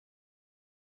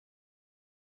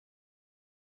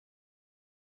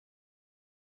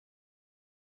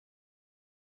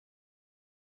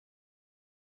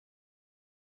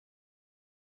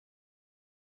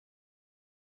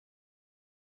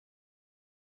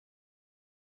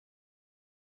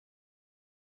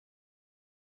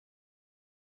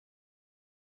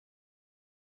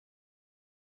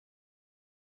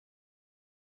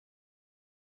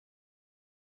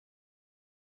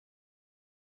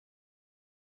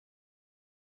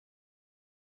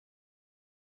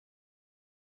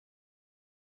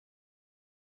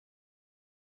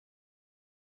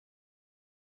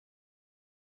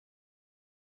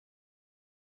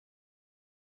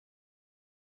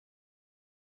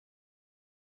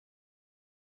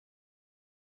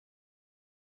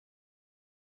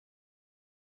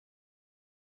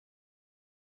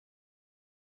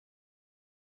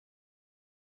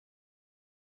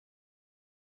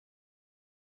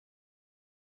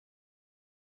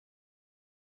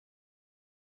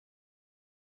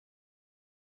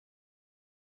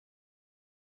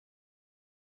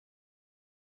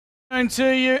To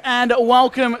you and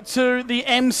welcome to the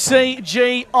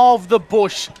MCG of the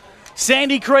Bush.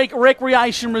 Sandy Creek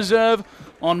Recreation Reserve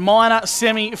on minor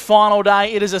semi-final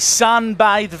day. It is a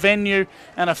sun-bathed venue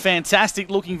and a fantastic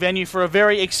looking venue for a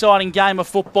very exciting game of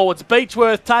football. It's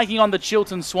Beechworth taking on the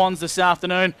Chiltern Swans this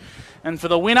afternoon, and for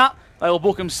the winner they will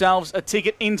book themselves a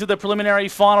ticket into the preliminary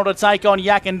final to take on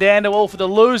Tallangatta. Well, for the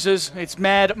losers, it's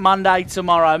Mad Monday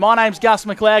tomorrow. My name's Gus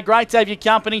McLeod. Great to have your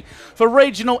company for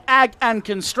Regional Ag and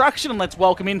Construction. And let's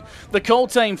welcome in the call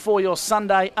team for your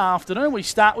Sunday afternoon. We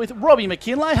start with Robbie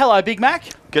McKinlay. Hello, Big Mac.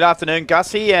 Good afternoon,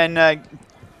 Gussie, and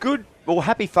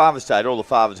happy Father's Day to all the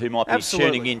fathers who might be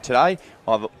tuning in today.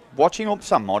 I'm watching, or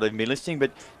some might even be listening,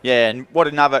 but yeah, and what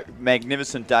another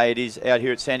magnificent day it is out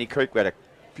here at Sandy Creek. We had a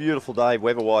beautiful day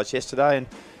weather-wise yesterday, and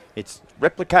it's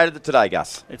replicated it today,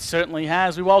 Gus. It certainly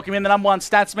has. We welcome in the number one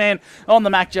stats man on the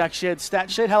Mac Jack Shed stat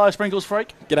sheet. Hello, Sprinkles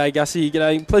Freak. G'day, Gussie.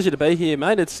 G'day. Pleasure to be here,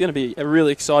 mate. It's going to be a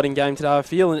really exciting game today, I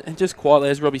feel. And just quietly,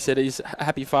 as Robbie said, is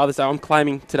Happy Father's Day. I'm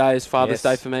claiming today as Father's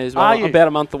Day for me as well. Are you? I'm about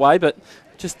a month away, but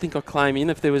I just think I'll claim in.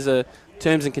 If there was a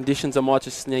terms and conditions, I might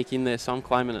just sneak in there, so I'm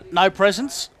claiming it. No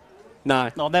presents?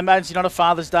 No. No, that means you're not a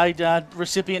Father's Day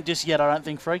recipient just yet, I don't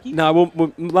think, Freaky. No,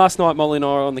 well, last night Molly and I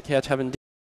were on the couch having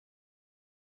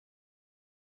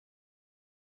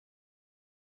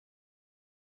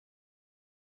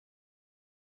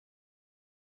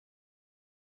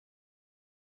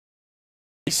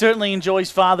He certainly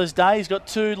enjoys Father's Day. He's got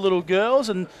two little girls,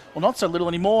 and well, not so little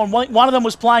anymore. And one of them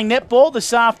was playing netball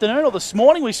this afternoon or this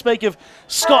morning. We speak of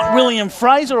Scott William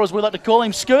Fraser, or as we like to call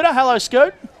him, Scooter. Hello,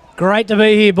 Scoot. Great to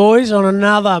be here, boys, on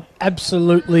another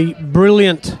absolutely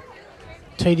brilliant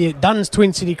Duns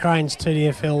Twin City Cranes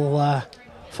TDFL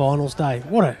finals day.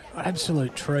 What an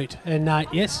absolute treat. And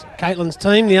yes, Caitlin's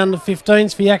team, the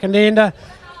under-15s for Tallangatta,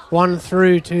 won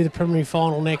through to the preliminary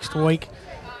final next week.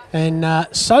 And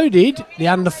so did the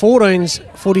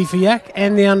under-14s footy for Yak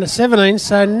and the under-17s.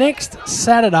 So next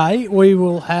Saturday we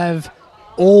will have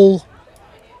all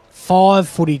 5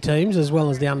 footy teams as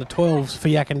well as the under-12s for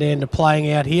Tallangatta playing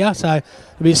out here. So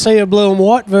it'll be a sea of blue and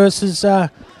white versus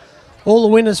all the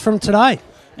winners from today.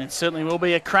 It certainly will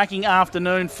be a cracking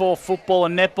afternoon for football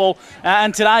and netball.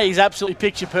 And today is absolutely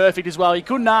picture perfect as well. You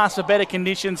couldn't ask for better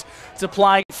conditions to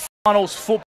play finals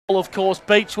football. Of course,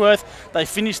 Beechworth, they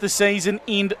finished the season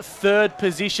in 3rd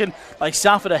position. They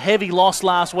suffered a heavy loss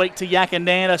last week to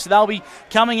Tallangatta, so they'll be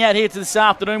coming out here to this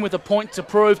afternoon with a point to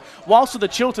prove. Whilst for the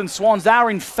Chiltern Swans, they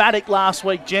were emphatic last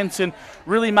week. Jensen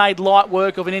really made light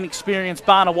work of an inexperienced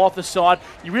Barnawatha side.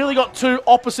 You really got two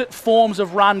opposite forms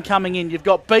of run coming in. You've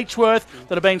got Beechworth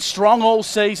that have been strong all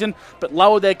season but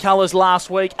lowered their colours last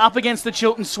week, up against the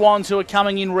Chiltern Swans who are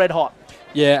coming in red hot.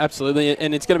 Yeah, absolutely,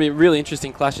 and it's going to be a really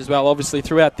interesting clash as well. Obviously,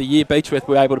 throughout the year, Beechworth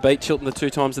were able to beat Chiltern the 2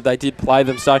 times that they did play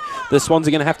them, so the Swans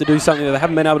are going to have to do something that they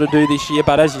haven't been able to do this year,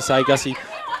 but as you say, Gussie,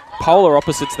 polar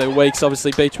opposites their weeks.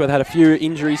 Obviously, Beechworth had a few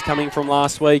injuries coming from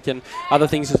last week and other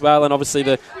things as well, and obviously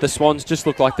the Swans just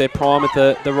look like they're prime at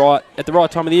the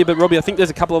right time of the year. But Robbie, I think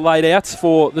there's a couple of laid outs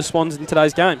for the Swans in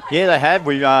today's game. Yeah, they have.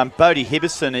 Bodie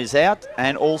Hibberson is out,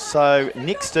 and also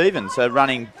Nick Stevens, a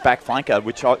running back flanker,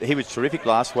 which he was terrific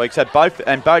last week. So Bodie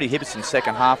Hibberson's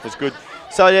second half was good.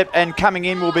 So and coming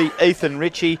in will be Ethan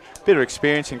Ritchie, bit of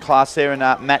experience in class there, and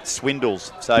Matt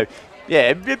Swindles. So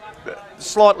yeah,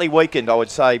 slightly weakened, I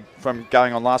would say, from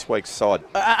going on last week's side.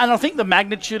 And I think the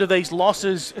magnitude of these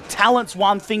losses, talent's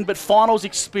one thing, but finals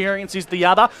experience is the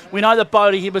other. We know that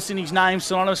Bodie Hibberson, his name's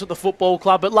synonymous with the football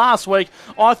club, but last week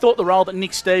I thought the role that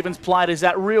Nick Stevens played as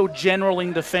that real general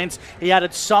in defence. He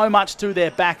added so much to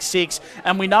their back six,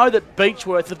 and we know that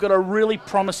Beechworth have got a really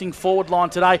promising forward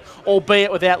line today,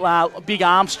 albeit without Big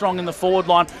Armstrong in the forward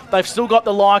line. They've still got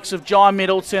the likes of Jai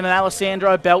Middleton and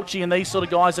Alessandro Belchi and these sort of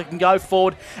guys that can go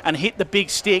forward and hit the big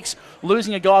sticks.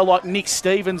 Losing a guy like Nick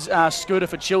Stevens, Scooter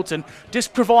for Chiltern,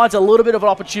 just provides a little bit of an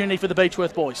opportunity for the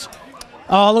Beechworth boys.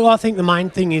 Oh, look, I think the main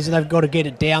thing is they've got to get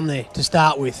it down there to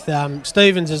start with.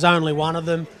 Stevens is only one of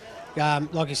them,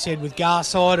 like you said, with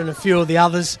Garside and a few of the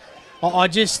others. I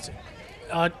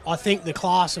think the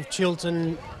class of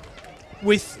Chiltern,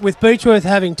 with Beechworth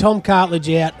having Tom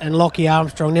Cartledge out and Lockie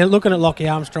Armstrong. Now, looking at Lockie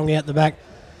Armstrong out the back,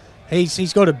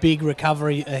 He's got a big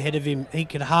recovery ahead of him. He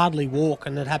could hardly walk,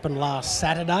 and it happened last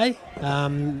Saturday.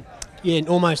 And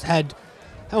almost had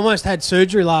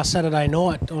surgery last Saturday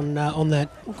night on that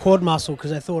quad muscle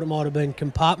because they thought it might have been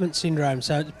compartment syndrome.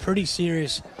 So it's pretty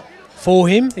serious for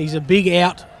him. He's a big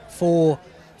out for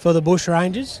the Bush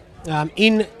Rangers.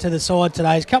 Into the side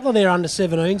today is a couple of their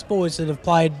under-17s boys that have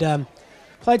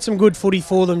played some good footy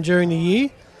for them during the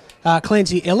year.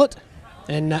 Clancy Ellett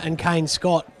and Kane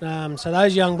Scott. So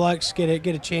those young blokes get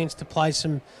a chance to play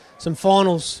some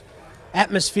finals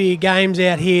atmosphere games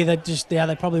out here that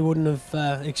they probably wouldn't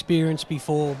have experienced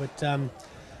before. But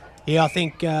I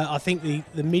think the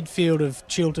midfield of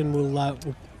Chiltern will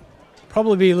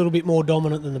probably be a little bit more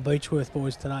dominant than the Beechworth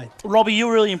boys today. Robbie, you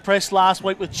were really impressed last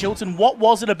week with Chiltern. What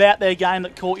was it about their game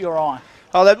that caught your eye?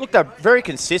 Oh, they're very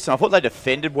consistent. I thought they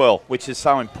defended well, which is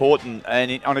so important.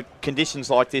 And on conditions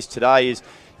like this today, is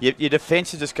your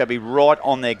defence is just going to be right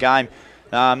on their game.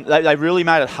 They really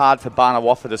made it hard for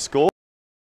Barnawaffa to score.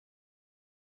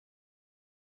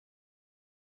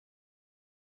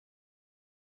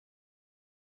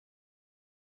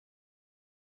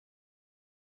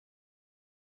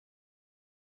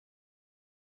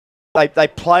 They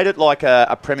played it like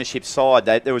a premiership side.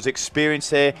 There was experience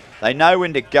there. They know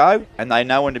when to go and they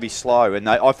know when to be slow. And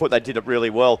I thought they did it really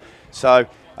well. So,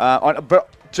 but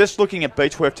just looking at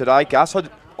Beechworth today, Gus, I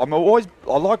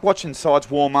like watching sides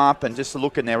warm up and just to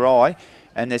look in their eye.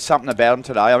 And there's something about them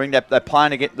today. I mean, they're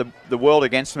playing against the world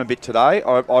against them a bit today.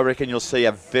 I reckon you'll see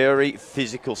a very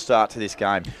physical start to this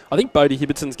game. I think Bodie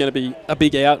Hibbertson's going to be a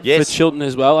big out for Chiltern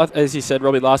as well. As you said,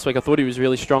 Robbie, last week, I thought he was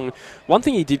really strong. One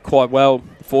thing he did quite well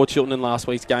for Chiltern in last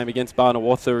week's game against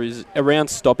Barnawatha is around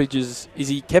stoppages, is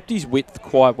he kept his width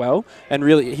quite well, and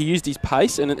really he used his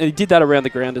pace, and he did that around the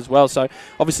ground as well. So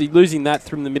obviously losing that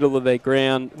from the middle of their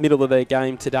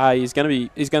game today is going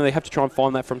to have to try and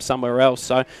find that from somewhere else.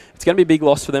 So it's going to be a big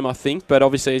loss for them, I think. But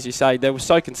obviously, as you say, they were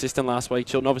so consistent last week,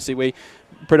 Chiltern. Obviously, we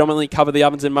predominantly covered the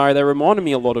Ovens and Murray. They reminded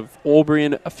me a lot of Albury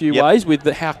in a few ways with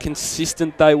how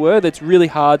consistent they were. That's really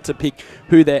hard to pick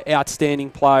who their outstanding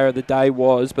player of the day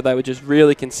was, but they were just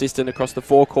really consistent across the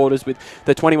 4 quarters with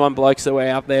the 21 blokes that were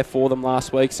out there for them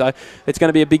last week. So it's going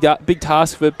to be a big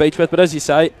task for Beechworth. But as you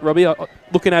say, Robbie,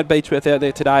 looking at Beechworth out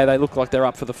there today, they look like they're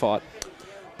up for the fight.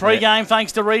 Pre-game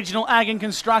thanks to Regional Ag and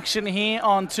Construction here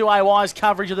on 2AY's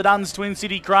coverage of the Duns Twin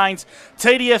City Cranes.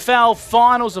 TDFL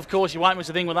finals, of course, you won't miss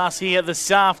a thing with us here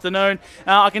this afternoon.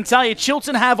 I can tell you,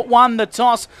 Chiltern have won the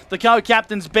toss. The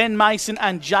co-captains Ben Mason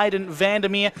and Jaden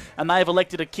Vandermeer, and they have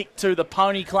elected to kick to the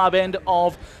Pony Club end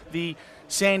of the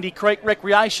Sandy Creek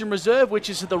Recreation Reserve, which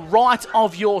is to the right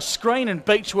of your screen, and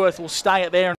Beechworth will stay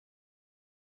at there.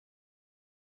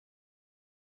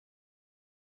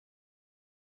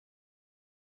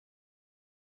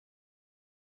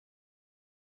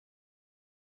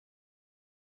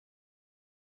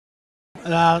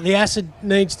 The acid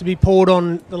needs to be poured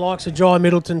on the likes of Jai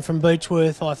Middleton from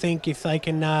Beechworth. I think if they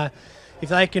can, I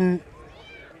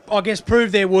guess,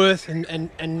 prove their worth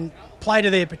and play to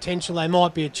their potential, they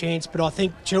might be a chance. But I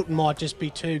think Chiltern might just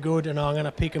be too good, and I'm going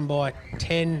to pick them by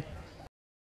 10.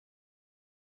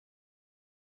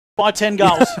 By 10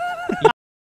 goals.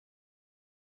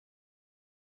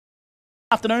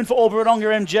 Afternoon for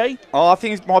Albury-Wodonga MG. Oh, I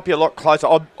think it might be a lot closer.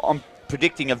 I'm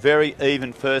predicting a very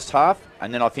even first half.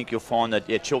 And then I think you'll find that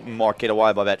Chiltern might get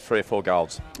away by about 3 or 4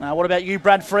 goals. What about you,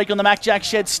 Brad Freak, on the Mac Jack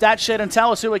Shed stat sheet? And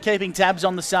tell us who we're keeping tabs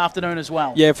on this afternoon as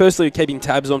well. Yeah, firstly, we're keeping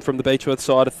tabs on from the Beechworth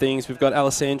side of things. We've got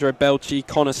Alessandro Belchi,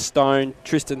 Connor Stone,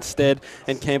 Tristan Stead,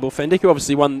 and Campbell Fendick, who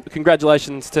obviously won.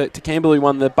 Congratulations to Campbell, who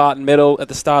won the Barton Medal at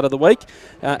the start of the week.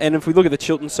 And if we look at the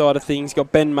Chiltern side of things,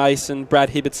 got Ben Mason, Brad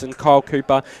Hibbertson, Kyle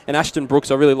Cooper, and Ashton Brooks.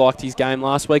 I really liked his game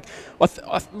last week.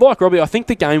 Like Robbie, I think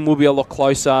the game will be a lot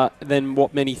closer than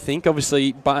what many think. Obviously,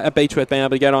 Beechworth being able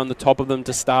to get on the top of them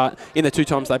to start in the 2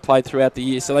 times they played throughout the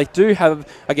year. So they do have,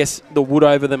 I guess, the wood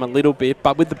over them a little bit,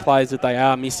 but with the players that they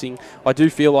are missing, I do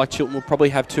feel like Chiltern will probably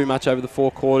have too much over the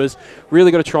 4 quarters. Really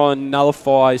got to try and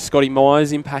nullify Scotty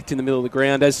Myers' impact in the middle of the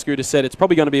ground. As Scooter said, it's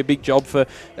probably going to be a big job for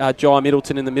Jai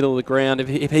Middleton in the middle of the ground.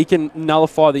 If he can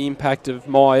nullify the impact of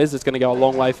Myers, it's going to go a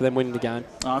long way for them winning the game.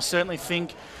 I certainly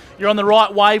think you're on the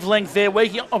right wavelength there,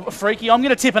 Freaky. I'm going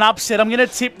to tip an upset. I'm going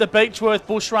to tip the Beechworth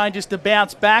Bushrangers to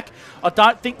bounce back. I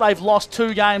don't think they've lost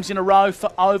 2 games in a row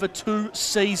for over 2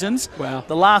 seasons. Wow.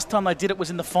 The last time they did it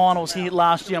was in the finals here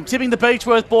last year. I'm tipping the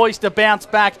Beechworth boys to bounce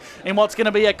back in what's going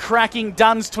to be a cracking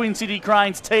Duns Twin City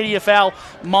Cranes TDFL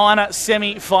minor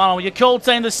semi-final. Your call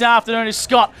team this afternoon is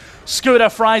Scott Scooter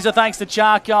Fraser, thanks to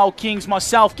Charcoal Kings,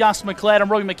 myself, Gus McLeod,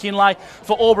 and Robbie McKinlay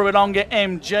for Albury-Wodonga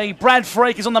MG. Brad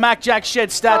Freak is on the Mac Jack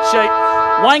Shed stat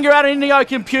sheet. Wayne out at Indigo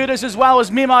Computers, as well as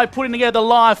Mimo, putting together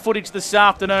live footage this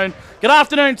afternoon. Good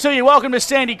afternoon to you. Welcome to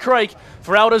Sandy Creek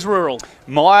for Elders Rural.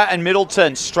 Meyer and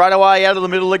Middleton straight away out of the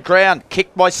middle of the ground.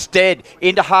 Kicked by Stead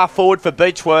into half forward for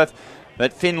Beechworth.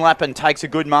 But Finn Lappin takes a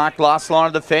good mark. Last line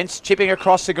of defence. Chipping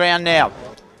across the ground now.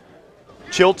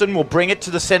 Chiltern will bring it to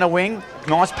the centre wing.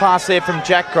 Nice pass there from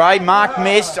Jack Gray. Mark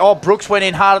missed. Oh, Brooks went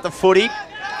in hard at the footy.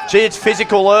 Gee, it's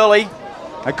physical early.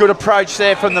 A good approach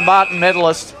there from the Martin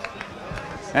medalist.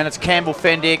 And it's Campbell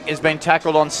Fendick has been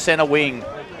tackled on centre wing.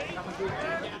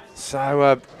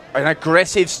 So an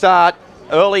aggressive start.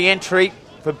 Early entry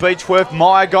for Beechworth.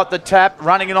 Meyer got the tap.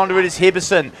 Running it onto it is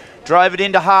Hibberson. Drove it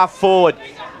into half forward.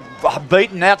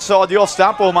 Beaten outside the off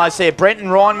stump almost there. Brenton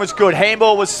Ryan was good.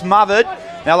 Handball was smothered.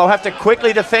 Now they'll have to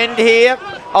quickly defend here.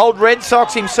 Old Red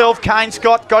Sox himself, Kane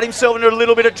Scott, got himself into a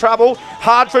little bit of trouble.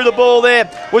 Hard through the ball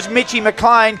there was Mitchie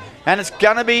McLean, and it's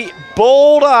going to be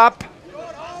balled up.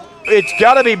 It's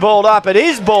got to be balled up. It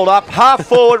is balled up. Half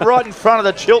forward, right in front of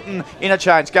the Chiltern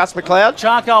interchange. Gus McLeod.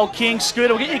 Charcoal King,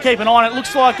 Scooter, we'll get you to keep an eye on it. It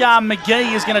looks like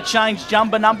McGee is going to change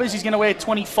jumper numbers. He's going to wear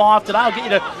 25 today. I'll get you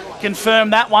to confirm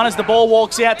that one as the ball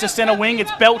walks out to centre wing. It's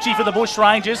Belchy for the Bush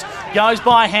Rangers. Goes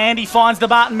by hand. He finds the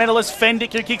Barton medalist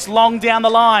Fendick, who kicks long down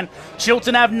the line.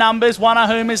 Chiltern have numbers, one of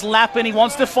whom is Lappin. He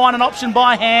wants to find an option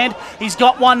by hand. He's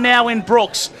got one now in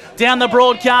Brooks. Down the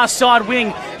broadcast side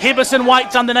wing. Hibberson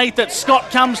waits underneath it.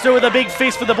 Scott comes through with a big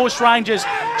fist for the Bush Rangers.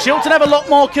 Chiltern have a lot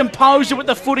more composure with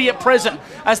the footy at present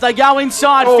as they go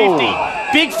inside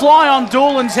 50. Big fly on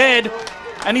Doolan's head.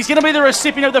 And he's going to be the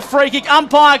recipient of the free kick.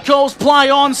 Umpire calls play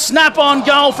on. Snap on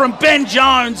goal from Ben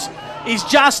Jones is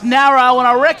just narrow. And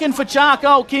I reckon for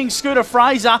Charcoal King, Scooter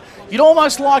Fraser, you'd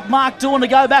almost like Mark Doolan to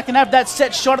go back and have that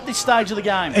set shot at this stage of the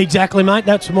game. Exactly, mate.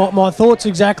 That's my thoughts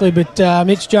exactly. But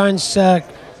Mitch Jones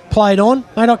played on.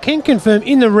 Mate, I can confirm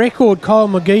in the record Kyle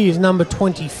McGee is number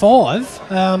 25.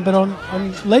 But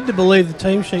I'm led to believe the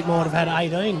team sheet might have had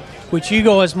 18, which you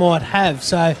guys might have.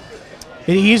 So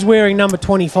he is wearing number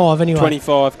 25 anyway.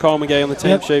 25, Kyle McGee on the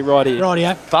team sheet right here.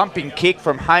 Rightio. Thumping kick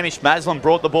from Hamish Maslin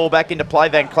brought the ball back into play.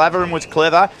 Van Claveren was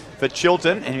clever for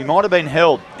Chiltern, and he might have been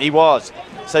held. He was.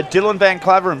 So Dylan Van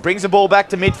Claveren brings the ball back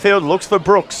to midfield, looks for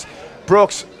Brooks.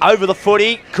 Brooks over the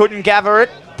footy, couldn't gather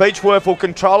it. Beechworth will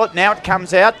control it. Now it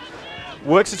comes out,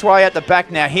 works its way out the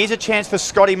back now. Here's a chance for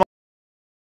Scotty.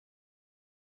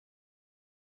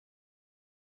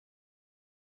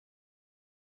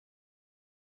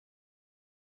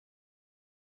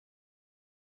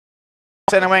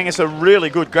 Centre wing is a really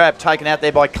good grab taken out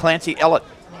there by Clancy Ellett.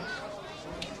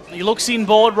 He looks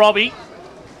inboard, Robbie,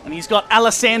 and he's got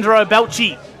Alessandro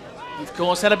Belchi. Of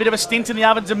course, had a bit of a stint in the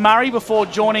ovens of Murray before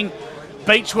joining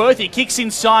Beechworth. He kicks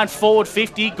inside forward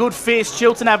 50. Good fierce.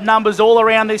 Chiltern have numbers all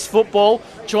around this football.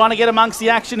 Trying to get amongst the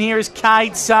action here is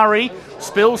Cade Surrey.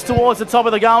 Spills towards the top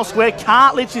of the goal square.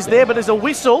 Cartledge is there, but there's a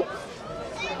whistle.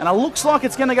 And it looks like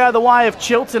it's going to go the way of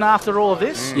Chiltern after all of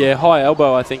this. Yeah, high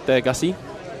elbow, I think, there, Gussie.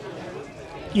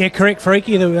 Yeah, correct,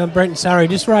 Freaky. Brenton Surrey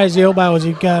just raised the elbow as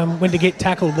he went to get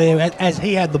tackled there as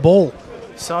he had the ball.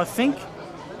 So I think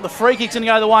the free kick's going to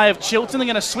go the way of Chiltern. They're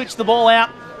going to switch the ball out.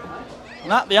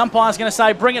 No, the umpire's going to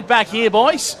say, bring it back here,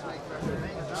 boys.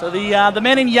 So the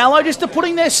men in yellow just are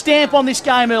putting their stamp on this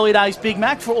game early days, Big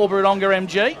Mac, for Albury-Wodonga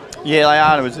MG. Yeah, they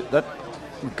are.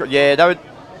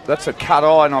 That's a cut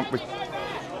eye, and I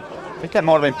think that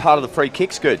might have been part of the free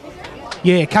kick, Scoot.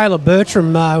 Yeah, Caleb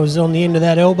Bertram was on the end of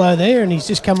that elbow there, and he's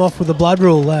just come off with the blood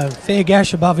rule. Fair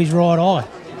gash above his right eye.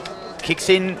 Kicks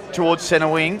in towards centre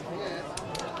wing.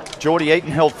 Geordie Eaton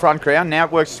held front ground. Now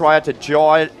it works its way out to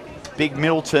Jai, Big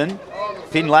Middleton.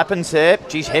 Finn Lappin's there.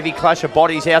 Geez, heavy clash of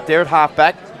bodies out there at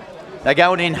half-back. They're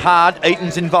going in hard.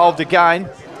 Eaton's involved again.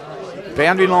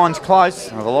 Boundary line's close.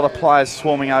 There's a lot of players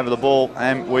swarming over the ball,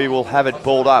 and we will have it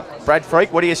balled up. Brad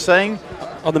Freak, what are you seeing?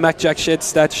 On the Mac Jack Shed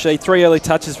stats sheet, 3 early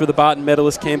touches for the Barton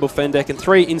medalist Campbell Fendeck and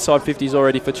 3 inside 50s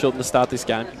already for Chiltern to start this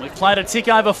game. We've played a tick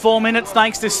over 4 minutes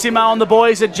thanks to Simo and the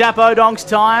boys at Jap O'Donks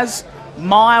Tyres.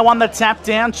 Meyer won the tap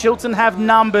down. Chiltern have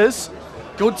numbers.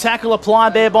 Good tackle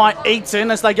applied there by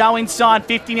Eaton as they go inside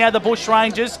 50 now, the Bush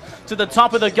Rangers to the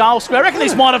top of the goal square. I reckon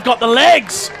this might have got the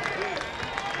legs.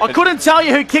 I couldn't tell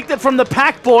you who kicked it from the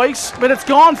pack, boys, but it's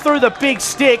gone through the big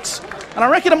sticks. And I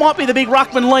reckon it might be the big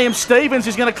ruckman Liam Stevens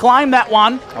who's going to claim that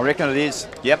one. I reckon it is.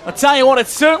 Yep. I tell you what,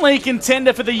 it's certainly a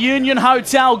contender for the Union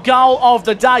Hotel goal of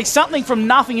the day. Something from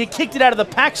nothing. He kicked it out of the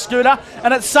pack, Scooter,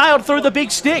 and it sailed through the big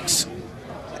sticks.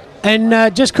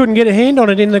 And just couldn't get a hand on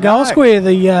it in the goal square,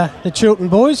 the Chiltern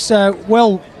boys.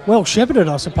 Well shepherded,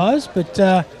 I suppose, but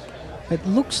it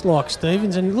looks like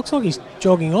Stevens, and it looks like he's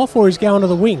jogging off or he's going to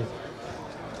the wing.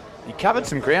 He covered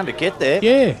some ground to get there.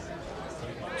 Yeah.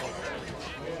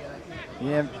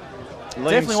 Yeah.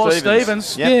 Definitely was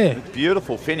Stevens. Yep. Yeah.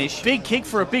 Beautiful finish. Big kick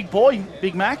for a big boy,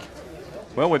 Big Mac.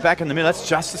 Well, we're back in the middle. That's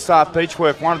just the start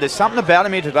Beechworth wanted. There's something about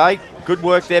him here today. Good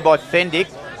work there by Fendick.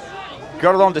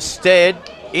 Got it on to Stead.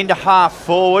 Into half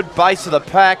forward. Base of the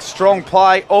pack. Strong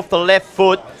play off the left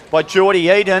foot by Geordie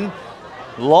Eden.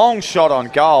 Long shot on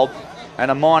goal. and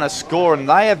a minus score, and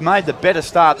they have made the better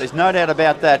start. There's no doubt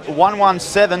about that.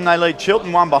 1-1-7, they lead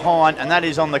Chiltern one behind, and that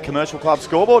is on the Commercial Club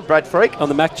scoreboard. Brad Freak. On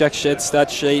the Mac Jack Shed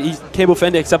stat sheet, Campbell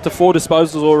Fendex up to 4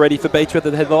 disposals already for Beechworth.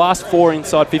 They've had the last 4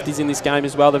 inside 50s in this game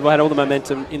as well. They've had all the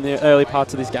momentum in the early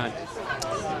parts of this game.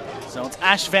 So it's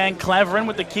Ash Van Claveren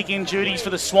with the kick-in duties for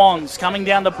the Swans. Coming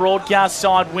down the broadcast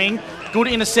side wing. Good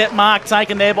intercept mark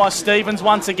taken there by Stevens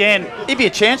once again. He'd be a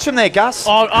chance from there, Gus.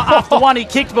 After one he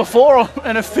kicked before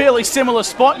in a fairly similar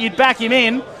spot, you'd back him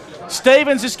in.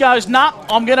 Stevens just goes, nah,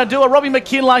 I'm going to do a Robbie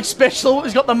McKinlay special.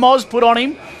 He's got the Moz put on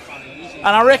him. And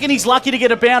I reckon he's lucky to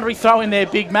get a boundary throw in there,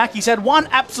 Big Mac. He's had one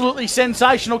absolutely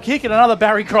sensational kick and another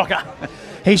Barry Crocker.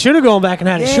 He should have gone back and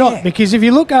had a shot, because if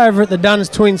you look over at the Duns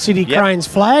Twin City Cranes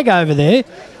flag over there,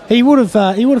 he would have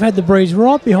had the breeze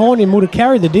right behind him, would have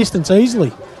carried the distance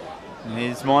easily.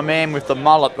 Here's my man with the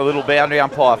mullet, the little boundary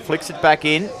umpire, flicks it back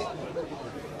in.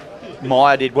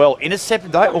 Meyer did well.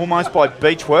 Intercepted though, almost by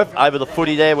Beechworth. Over the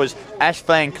footy there was Ash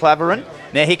Van Claveren.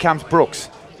 Now here comes Brooks.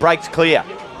 Breaks clear,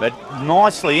 but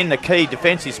nicely in the key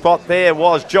defensive spot there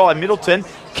was Jai Middleton.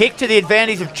 Kick to the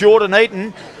advantage of Jordan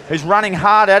Eaton, who's running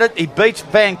hard at it. He beats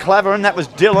Van Claveren. That was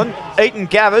Dylan. Eaton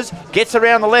gathers, gets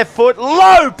around the left foot.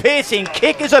 Low piercing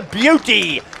kick is a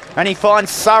beauty. And he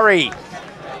finds Surrey.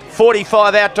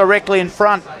 45 out directly in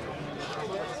front.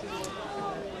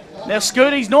 Now,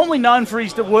 Scooty's normally known for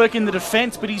his work in the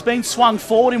defence, but he's been swung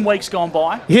forward in weeks gone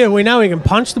by. Yeah, we know he can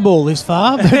punch the ball this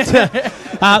far.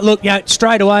 But look,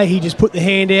 straight away he just put the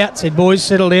hand out, said, boys,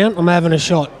 settle down, I'm having a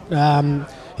shot.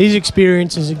 His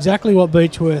experience is exactly what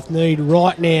Beechworth need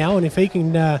right now, and if he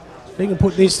can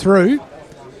put this through,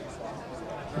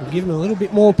 and give them a little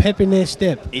bit more pep in their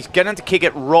step. He's going to kick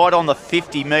it right on the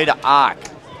 50-metre arc.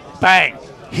 Bang!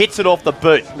 Hits it off the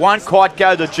boot. Won't quite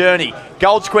go the journey.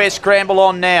 Gold square scramble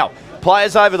on now.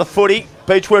 Players over the footy.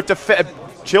 Beechworth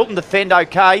Chiltern defend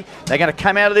okay. They're going to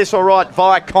come out of this all right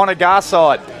via Connor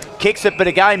Garside. Kicks it, but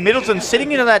again, Middleton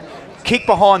sitting into that kick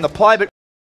behind the play, but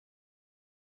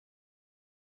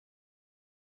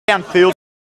downfield.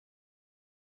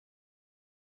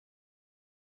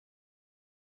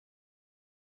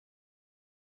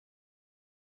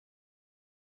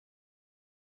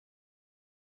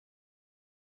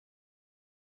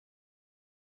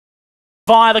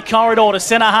 Via the corridor to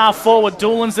centre half forward.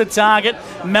 Doolan's the target.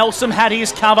 Melsom had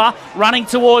his cover. Running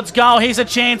towards goal. Here's a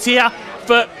chance here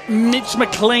for Mitch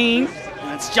McLean.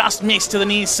 And it's just missed to the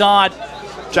near side.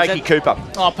 Jakey Cooper.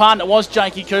 Oh, pardon, it was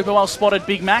Jakey Cooper. Well spotted,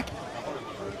 Big Mac.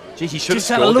 Geez, he should just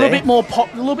have had a little there. bit more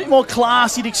pop, a little bit more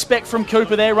class you'd expect from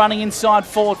Cooper there, running inside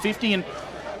forward 50, and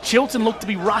Chiltern looked to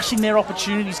be rushing their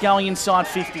opportunities going inside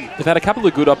 50. They've had a couple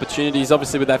of good opportunities,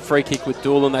 obviously with that free kick with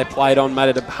Doolan they played on, made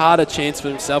it a harder chance for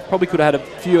himself. Probably could have had a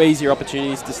few easier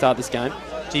opportunities to start this game.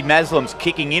 Gee, Maslam's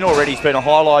kicking in already. He's been a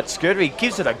highlight scooter. He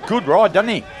gives it a good ride, doesn't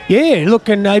he? Yeah, look,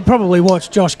 and they probably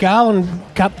watched Josh Garland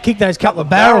kick those couple of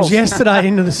barrels yesterday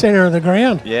into the centre of the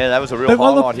ground. Yeah, that was a real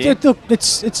highlight here. Look,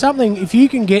 it's something, if you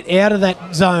can get out of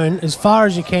that zone as far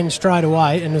as you can straight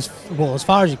away, and as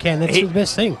far as you can, that's the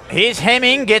best thing. Here's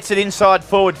Hemming, gets it inside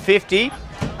forward 50.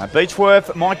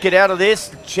 Beechworth might get out of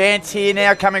this. Chance here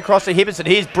now coming across to Hibberson.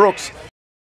 Here's Brooks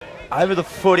over the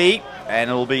footy, and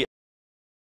it'll be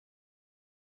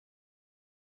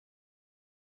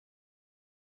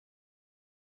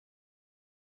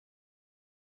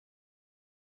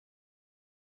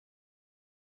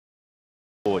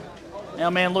Our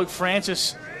man Luke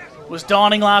Francis was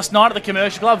dining last night at the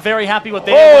Commercial Club. Very happy with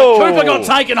their work. Cooper got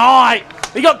taken high.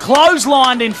 He got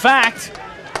clotheslined, in fact.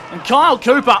 And Kyle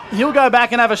Cooper, he'll go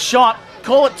back and have a shot.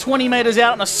 Call it 20 metres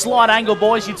out on a slight angle,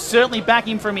 boys. You'd certainly back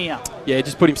him from here. Yeah, he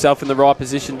just put himself in the right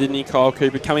position, didn't he, Kyle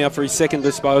Cooper? Coming up for his second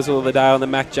disposal of the day on the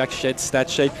Mac Jack Shed stat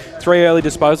sheet. 3 early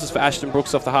disposals for Ashton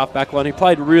Brooks off the half-back line, who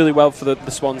played really well for the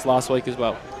Swans last week as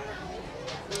well.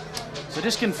 So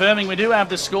just confirming, we do have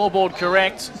the scoreboard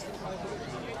correct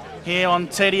here on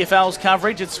TDFL's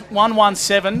coverage. It's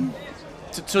 1-1-7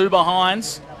 to 2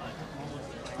 behinds.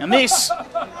 And this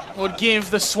would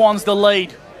give the Swans the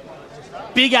lead.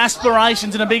 Big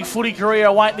aspirations and a big footy career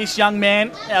await this young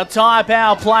man. Our tyre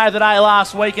power player of the day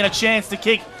last week, and a chance to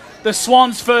kick the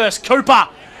Swans first. Cooper,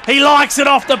 he likes it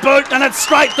off the boot, and it's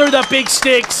straight through the big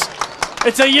sticks.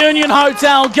 It's a Union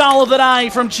Hotel goal of the day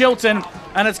from Chiltern,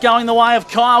 and it's going the way of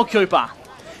Kyle Cooper.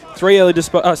 3 early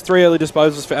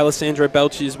disposals for Alessandro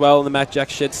Belchi as well in the Mac Jack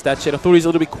Shed stat sheet. I thought he was a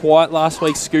little bit quiet last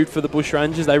week, Scoot, for the Bush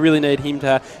Rangers. They really need him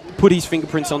to put his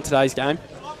fingerprints on today's game.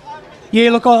 Yeah,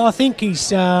 look, I think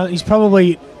he's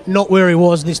probably not where he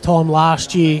was this time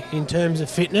last year in terms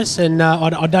of fitness, and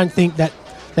I don't think that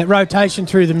rotation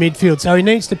through the midfield. So he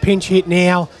needs to pinch hit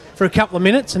now for a couple of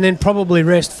minutes and then probably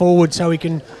rest forward so he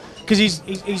can because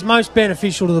he's most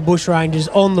beneficial to the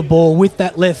Bushrangers on the ball with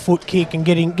that left foot kick and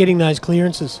getting those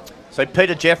clearances. So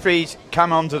Peter Jeffries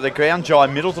come onto the ground. Jai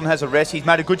Middleton has a rest. He's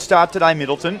made a good start today,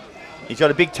 Middleton. He's got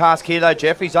a big task here, though.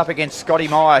 Jeffries up against Scotty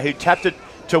Meyer, who tapped it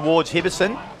towards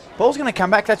Hibberson. Ball's going to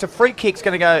come back. That's a free kick. It's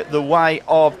going to go the way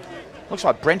of, looks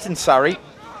like Brenton Surrey.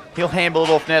 He'll handle it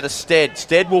off now to Stead.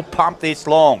 Stead will pump this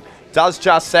long. Does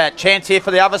just that. Chance here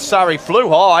for the other Surrey. Flew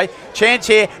high. Chance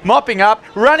here, mopping up,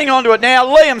 running onto it now.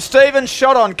 Liam Stevens,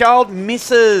 shot on goal,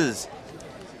 misses.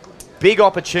 Big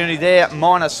opportunity there,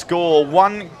 minor score.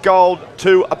 1 goal,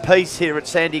 2 apiece here at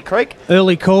Sandy Creek.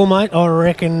 Early call, mate. I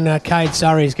reckon Cade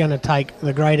Surrey is going to take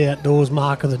the great outdoors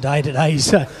mark of the day today.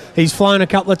 He's flown a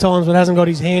couple of times but hasn't got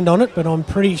his hand on it, but I'm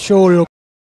pretty sure he'll...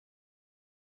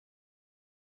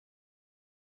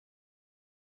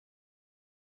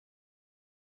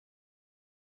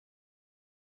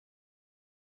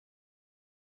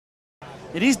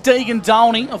 It is Deegan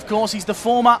Dolney. Of course, he's the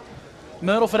former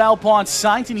Myrtleford Alpine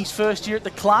Saint in his first year at the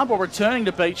club, while returning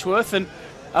to Beechworth, and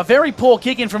a very poor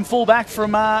kick in from full-back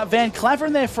from Van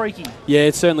Claveren there, Freaky. Yeah,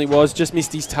 it certainly was. Just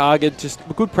missed his target. Just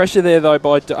good pressure there, though,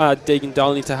 by Deegan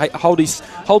Dolney to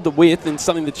hold the width, and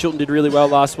something that Chilton did really well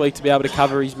last week to be able to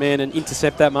cover his man and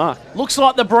intercept that mark. Looks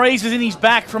like the breeze is in his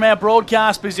back from our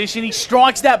broadcast position. He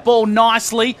strikes that ball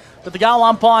nicely, but the goal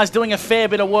umpire's doing a fair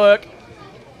bit of work.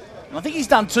 I think he's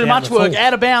done too much work,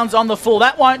 out of bounds on the full.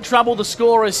 That won't trouble the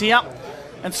scorers here.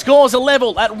 And scores are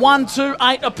level at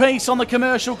 1-2-8 apiece on the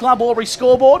Commercial Club Albury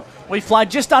scoreboard. We've played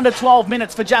just under 12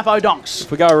 minutes for Jappo Donks.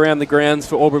 If we go around the grounds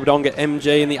for Albury Wodonga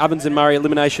MG in the Ovens and Murray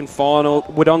elimination final,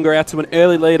 Wodonga out to an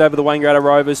early lead over the Wangaratta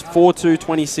Rovers,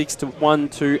 4-2-26 to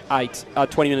 1-2-8.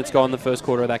 20 minutes gone in the first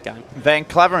quarter of that game. Van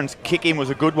Claveren's kick-in was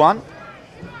a good one.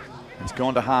 He's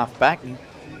gone to half-back.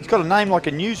 He's got a name like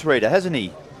a newsreader, hasn't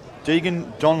he?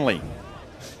 Deegan Donnelly.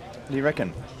 What do you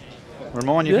reckon?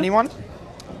 Remind you of anyone?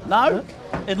 No.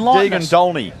 Enlighten us.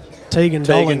 Deegan Dolney. Tegan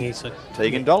Dolling, he said.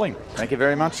 Tegan Dolling. Thank you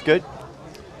very much, Scoot.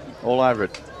 All over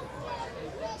it.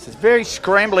 So it's very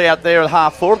scrambly out there at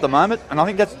half forward at the moment, and I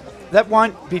think that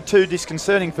won't be too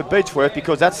disconcerting for Beechworth,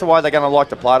 because that's the way they're going to like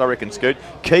to play it, I reckon, Scoot.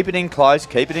 Keep it in close,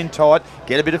 keep it in tight,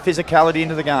 get a bit of physicality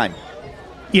into the game.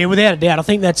 Yeah, without a doubt. I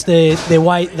think that's their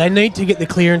way. They need to get the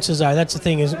clearances, though. That's the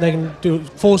thing, is they can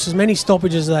force as many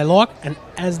stoppages as they like, and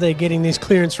as they're getting this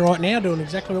clearance right now, doing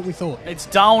exactly what we thought. It's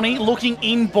Dolney looking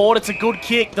inboard. It's a good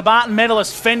kick. The Barton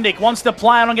medalist, Fendick, wants to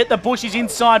play on and get the bushes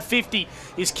inside 50.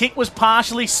 His kick was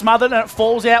partially smothered and it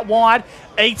falls out wide.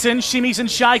 Eaton shimmies and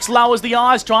shakes, lowers the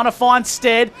eyes, trying to find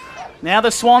Stead. Now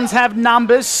the Swans have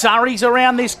numbers. Surrey's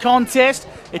around this contest.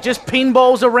 It just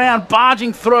pinballs around,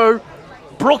 barging through.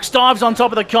 Brooks dives on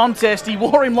top of the contest. He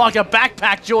wore him like a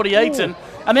backpack, Geordie Eaton.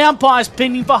 And the umpire's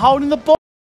pinned him for holding the ball.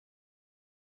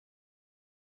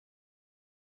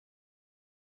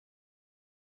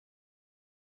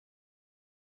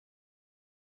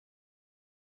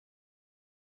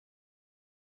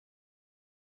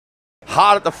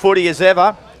 Hard at the footy as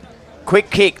ever. Quick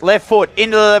kick, left foot,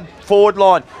 into the forward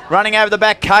line. Running over the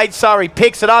back, Cade Surrey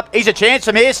picks it up. He's a chance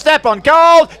from here. Snap on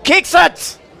goal. Kicks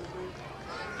it.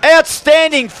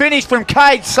 Outstanding finish from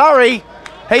Cade Surrey.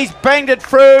 He's banged it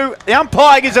through. The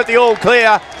umpire gives it the all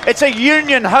clear. It's a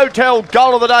Union Hotel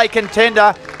goal of the day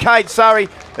contender. Cade Surrey.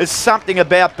 There's something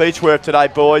about Beechworth today,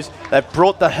 boys. They've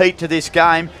brought the heat to this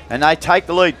game, and they take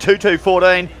the lead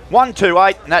 2-2-14,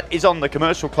 1-2-8, and that is on the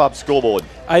Commercial Club scoreboard.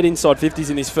 8 inside 50s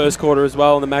in his first quarter as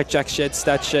well on the Mac Jack Shed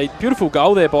stat sheet. Beautiful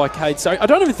goal there by Cade Surrey. I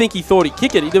don't even think he thought he'd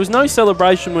kick it. There was no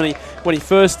celebration when he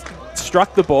first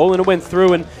struck the ball, and it went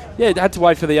through, and yeah, had to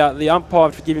wait for the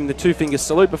umpire to give him the two-finger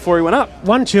salute before he went up.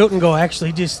 One Chilton guy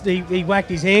actually he whacked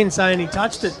his hand saying he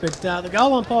touched it, but the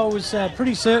goal umpire was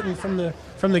pretty certain from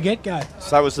the get-go.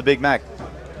 So was the Big Mac.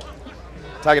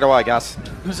 Take it away, Gus.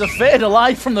 It was a fair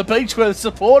delay from the Beechworth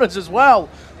supporters as well.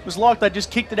 It was like they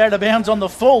just kicked it out of bounds on the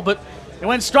full, but it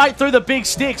went straight through the big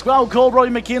sticks. Well called, Roy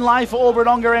McKinlay for Albury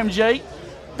Wodonga MG.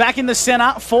 Back in the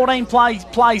centre, 14 plays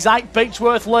 8,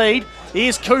 Beechworth lead.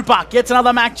 Here's Cooper, gets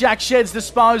another Mac Jack Shed's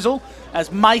disposal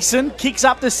as Mason kicks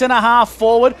up the centre half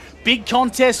forward. Big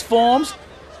contest forms.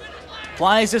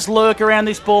 Players just lurk around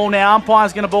this ball now.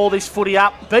 Umpire's going to ball this footy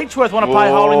up. Beechworth want to play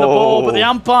holding the ball, but the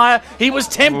umpire, he was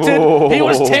tempted. He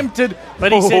was tempted,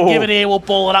 but he said, give it here, we'll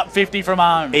ball it up 50 from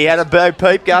home. He had a big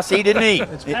peep, Gussie, didn't he?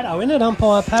 It's Paddo, isn't it,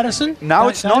 umpire Patterson? No,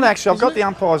 it's not actually. I've got the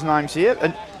umpires' names here,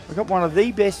 and we've got one of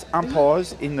the best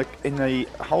umpires in the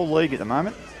whole league at the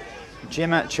moment,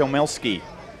 Gemma Chelmelski.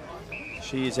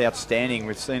 She is outstanding.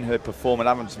 We've seen her perform at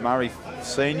Ovens Murray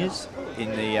Seniors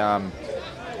in the.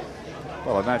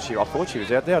 Well, I don't know. I thought she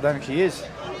was out there. I don't think she is.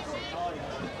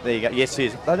 There you go. Yes, she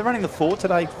is. Are they running the 4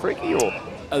 today, Freaky, or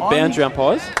boundary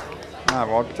umpires?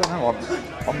 No, I don't know.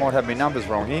 I might have my numbers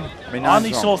wrong here. I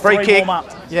only saw three kick. warm up.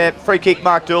 Yeah, free kick,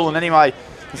 Mark Doolan. Anyway,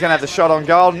 he's going to have the shot on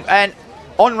goal. And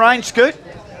on range, Scoot.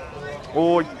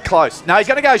 Or close. No, he's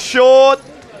going to go short.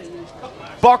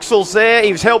 Boxall's there.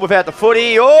 He was held without the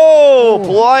footy. Oh,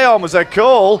 play on was a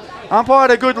call. Umpire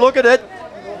had a good look at it.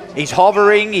 He's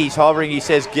hovering. He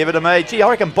says, give it to me. Gee, I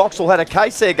reckon Boxall had a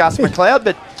case there, Gus McLeod,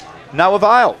 but no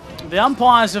avail. The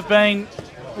umpires have been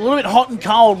a little bit hot and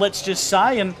cold, let's just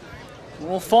say, and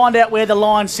we'll find out where the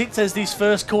line sits as this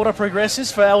first quarter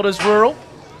progresses for Elders Rural.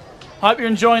 Hope you're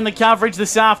enjoying the coverage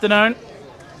this afternoon.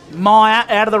 Meyer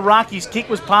out of the ruck. His kick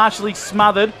was partially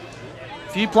smothered.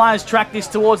 A few players track this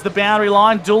towards the boundary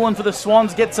line. Doolan for the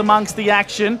Swans gets amongst the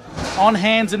action. On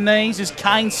hands and knees is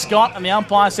Kane Scott, and the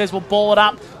umpire says we'll ball it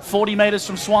up 40 metres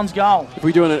from Swans' goal. If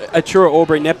we're doing a Truro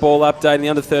Albury netball update in the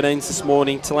under-13s this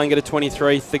morning, Tallangatta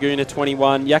 23, Thaguna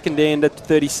 21, Yakandanda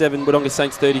 37, Wodonga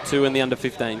Saints 32, and the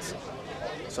under-15s.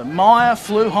 So Meyer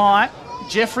flew high.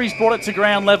 Jeffries brought it to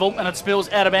ground level, and it spills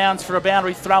out of bounds for a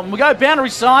boundary throw. And we go boundary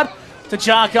side to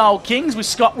Charcoal Kings with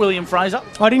Scott William Fraser.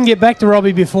 I didn't get back to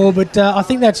Robbie before, but I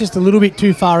think that's just a little bit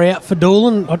too far out for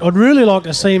Doolan. I'd really like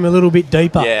to see him a little bit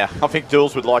deeper. Yeah, I think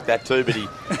Dools would like that too, but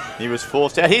he was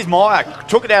forced out. Here's Meyer.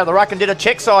 Took it out of the ruck and did a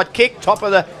check side kick. Top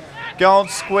of the goal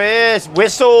squares.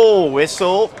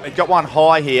 Whistle. He got one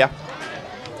high here.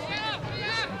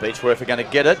 Beechworth are going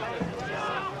to get it.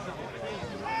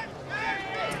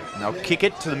 And they'll kick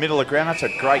it to the middle of the ground. That's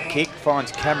a great kick.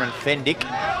 Finds Cameron Fendick.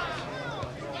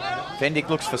 Fendick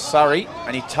looks for Surrey,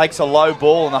 and he takes a low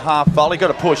ball in the half volley. Got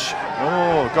a push.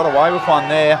 Oh, got away with one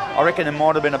there. I reckon it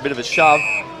might have been a bit of a shove.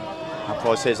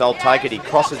 Umpire says, I'll take it. He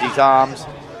crosses his arms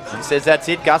and says, that's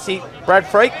it, Gussie. Brad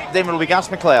Freak, then it'll be Gus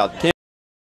McLeod.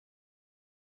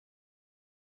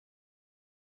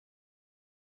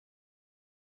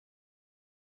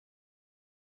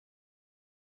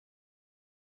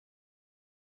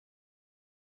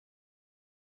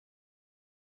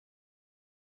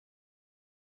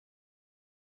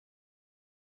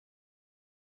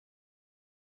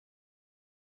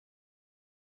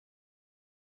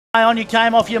 On you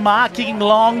came off your mark, kicking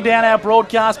long down our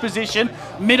broadcast position.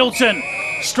 Middleton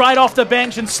straight off the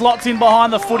bench and slots in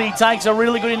behind the footy. Takes a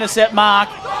really good intercept mark.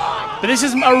 But this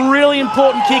is a really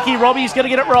important kick here, Robbie. He's got to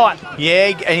get it right.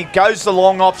 Yeah, and he goes the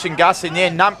long option, Gus, in there.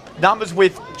 Numbers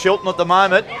with Chilton at the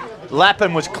moment.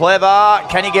 Lappin was clever.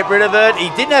 Can he get rid of it? He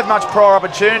didn't have much prior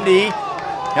opportunity.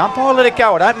 The umpire let it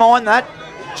go. I don't mind that.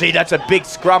 Gee, that's a big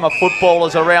scrum of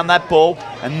footballers around that ball.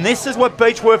 And this is what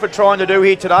Beechworth are trying to do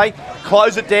here today.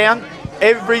 Close it down.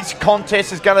 Every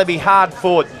contest is going to be hard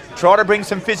fought. Try to bring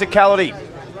some physicality.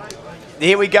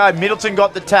 Here we go. Middleton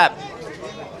got the tap.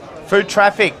 Through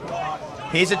traffic.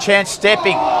 Here's a chance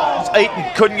stepping. It's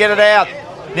Eaton. Couldn't get it out.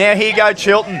 Now here go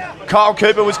Chilton. Kyle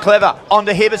Cooper was clever. On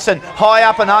to Hibbison. High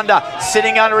up and under.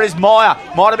 Sitting under is Meyer.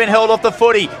 Might have been held off the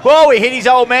footy. Whoa, he hit his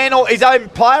old man, or his own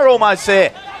player almost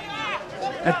there.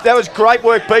 That was great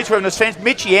work, Beechworth in the sense.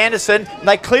 Mitchie Anderson,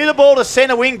 they clear the ball to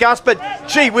centre wing, Gus, but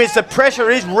gee whiz, the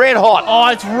pressure is red hot. Oh,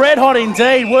 it's red hot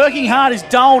indeed. Working hard is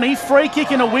Dolney. Free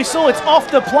kick and a whistle. It's off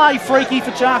the play. Free kick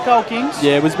for Charcoal Kings.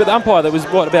 Yeah, it was, but the umpire that was,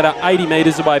 what, about 80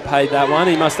 metres away paid that one.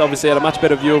 He must obviously had a much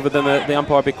better view of it than the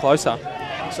umpire a bit closer.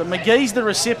 So McGee's the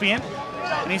recipient,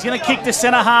 and he's going to kick to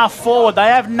centre half forward. They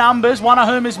have numbers, one of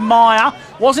whom is Meyer.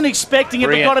 Wasn't expecting it,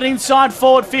 but got it inside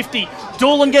forward 50.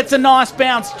 Doolan gets a nice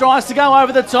bounce, tries to go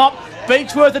over the top.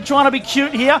 Beechworth are trying to be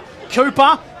cute here.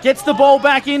 Cooper gets the ball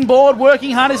back inboard,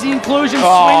 working hard as the inclusion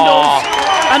swindles.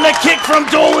 And the kick from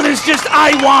Doolan is just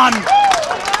A1.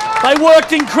 They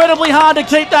worked incredibly hard to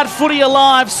keep that footy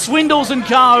alive. Swindles and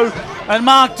co. And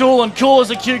Mark Doolan, cool as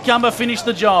a cucumber, finished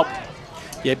the job.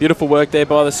 Yeah, beautiful work there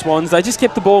by the Swans. They just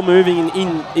kept the ball moving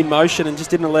in motion and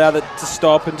just didn't allow it to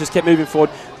stop and just kept moving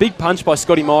forward. Big punch by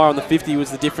Scotty Meyer on the 50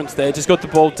 was the difference there. Just got the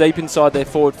ball deep inside their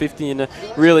forward 50 and a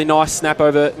really nice snap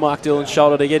over Mark Dillon's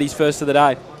shoulder to get his first of the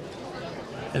day.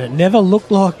 And it never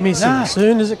looked like missing as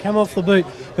soon as it came off the boot.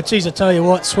 But geez, I tell you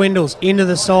what, Swindles into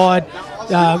the side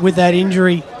with that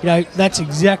injury. You know, that's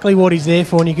exactly what he's there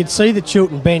for. And you could see the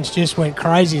Chilton bench just went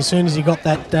crazy as soon as he got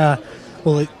that, a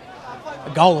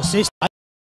goal assist.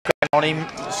 On him,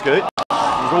 Scoot. He's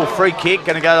all free kick,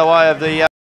 going to go the way of the...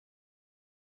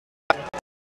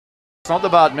 it's not the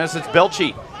Bard Miss, it's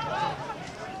Belchy.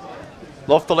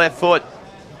 Off the left foot.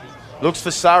 Looks for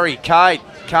Surrey. Cade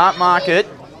can't mark it.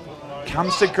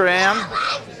 Comes to ground.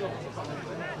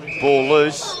 Ball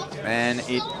loose, and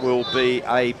it will be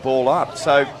a ball up.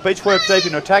 So Beechworth deep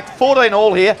into attack. 14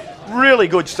 all here. Really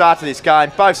good start to this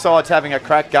game. Both sides having a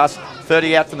crack, Gus.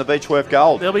 30 out from the Beechworth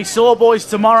goal. There'll be sore boys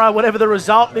tomorrow, whatever the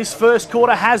result. This first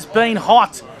quarter has been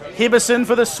hot Hibberson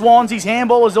for the Swans. His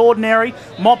handball was ordinary.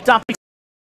 Mopped up his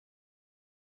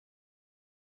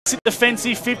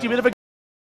defensive 50. Bit of a...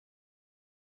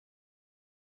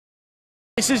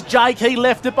 This is Jake. He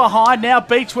left it behind. Now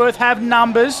Beechworth have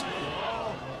numbers.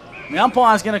 The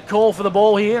umpire's going to call for the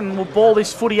ball here and we'll ball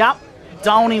this footy up.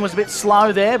 Dolney was a bit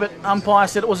slow there, but umpire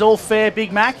said it was all fair,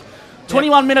 Big Mac.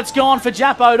 21 minutes gone for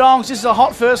Jappo Dongs. This is a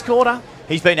hot first quarter.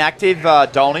 He's been active,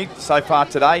 Dolney, so far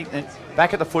today. And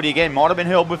back at the footy again. Might have been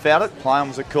held without it. Play on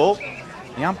was a call.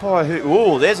 The umpire who...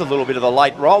 Ooh, there's a little bit of a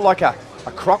late roll, like a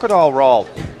crocodile roll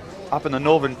up in the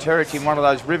Northern Territory in one of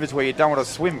those rivers where you don't want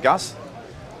to swim, Gus.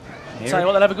 Tell you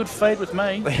what, they'll have a good feed with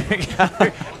me.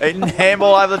 Eaton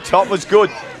handball over the top was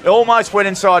good. It almost went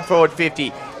inside forward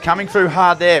 50. Coming through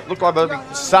hard there. Looked like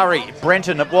a Surrey.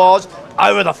 Brenton it was.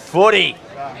 Over the footy.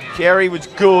 Kerry was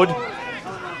good.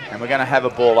 And we're going to have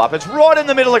a ball up. It's right in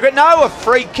the middle of it. No, a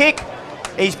free kick.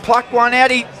 He's plucked one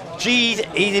out.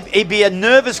 He'd be a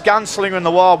nervous gunslinger in the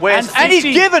Wild West. And he's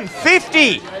given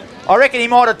 50. I reckon he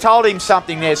might have told him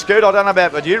something there, Scoot. I don't know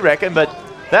about what you reckon, but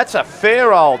that's a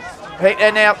fair old...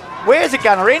 And now... Where's it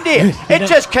going to end here? It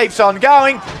just keeps on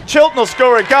going. Chilton will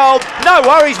score a goal. No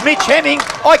worries, Mitch Hemming.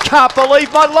 I can't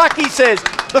believe my luck, he says.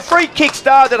 The free kick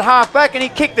started at half back and he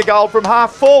kicked the goal from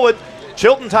half forward.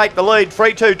 Chilton take the lead,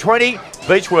 3-2-20.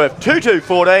 Beechworth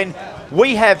 2-2-14.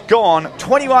 We have gone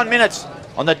 21 minutes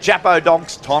on the Jappo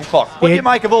Donks time clock. What do you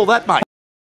make of all that, mate?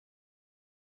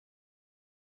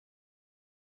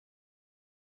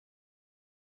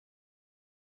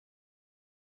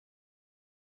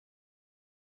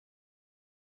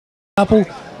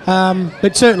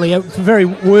 But certainly very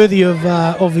worthy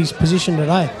of his position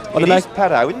today. It is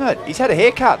Pato, isn't it? He's had a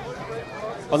haircut.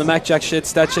 On the Mac Jack Shed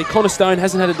stat sheet, Connor Stone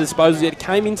hasn't had a disposal yet.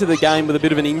 Came into the game with a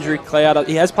bit of an injury cloud.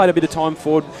 He has played a bit of time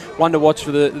forward. One to watch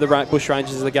for the Bush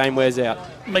Rangers as the game wears out.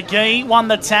 McGee won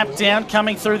the tap down.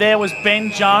 Coming through there was Ben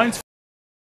Jones.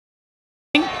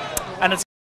 And it's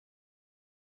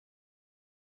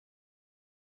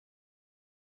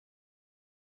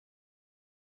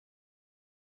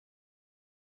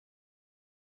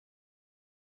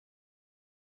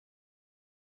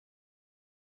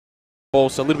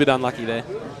also a little bit unlucky there.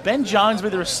 Ben Jones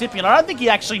with the recipient. I don't think he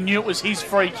actually knew it was his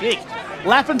free kick.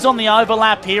 Lappin's on the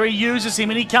overlap here. He uses him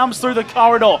and he comes through the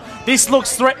corridor. This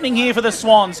looks threatening here for the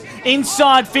Swans.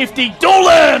 Inside 50,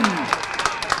 Doolan!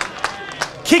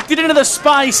 Kicked it into the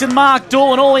space and Mark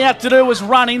Doolan, all he had to do was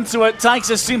run into it. Takes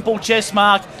a simple chest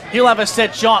mark. He'll have a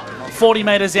set shot, 40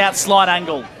 metres out, slight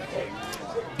angle.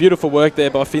 Beautiful work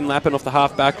there by Finn Lappin off the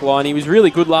half-back line. He was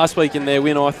really good last week in their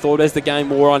win, I thought. As the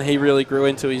game wore on, he really grew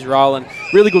into his role. And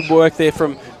really good work there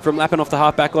from Lappin off the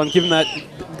half-back line, giving that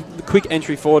the quick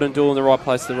entry forward and Dool in the right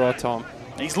place at the right time.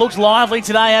 He's looked lively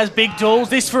today as Big Dools.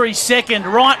 This for his second.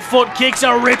 Right foot kicks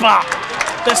a ripper.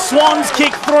 The Swans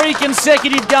kick 3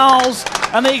 consecutive goals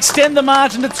and they extend the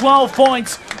margin to 12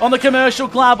 points on the Commercial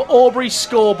Club Albury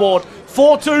scoreboard.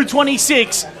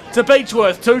 4-2-26. To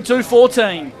Beechworth,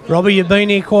 2-2-14. Robbie, you've been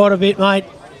here quite a bit, mate.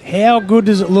 How good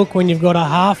does it look when you've got a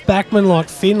half-backman like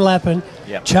Finn Lappin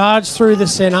charge through the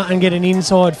centre and get an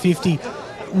inside 50?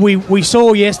 We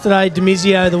saw yesterday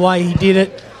Demizio, the way he did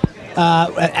it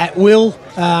at will.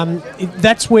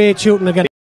 That's where Chilton are going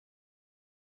to...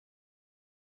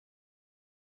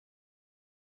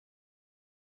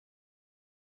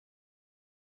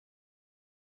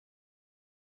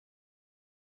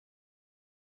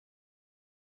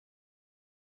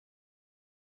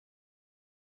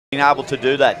 Been able to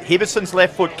do that. Hibberson's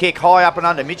left foot kick high up and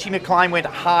under. Mitchie McLean went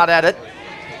hard at it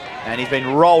and he's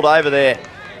been rolled over there.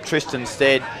 Tristan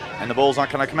Stead, and the ball's not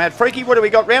going to come out. Freaky, what do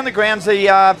we got? Round the grounds,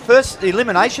 the first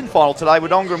elimination final today,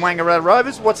 Wodonga and Wangaratta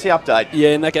Rovers. What's the update? Yeah,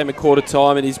 in that game at quarter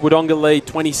time, it is Wodonga lead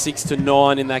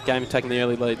 26-9 in that game, taking the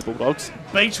early lead, the Bulldogs.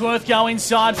 Beechworth go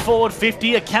inside forward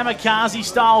 50, a kamikaze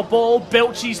style ball.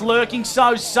 Belchie's lurking,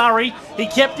 so Surrey. He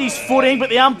kept his foot in, but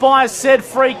the umpire said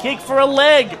free kick for a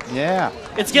leg. Yeah.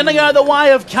 It's going to go the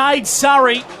way of Cade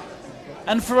Surrey.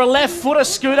 And for a left footer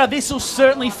Scooter, this will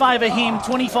certainly favour him.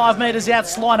 25 metres out,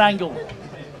 slight angle.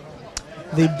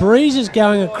 The breeze is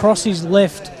going across his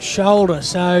left shoulder,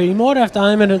 so he might have to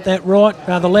aim it at that right,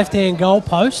 the left-hand goal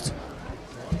post.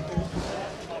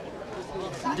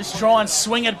 Just try and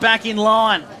swing it back in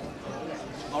line.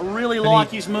 I really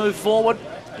like his move forward.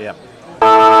 Yeah.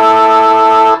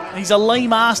 He's a Lee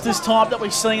Masters type that we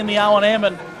see in the O&M,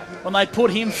 and when they put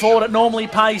him forward, it normally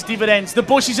pays dividends. The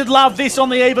Bushies would love this on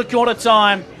the eve of quarter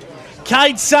time.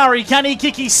 Cade Surrey, can he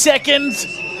kick his second?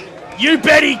 You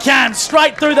bet he can.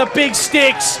 Straight through the big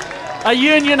sticks. A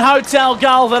Union Hotel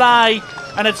goal today.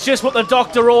 and it's just what the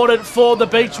doctor ordered for the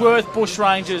Beechworth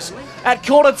Bushrangers. At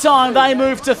quarter time, they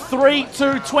move to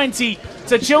 3-2-20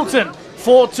 to Chiltern.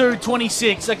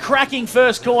 4-2-26. A cracking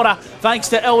first quarter thanks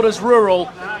to Elders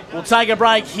Rural. We'll take a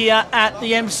break here at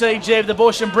the MCG of the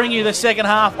Bush and bring you the second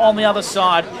half on the other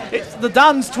side. It's the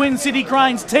Duns Twin City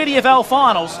Cranes TDFL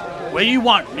Finals, where you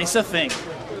won't miss a thing.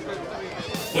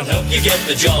 We'll help you get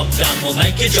the job done. We'll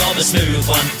make your job a smooth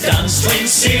one. Duns Twin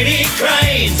City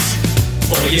Cranes.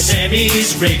 For your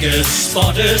semis, riggers,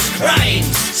 spotters,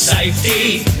 cranes.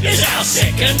 Safety is our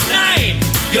second name.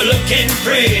 You're looking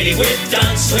pretty with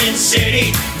Duns Twin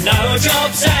City. No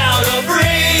job's out of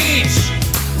reach.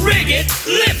 Rig it,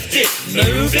 lift it,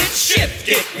 move it, shift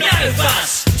it. No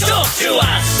fuss, talk to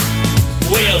us.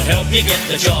 We'll help you get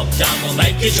the job done. We'll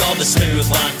make your job a smooth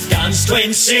one. Duns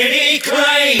Twin City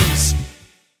Cranes.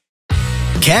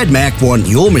 CADMAC want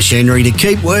your machinery to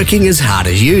keep working as hard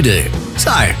as you do.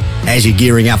 So, as you're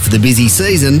gearing up for the busy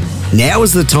season, now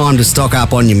is the time to stock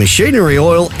up on your machinery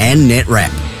oil and net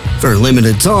wrap. For a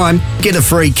limited time, get a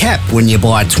free cap when you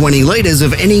buy 20 litres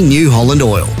of any New Holland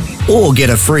oil. Or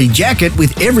get a free jacket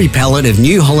with every pallet of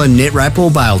New Holland net wrap or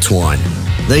bale twine.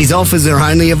 These offers are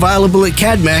only available at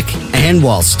CADMAC and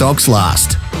while stocks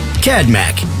last.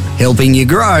 CADMAC, helping you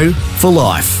grow for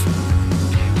life.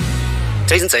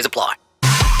 T's and C's apply.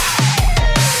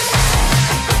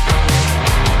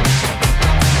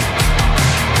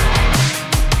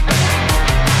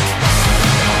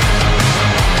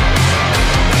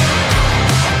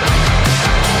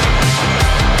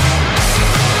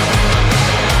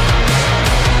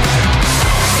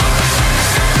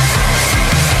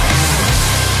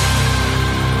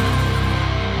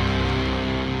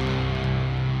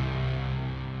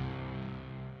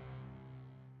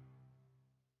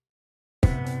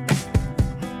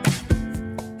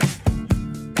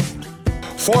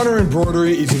 Finer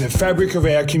embroidery is in the fabric of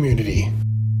our community.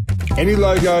 Any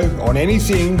logo on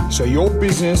anything so your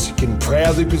business can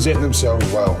proudly present themselves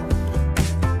well.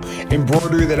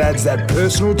 Embroidery that adds that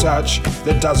personal touch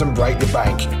that doesn't break the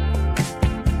bank.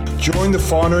 Join the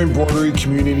Finer embroidery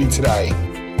community today.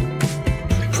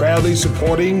 Proudly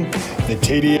supporting the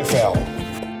TDFL.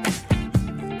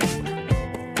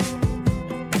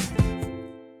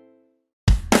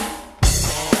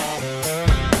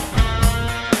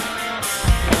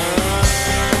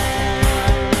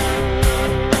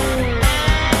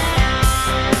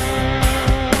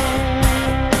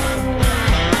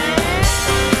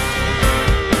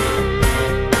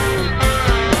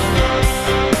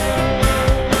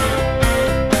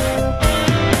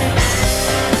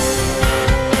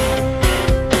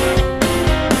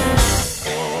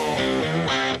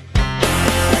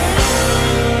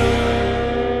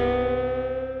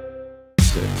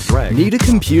 Need a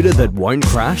computer that won't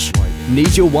crash?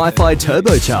 Need your Wi-Fi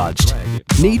turbocharged?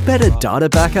 Need better data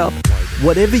backup?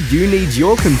 Whatever you need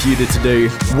your computer to do,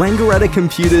 Wangaratta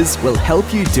Computers will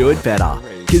help you do it better.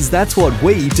 Because that's what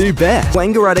we do best.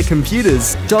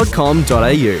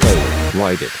 wangarattacomputers.com.au.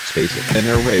 Write it, space it, and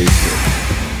erase it.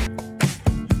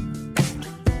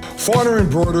 Finer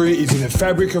embroidery is in the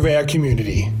fabric of our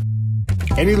community.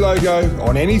 Any logo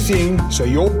on anything so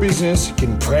your business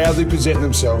can proudly present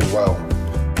themselves well.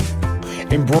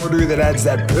 Embroidery that adds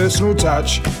that personal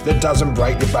touch that doesn't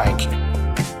break the bank.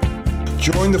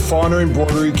 Join the Finer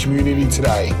embroidery community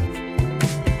today.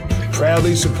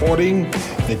 Proudly supporting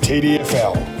the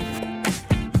TDFL.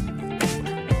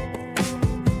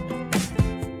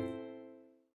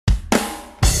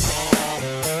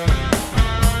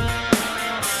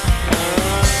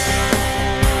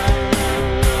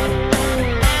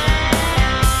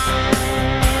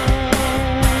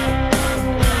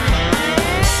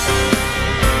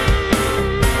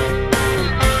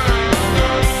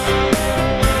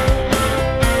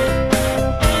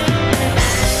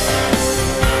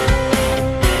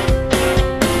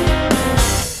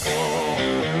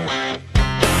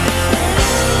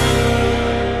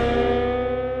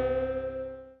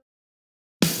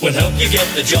 We'll help you get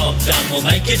the job done. We'll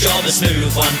make your job a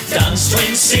smooth one. Duns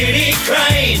Twin City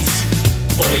Cranes.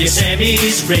 For your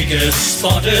semis, riggers,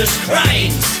 spotters,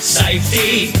 cranes.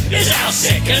 Safety is our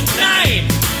second name.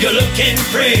 You're looking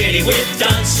pretty with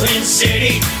Duns Twin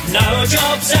City. No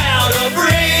job's out of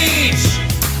reach.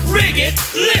 Rig it,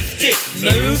 lift it,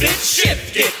 move it,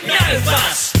 shift it. No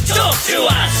fuss, talk to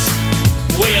us.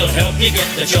 We'll help you get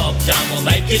the job done. We'll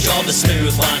make your job a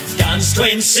smooth one. Duns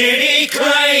Twin City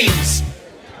Cranes.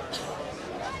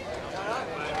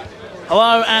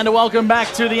 Hello and welcome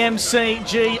back to the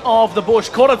MCG of the Bush.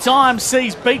 Quarter time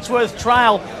sees Beechworth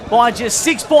trail by just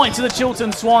 6 points to the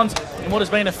Chiltern Swans in what has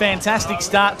been a fantastic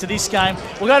start to this game.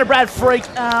 We'll go to Brad Freak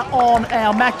on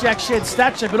our Mac Jack Shed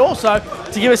stat sheet, but also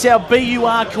to give us our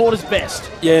BUR quarters best.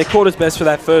 Yeah, quarters best for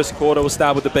that first quarter. We'll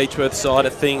start with the Beechworth side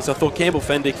of things. I thought Campbell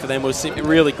Fendick for them was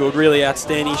really good, really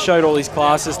outstanding. He showed all his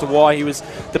class as to why he was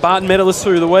the Barton medalist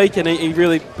through the week, and he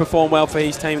really performed well for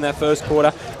his team in that first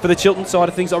quarter. For the Chiltern side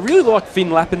of things, I really like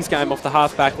Finn Lappin's game off the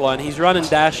half-back line. He's run and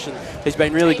dash, and he's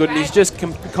been really good, and he's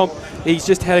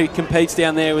just how he competes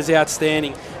down there was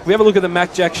outstanding. If we have a look at the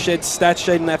Mac Jack Shed stat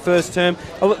sheet in that first term,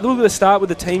 a look at the start with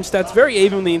the team stats, very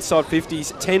even in the inside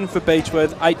 50s, 10 for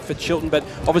Beechworth, 8 for Chiltern, but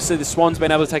obviously the Swans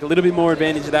been able to take a little bit more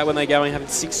advantage of that when they go and having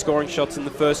 6 scoring shots in the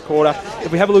first quarter.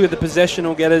 If we have a look at the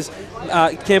possessional getters,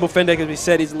 Campbell Fendick, as we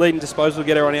said, is the leading disposal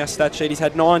getter on our stat sheet. He's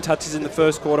had 9 touches in the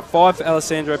first quarter, 5 for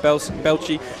Alessandro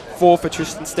Belchi, 4 for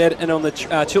Tristan Stead, and on the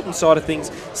Chiltern side of things,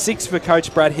 6 for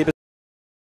coach Brad Hibbert.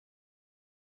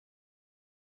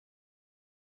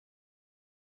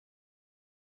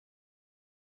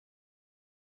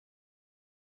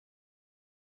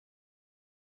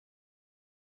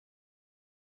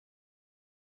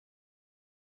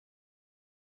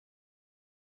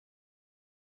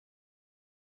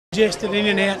 Suggested in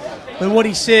and out, but what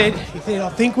he said, I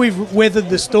think we've weathered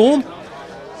the storm.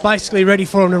 Basically ready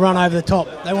for them to run over the top.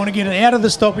 They want to get it out of the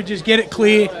stoppages, get it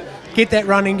clear, get that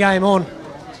running game on.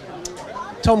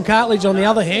 Tom Cartledge, on the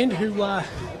other hand, who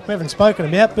we haven't spoken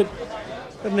about, but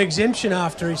got an exemption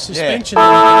after his suspension.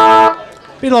 Yeah.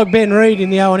 A bit like Ben Reid in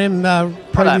the O&M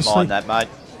previously. I don't mind that, mate.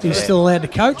 He's still allowed to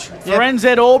coach. Lorenz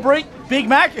Aubrey, Big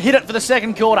Mac, hit it for the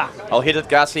second quarter. I'll hit it,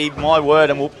 Gussie, my word,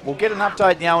 and we'll get an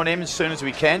update in the O&M as soon as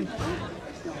we can.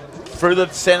 Through the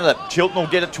centre, Chiltern will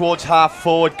get it towards half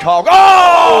forward. Kyle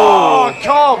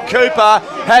Cooper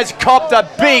has copped a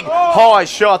big high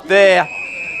shot there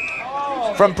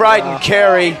from Braden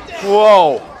Carey.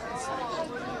 Whoa.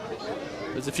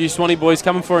 There's a few Swanee boys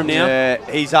coming for him now.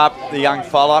 Yeah, he's up, the young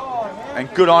fella,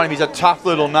 and good on him. He's a tough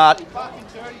little nut.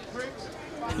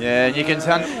 Yeah, and you can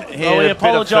hear a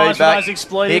bit of feedback.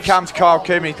 Here comes Kyle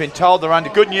Cooper. He's been told they're under.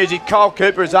 Good news is Kyle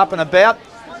Cooper is up and about.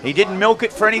 He didn't milk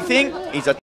it for anything. He's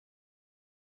a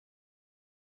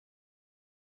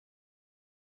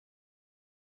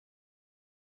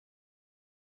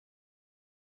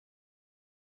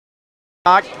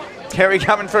Kerry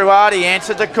coming through hard. He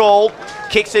answered the call.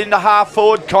 Kicks it into half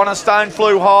forward. Connor Stone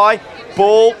flew high.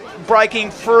 Ball breaking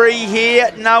free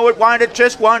here. No, it won't. It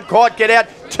just won't quite get out.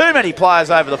 Too many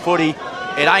players over the footy.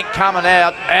 It ain't coming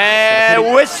out.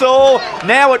 And whistle.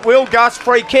 Now it will. Gus,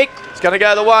 free kick. It's going to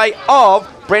go the way of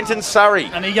Brenton Surrey.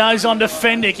 And he goes on to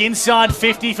Fendick. Inside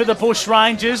 50 for the Bush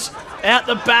Rangers. Out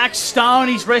the back, Stone.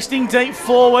 He's resting deep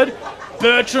forward.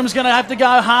 Bertram's going to have to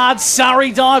go hard.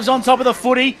 Surrey dives on top of the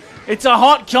footy. It's a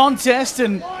hot contest,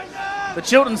 and the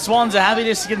Chiltern Swans are happy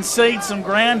to concede some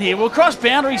ground here. We'll cross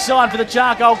boundary side for the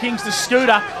Charcoal Kings to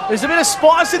Scooter. There's a bit of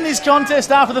spice in this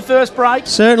contest after the first break.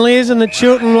 Certainly is, and the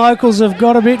Chiltern locals have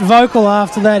got a bit vocal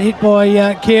after that hit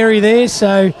by Carey there,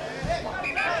 so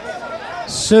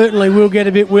certainly will get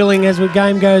a bit willing as the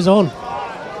game goes on.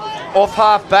 Off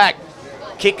half back.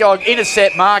 Kick on,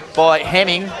 intercept marked by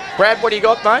Hemming. Brad, what do you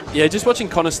got, mate? Yeah, just watching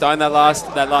Connor Stone that last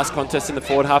contest in the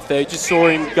forward half there, just saw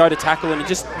him go to tackle and he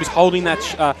just was holding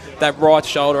that right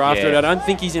shoulder after it. I don't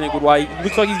think he's in a good way. He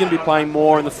looks like he's going to be playing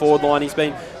more in the forward line. He's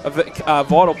been a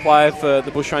vital player for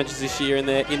the Bushrangers this year in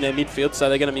their midfield, so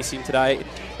they're going to miss him today,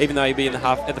 even though he'll be in the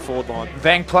half at the forward line.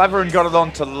 Van Claveren got it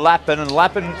on to Lappin, and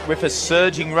Lappin with a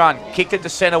surging run kicked it to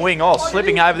centre wing. Oh,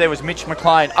 slipping over there was Mitch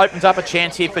McLean. Opens up a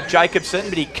chance here for Jacobson,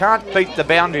 but he can't beat the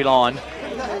boundary line.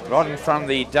 Right in front of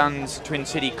the Duns Twin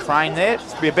City crane there.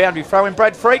 It's to be a boundary throw in.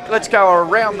 Brad Freak, let's go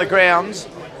around the grounds.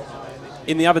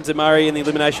 In the Ovens and Murray in the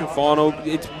elimination final,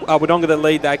 it's Wodonga that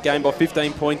lead that game by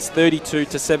 15 points,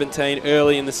 32-17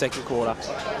 early in the second quarter.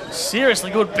 Seriously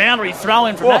good boundary throw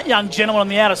in from that young gentleman on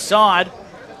the outer side.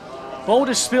 Ball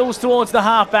just spills towards the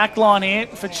half-back line here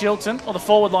for Chiltern, or the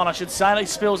forward line, I should say. He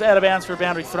spills out of bounds for a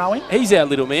boundary throw-in. He's our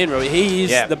little man, really. He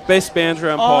is the best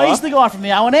boundary umpire. Oh, he's the guy from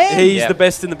the O&M. He's the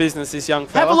best in the business, this young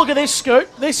fella. Have a look at this, Scoot.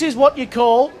 This is what you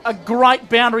call a great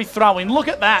boundary throw-in. Look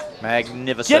at that.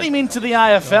 Magnificent. Get him into the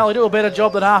AFL. He'll do a better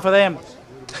job than half of them.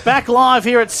 Back live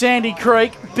here at Sandy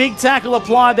Creek. Big tackle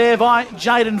applied there by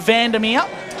Jaden Vandermeer.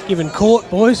 Given court,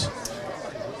 boys.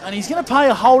 And he's going to pay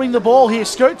a holding the ball here.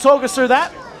 Scoot, talk us through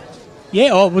that.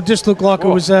 Yeah, it would just look like it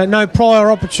was no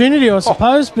prior opportunity, I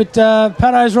suppose, but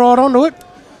Pato's right onto it.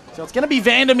 So it's going to be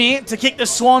Vandermeer to kick the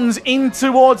Swans in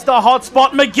towards the hot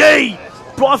spot. McGee,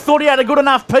 but I thought he had a good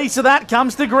enough piece of that.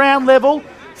 Comes to ground level.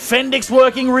 Fendick's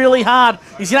working really hard.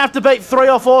 He's going to have to beat 3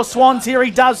 or 4 Swans here. He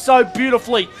does so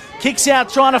beautifully. Kicks out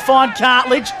trying to find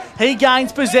Cartledge. He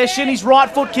gains possession. His right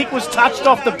foot kick was touched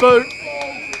off the boot.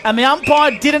 And the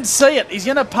umpire didn't see it. He's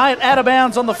going to pay it out of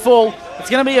bounds on the full.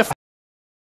 It's going to be a...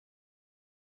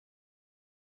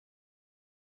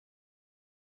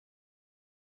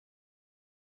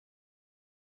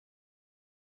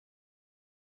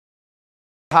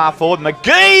 half forward.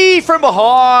 McGee from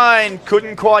behind.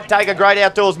 Couldn't quite take a great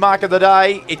outdoors mark of the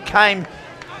day. It came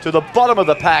to the bottom of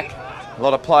the pack. A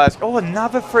lot of players. Oh,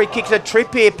 another free kick. A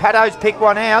trip here. Paddo's picked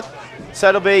one out. So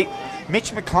it'll be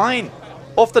Mitch McLean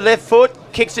off the left foot.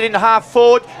 Kicks it into half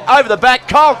forward. Over the back.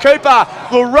 Kyle Cooper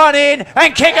will run in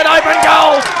and kick an open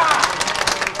goal.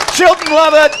 Chilton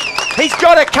love it. He's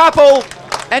got a couple.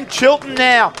 And Chilton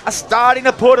now are starting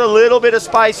to put a little bit of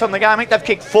space on the game. I think they've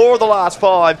kicked 4 of the last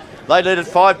 5. They lead at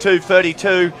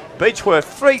 5-2-32. Beechworth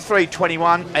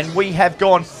 3-3-21. And we have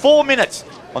gone 4 minutes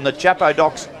on the Jappo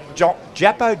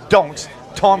Donks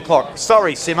time clock.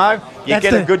 Sorry, Simo. You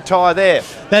get a good tie there.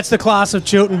 That's the class of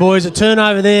Chilton, boys. A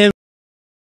turnover there.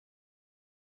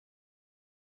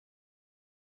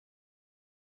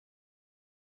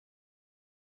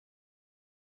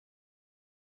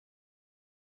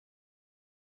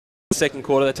 Second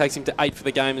quarter, that takes him to 8 for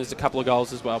the game, and there's a couple of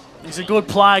goals as well. He's a good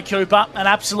player, Cooper, an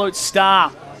absolute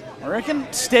star. I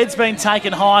reckon Stead's been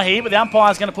taken high here, but the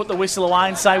umpire's going to put the whistle away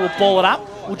and say we'll ball it up.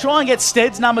 We'll try and get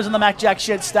Stead's numbers on the Mac Jack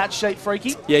Shed stat sheet,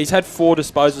 Freaky. Yeah, he's had 4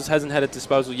 disposals, hasn't had a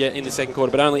disposal yet in the second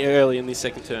quarter, but only early in this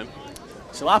second term.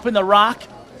 So up in the ruck,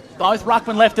 both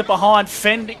ruckmen left it behind.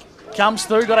 Fendick comes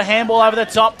through, got a handball over the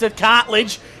top to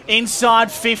Cartledge,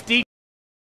 inside 50.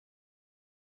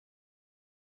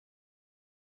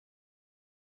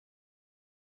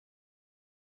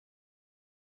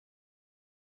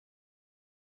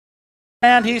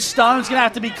 And here, Stone's going to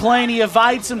have to be clean. He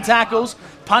evades some tackles.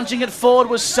 Punching it forward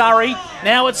was Surrey.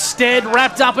 Now it's Stead,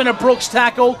 wrapped up in a Brooks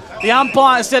tackle. The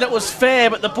umpire said it was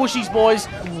fair, but the Bushies boys,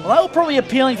 well, they were probably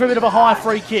appealing for a bit of a high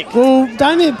free kick. Well,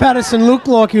 Damien Patterson looked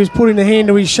like he was putting a hand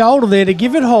to his shoulder there to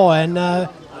give it high, and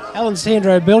Alan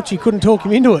Sandro Belchi couldn't talk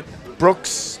him into it.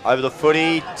 Brooks over the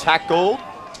footy, tackled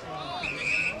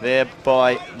there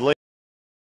by Lee.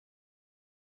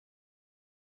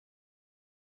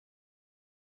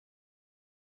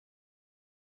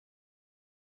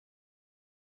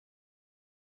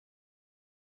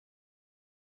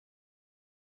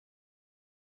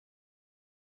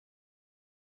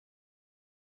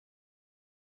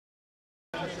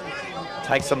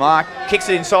 Takes the mark, kicks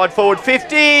it inside forward,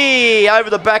 50, over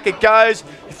the back it goes.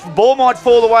 Ball might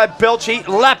fall away at Belchi.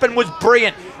 Lappin was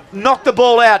brilliant, knocked the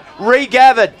ball out,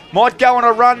 regathered, might go on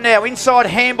a run now. Inside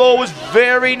handball was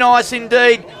very nice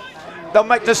indeed. They'll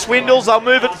make the Swindles, they'll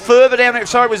move it further down.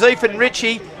 Sorry, it was Ethan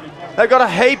Ritchie. They've got a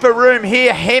heap of room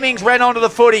here. Hemmings ran onto the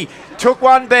footy, took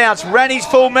one bounce, ran his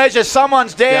full measure.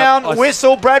 Someone's down. Yep,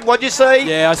 whistle. Brad, what'd you see?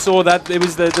 Yeah, I saw that. It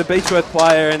was the Beechworth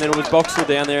player, and then it was Boxall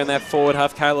down there in that forward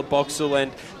half, Caleb Boxall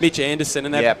and Mitch Anderson.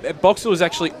 And that Boxall was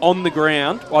actually on the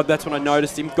ground. Well, that's when I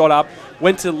noticed him. Got up,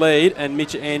 went to lead, and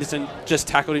Mitch Anderson just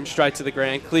tackled him straight to the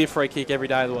ground. Clear free kick every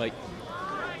day of the week.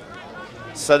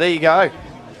 So there you go.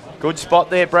 Good spot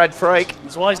there, Brad Freak.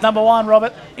 That's why he's number 1,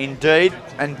 Robert. Indeed.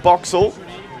 And Boxall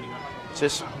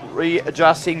just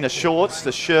readjusting the shorts,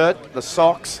 the shirt, the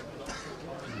socks,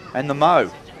 and the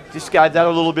mo. Just gave that a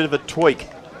little bit of a tweak.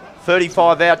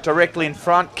 35 out directly in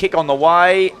front, kick on the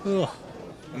way. Ugh.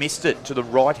 Missed it to the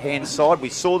right-hand side. We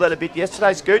saw that a bit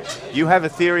yesterday, Scoot. You have a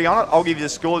theory on it. I'll give you the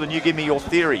score, then you give me your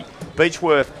theory.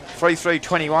 Beechworth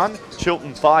 3-3-21,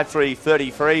 Chilton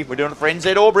 5-3-33. We're doing it for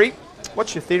NZ Albury.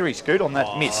 What's your theory, Scoot, on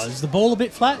that miss? Is the ball a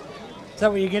bit flat? Is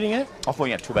that what you're getting at? I thought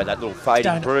you had to talk about that little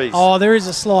fading breeze. Oh, there is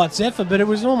a slight zephyr, but it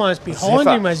was almost behind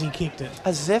him as he kicked it.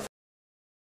 A zephyr?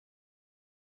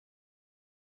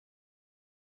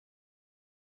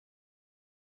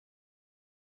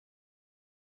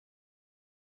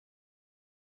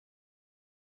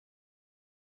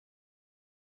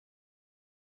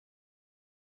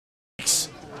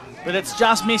 But it's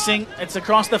just missing. It's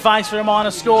across the face for a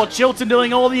minor score. Chilton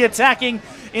doing all the attacking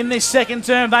in this second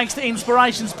term thanks to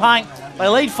Inspirations Paint. They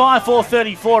lead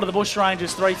 5-4-34 to the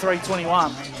Bushrangers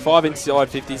 3-3-21. 5 inside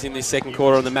 50s in this second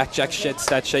quarter on the Mac Jack Shed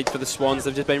stat sheet for the Swans.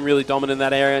 They've just been really dominant in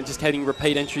that area and just having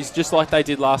repeat entries just like they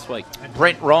did last week.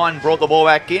 Brent Ryan brought the ball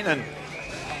back in and,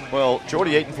 well,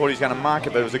 Geordie Eaton thought he was going to mark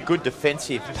it, but it was a good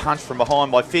defensive punch from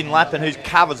behind by Finn Lappin, who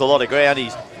covers a lot of ground.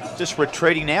 He's just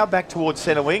retreating now back towards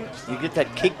centre wing. You get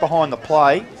that kick behind the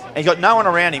play. And he's got no one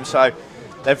around him, so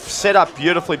they've set up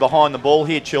beautifully behind the ball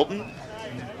here, Chilton.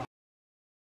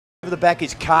 Over the back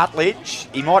is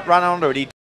Cartledge. He might run onto it. He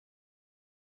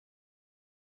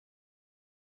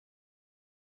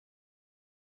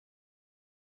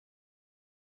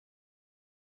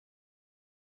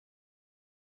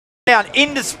down,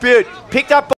 in dispute,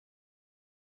 picked up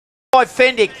by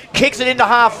Fendick, kicks it into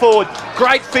half forward.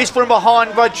 Great fist from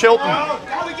behind by Chilton.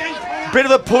 Bit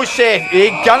of a push there.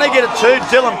 You're going to get it too.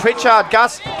 Dylan Pritchard,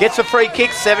 Gus, gets a free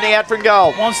kick, 70 out from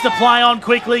goal. Wants to play on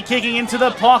quickly, kicking into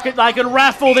the pocket. They could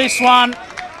raffle this one.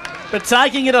 But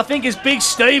taking it, I think, is Big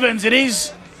Stevens. It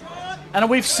is. And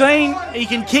we've seen he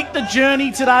can kick the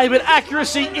journey today, but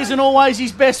accuracy isn't always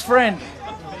his best friend.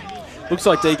 Looks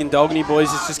like Deegan Dalgany,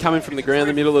 boys, is just coming from the ground,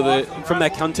 the middle of from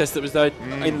that contest that was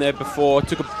in there before.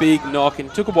 Took a big knock and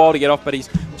took a while to get off, but he's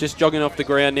just jogging off the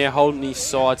ground now, holding his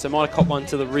side. So might have caught one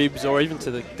to the ribs or even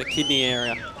to the kidney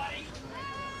area.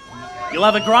 You'll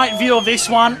have a great view of this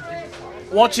one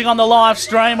watching on the live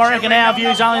stream. I reckon our view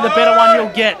is only the better one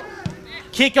you'll get.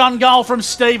 Kick on goal from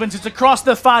Stevens. It's across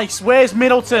the face. Where's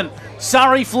Middleton?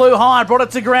 Surrey flew high, brought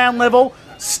it to ground level.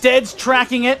 Stead's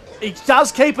tracking it. He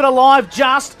does keep it alive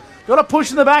just. Got a push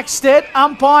in the back, Stead.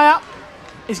 Umpire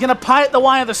is going to pay it the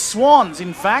way of the Swans,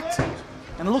 in fact.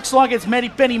 And it looks like it's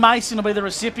Benny Mason will be the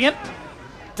recipient.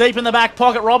 Deep in the back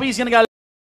pocket, Robbie's going to go.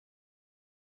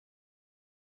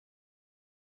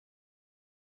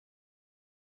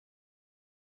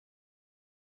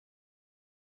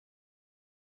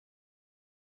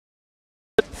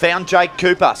 Found Jake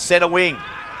Cooper, centre wing.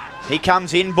 He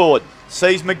comes inboard,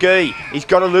 sees McGee. He's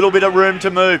got a little bit of room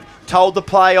to move. Told to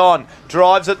play on,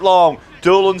 drives it long.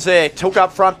 Doolan's there, took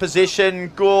up front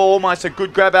position. Almost a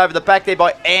good grab over the back there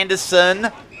by Anderson.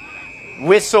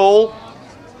 Whistle.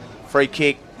 Free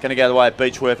kick, going to go the way of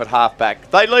Beechworth at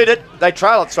half-back. They lead it, they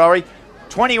trail it, sorry.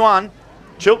 21,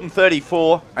 Chilton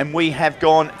 34, and we have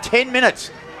gone 10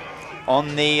 minutes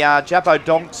on the Jappo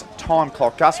Donks time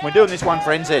clock, Gus. We're doing this one for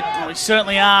NZ. Well, we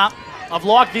certainly are. I've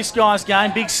liked this guy's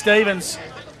game. Big Stevens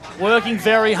working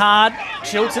very hard.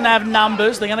 Chilton have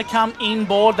numbers. They're going to come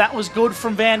inboard. That was good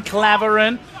from Van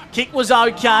Claveren. Kick was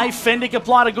okay. Fendick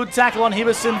applied a good tackle on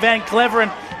Hibberson. Van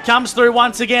Claveren comes through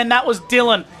once again. That was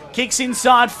Dylan. Kicks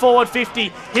inside forward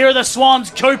 50. Here are the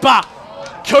Swans. Cooper.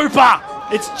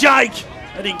 It's Jake.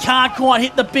 And he can't quite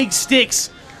hit the big sticks.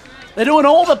 They're doing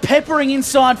all the peppering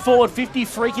inside forward 50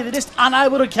 freaky. They're just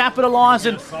unable to capitalise,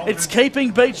 and it's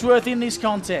keeping Beechworth in this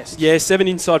contest. Yeah, 7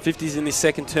 inside 50s in this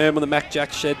second term on the Mac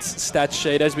Jack Sheds stat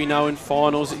sheet. As we know in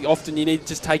finals, often you need to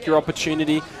just take your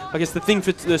opportunity. I guess the thing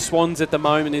for the Swans at the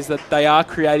moment is that they are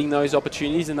creating those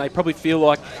opportunities, and they probably feel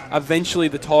like eventually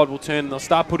the tide will turn and they'll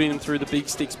start putting them through the big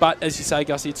sticks. But as you say,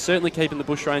 Gussie, it's certainly keeping the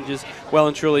Bushrangers well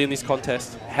and truly in this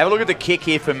contest. Have a look at the kick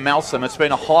here from Malsom. It's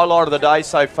been a highlight of the day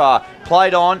so far.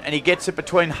 Played on, and he gets it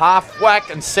between half whack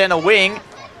and centre wing.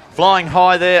 Flying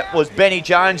high there was Benny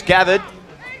Jones, gathered.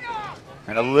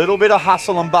 And a little bit of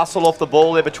hustle and bustle off the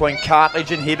ball there between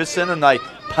Cartledge and Hibberson, and they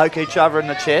poke each other in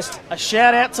the chest. A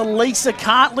shout out to Lisa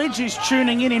Cartledge, who's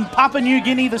tuning in Papua New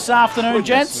Guinea this afternoon,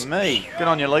 gents. Me. Good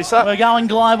on you, Lisa. We're going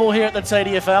global here at the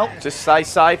TDFL. Just stay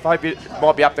safe. Hope you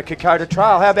might be up the Kokoda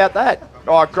Trail. How about that?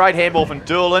 Oh, great handball from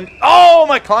Doolan. Oh,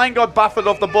 McLean got buffeted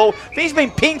off the ball. He's been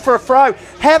pinged for a throw.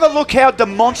 Have a look how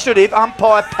demonstrative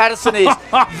umpire Patterson is.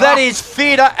 That is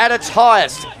theatre at its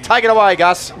highest. Take it away,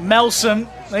 Gus. Melson,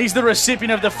 he's the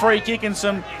recipient of the free kick and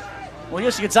some, well, I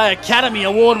guess you could say Academy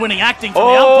Award-winning acting from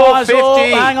the umpires. 50.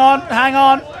 Oh, hang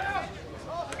on.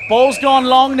 Ball's gone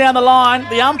long down the line.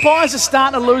 The umpires are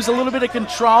starting to lose a little bit of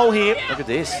control here. Look at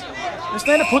this. Just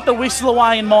need to put the whistle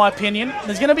away, in my opinion.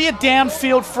 There's going to be a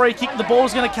downfield free kick. The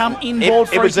ball's going to come inboard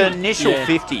free kick. It was an initial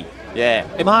 50.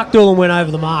 Yeah. Mark Doolan went over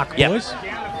the mark, boys.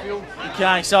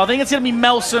 Okay, so I think it's going to be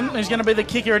Melson who's going to be the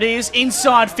kicker. It is.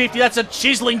 Inside 50. That's a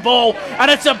chiselling ball,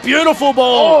 and it's a beautiful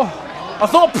ball. Oh. I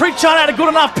thought Pritchard had a good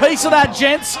enough piece of that,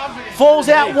 gents. Falls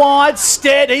out wide.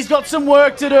 Stead, he's got some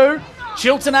work to do.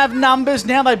 Chilton have numbers.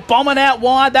 Now they bomb it out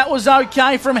wide. That was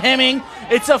okay from Hemming.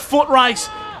 It's a foot race.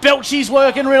 Belchy's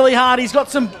working really hard. He's got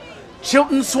some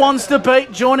Chilton Swans to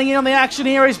beat. Joining in on the action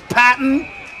here is Patton.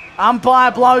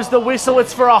 Umpire blows the whistle.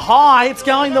 It's for a high. It's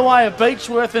going the way of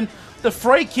Beechworth, and the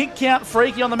free kick count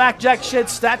freaky on the Mac Jack Shed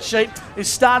stat sheet is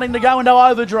starting to go into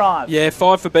overdrive. Yeah,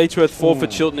 5 for Beechworth, 4 for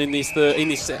Chilton in this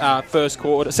first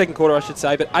quarter, second quarter, I should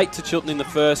say, but 8 to Chilton in the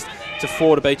first to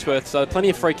 4 to Beechworth. So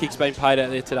plenty of free kicks being paid out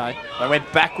there today. They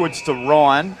went backwards to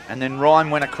Ryan, and then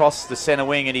Ryan went across the centre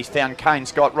wing, and he's found Kane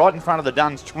Scott right in front of the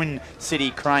Duns Twin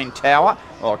City Crane Tower.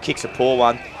 Oh, kicks a poor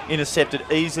one. Intercepted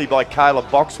easily by Caleb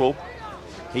Boxwell.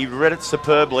 He read it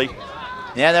superbly.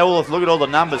 Now they all look at all the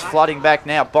numbers flooding back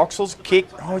now. Boxall's kick,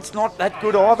 oh, it's not that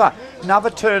good either. Another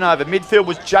turnover. Midfield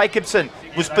was Jacobson,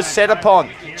 was beset upon.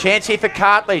 Chance here for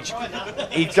Cartledge.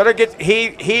 He's got to get,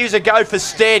 here's a go for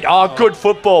Stead. Oh, good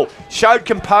football. Showed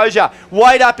composure,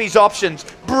 weighed up his options.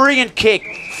 Brilliant kick.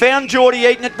 Found Geordie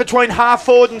eating it between half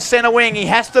forward and centre wing. He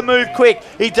has to move quick.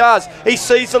 He does. He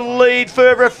sees the lead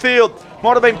further afield.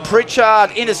 Might have been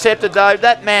Pritchard intercepted though.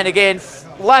 That man again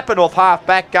lapping off half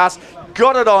back, Gus.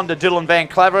 Got it on to Dylan Van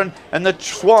Claveren, and the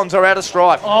Swans are out of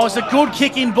strife. Oh, it's a good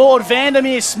kick in board.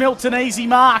 Vandermeer smelt an easy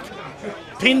mark.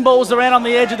 Pinballs around on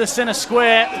the edge of the centre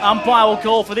square. Umpire will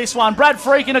call for this one. Brad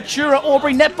Freak and Atura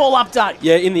Aubrey netball update.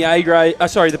 Yeah, in the A grade,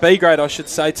 the B grade, I should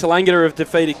say. Tallangatta have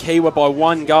defeated Kiwa by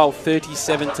 1 goal,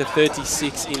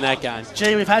 37-36 in that game.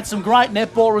 Gee, we've had some great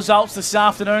netball results this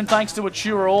afternoon, thanks to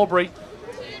Atura Aubrey.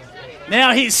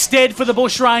 Now here's Stead for the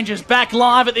Bush Rangers. Back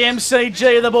live at the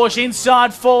MCG of the Bush.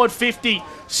 Inside forward 50.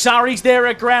 Surrey's there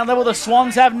at ground level. The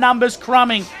Swans have numbers.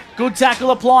 Crumming. Good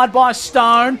tackle applied by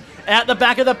Stone. Out the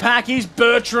back of the pack is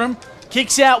Bertram.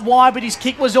 Kicks out wide, but his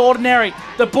kick was ordinary.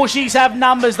 The Bushies have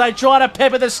numbers. They try to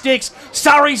pepper the sticks.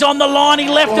 Surrey's on the line. He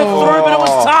left it through, but it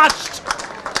was touched.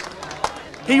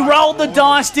 He rolled the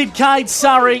dice, did Cade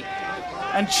Surrey.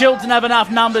 And Chilton have enough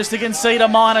numbers to concede a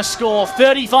minor score.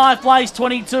 35 plays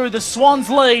 22. The Swans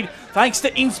lead thanks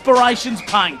to Inspirations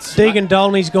Paints. Deegan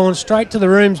Dolney's gone straight to the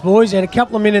rooms, boys. Had a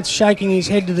couple of minutes shaking his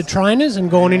head to the trainers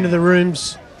and gone into the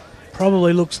rooms.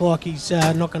 Probably looks like he's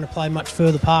not going to play much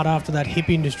further part after that hip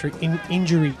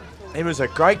injury. It was a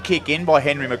great kick in by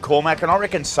Henry McCormack, and I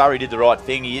reckon Surrey did the right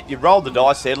thing. You rolled the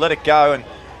dice there, let it go, and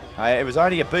it was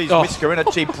only a bee's whisker in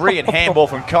it. Gee, brilliant handball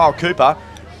from Kyle Cooper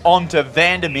onto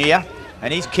Vandermeer.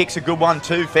 And his kick's a good one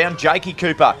too. Found Jakey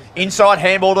Cooper. Inside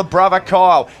handball to brother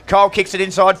Kyle. Kyle kicks it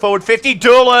inside forward 50.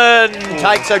 Doolan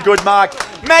takes a good mark.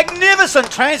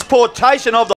 Magnificent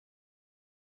transportation of the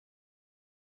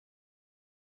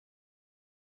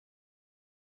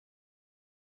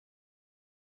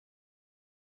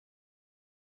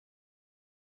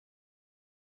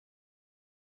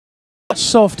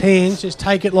soft hands, just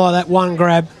take it like that, one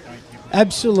grab.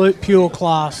 Absolute pure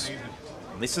class.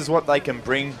 This is what they can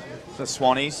bring the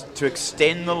Swannies to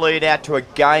extend the lead out to a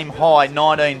game high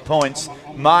 19 points.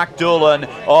 Mark Doolan,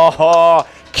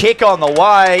 kick on the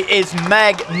way is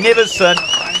magnificent.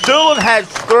 Doolan has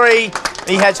 3.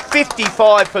 He has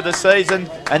 55 for the season,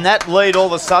 and that lead all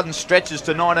of a sudden stretches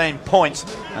to 19 points,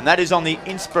 and that is on the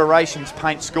Inspirations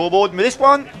Paint scoreboard. This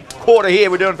one, quarter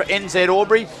here, we're doing for NZ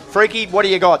Aubrey. Freaky, what do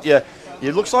you got?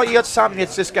 It looks like you got something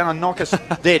that's just going to knock us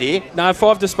dead here. No,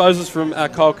 5 disposals from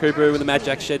Kyle Cooper with the Mad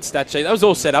Jack Shed stat sheet. That was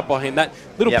all set up by him. That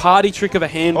little party trick of a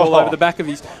handball over the back of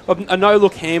a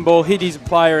no-look handball, hit his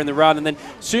player in the run, and then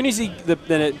as soon as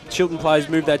the Chilton players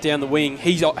moved that down the wing,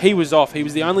 he was off. He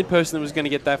was the only person that was going to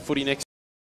get that footy next.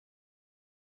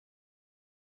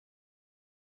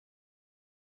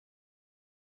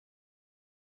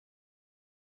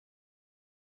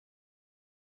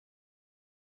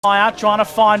 Trying to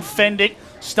find Fendick.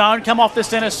 Stone come off the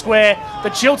centre square. The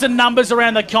Chilton numbers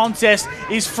around the contest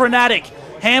is frenetic.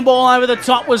 Handball over the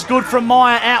top was good from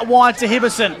Meyer, out wide to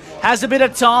Hibberson. Has a bit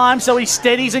of time, so he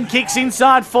steadies and kicks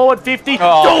inside forward 50.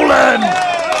 Doolan!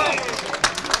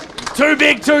 Too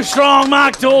big, too strong,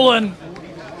 Mark Doolan.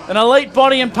 An elite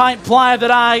body and paint player of the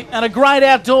day and a great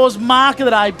outdoors mark of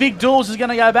the day. Big Dools is going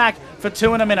to go back for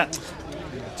 2 in a minute.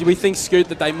 Do we think, Scoot,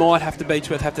 that they might have to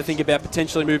Beechworth have to think about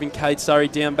potentially moving Cade Surrey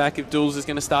down back if Dools is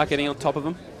going to start getting on top of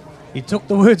him? You took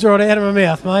the words right out of my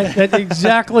mouth, mate. That's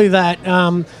exactly that.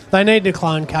 They need to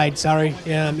clone Cade Surrey.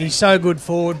 He's so good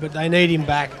forward, but they need him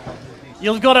back.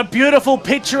 You've got a beautiful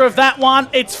picture of that one.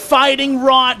 It's fading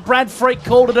right. Brad Freak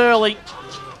called it early.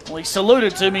 Well, he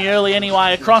saluted to me early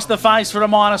anyway. Across the face for a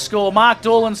minor score. Mark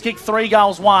Doolan's kicked 3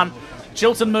 goals, 1.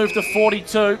 Chilton moved to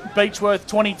 42, Beechworth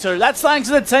 22. That's thanks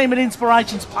to the team at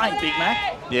Inspirations Paint, Big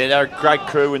Mac. Yeah, they're a great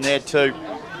crew in there too.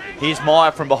 Here's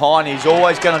Meyer from behind. He's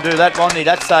always going to do that, wasn't he?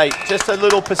 That's just a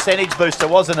little percentage booster,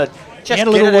 wasn't it? Just he had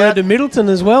a little word to Middleton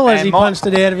as well as he punched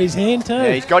it out of his hand too.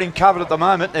 Yeah, he's got him covered at the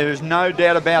moment. There's no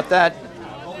doubt about that.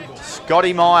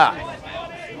 Scotty Meyer.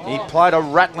 He played a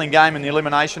rattling game in the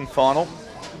elimination final.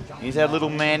 He's our little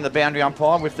man, the boundary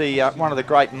umpire, with the one of the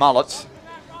great mullets.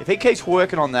 If he keeps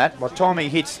working on that, by the time he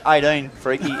hits 18,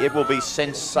 Freaky, it will be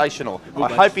sensational.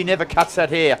 I hope he never cuts that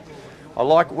hair. I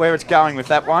like where it's going with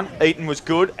that one. Eaton was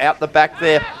good. Out the back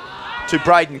there to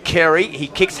Braden Kerry. He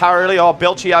kicks hurriedly.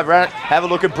 Belchy over at it. Have a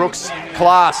look at Brooks'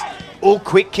 class.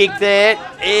 Quick kick there.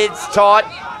 It's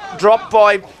tight. Dropped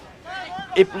by,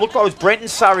 it looked like it was Brenton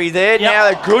Surrey there. Yep. Now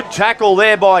a good tackle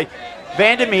there by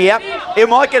Vandermeer. He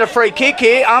might get a free kick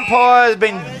here. Umpire has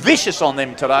been vicious on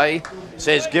them today.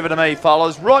 Says, give it to me,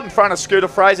 fellas. Right in front of Scooter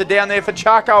Fraser down there for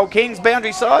Charcoal Kings,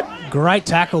 boundary side. Great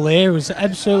tackle there. It was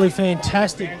absolutely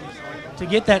fantastic to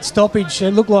get that stoppage.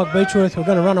 It looked like Beechworth were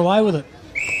going to run away with it.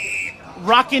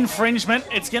 ruck infringement.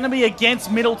 It's going to be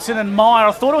against Middleton and Meyer.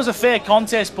 I thought it was a fair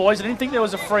contest, boys. I didn't think there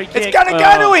was a free kick. It's going to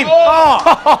go to him.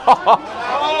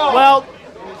 Well,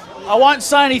 I won't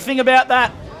say anything about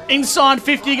that. Inside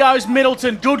 50 goes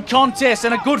Middleton. Good contest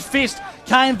and a good fist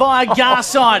came via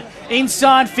Garside.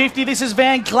 Inside 50, this is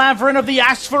Van Claveren of the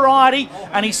Ash variety,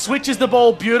 and he switches the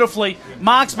ball beautifully.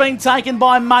 Mark's been taken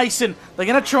by Mason. They're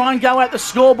going to try and go out the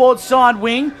scoreboard side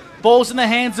wing. Ball's in the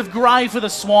hands of Gray for the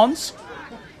Swans.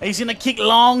 He's going to kick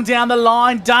long down the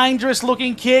line. Dangerous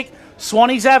looking kick.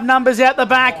 Swannies have numbers out the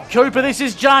back. Cooper, this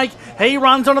is Jake. He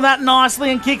runs onto that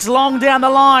nicely and kicks long down the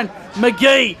line.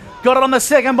 McGee got it on the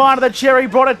second bite of the cherry,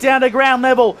 brought it down to ground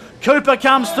level. Cooper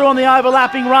comes through on the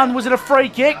overlapping run. Was it a free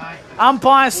kick?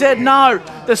 Umpire said no.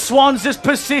 The Swans just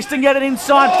persist and get it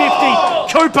inside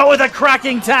 50. Cooper with a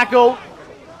cracking tackle.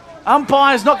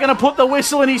 Umpire's not going to put the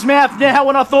whistle in his mouth now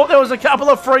when I thought there was a couple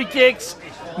of free kicks.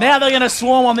 Now they're going to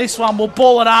swarm on this one. We'll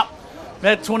ball it up.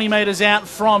 About 20 metres out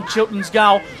from Chilton's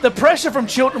goal. The pressure from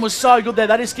Chilton was so good there.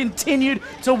 They just continued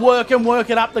to work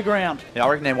it up the ground. Yeah, I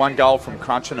reckon they're one goal from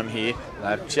crunching them here.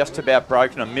 They've just about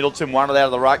broken them. Middleton won it out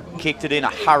of the ruck, kicked it in a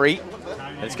hurry.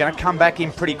 It's going to come back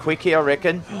in pretty quick here, I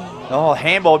reckon. Oh,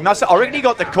 handball. I reckon he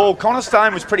got the call. Connor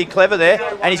Stone was pretty clever there,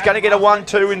 and he's going to get a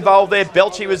 1-2 involved there.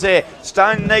 Belchy was there.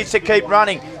 Stone needs to keep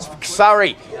running.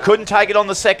 Surrey couldn't take it on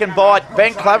the second bite.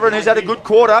 Van Claveren, who's had a good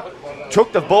quarter,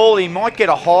 took the ball. He might get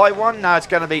a high one. No, it's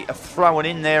going to be a throw-in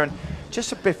in there. And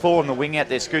just before on the wing out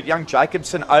there, Scoot, young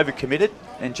Jacobson overcommitted,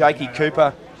 and Jakey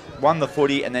Cooper won the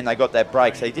footy, and then they got that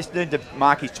break. So he just needed to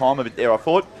mark his time a bit there, I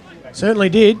thought. Certainly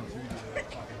did.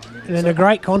 And then a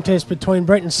great contest between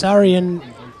Brett and Surrey and...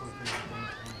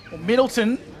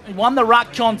 Middleton won the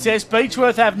ruck contest.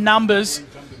 Beechworth have numbers.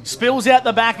 Spills out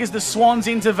the back as the Swans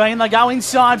intervene. They go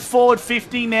inside forward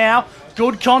 50 now.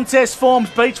 Good contest forms.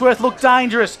 Beechworth look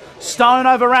dangerous. Stone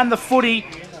overran the footy.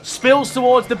 Spills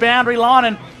towards the boundary line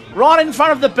and right in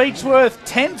front of the Beechworth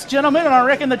tents, gentlemen. And I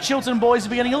reckon the Chilton boys are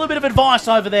getting a little bit of advice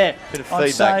over there. Bit of I'd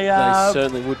feedback. say, They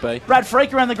certainly would be. Brad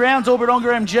Freak around the grounds, all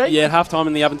Wodonga MG. Yeah, at half-time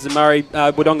in the Ovens and Murray,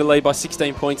 Wodonga lead by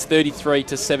 16 points,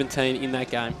 33-17 in that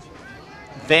game.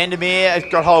 Vandermeer has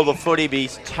got hold of the footy, but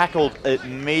he's tackled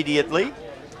immediately.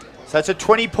 So it's a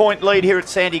 20-point lead here at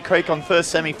Sandy Creek on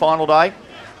first semi-final day.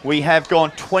 We have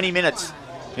gone 20 minutes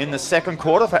in the second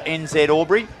quarter for NZ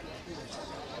Albury.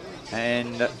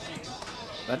 And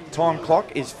that time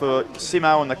clock is for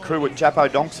Simo and the crew at Japo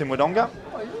Donks in Wodonga.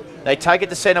 They take it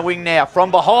to centre wing now.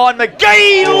 From behind,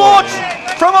 McGee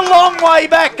launched from a long way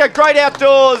back. A great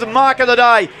outdoors mark of the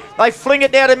day. They fling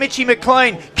it down to Mitchie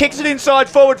McLean. Kicks it inside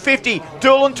forward 50.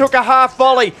 Doolan took a half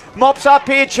volley. Mops up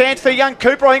here. Chance for young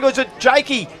Cooper. I think it was a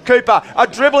Jakey Cooper. A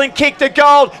dribbling kick to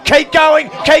goal. Keep going.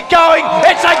 Keep going.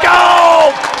 It's a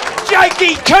goal.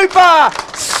 Jakey Cooper.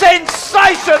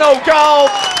 Sensational goal.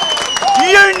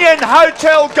 Union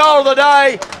Hotel goal of the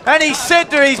day. And he said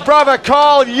to his brother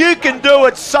Kyle, you can do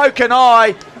it, so can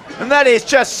I. And that is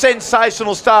just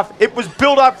sensational stuff. It was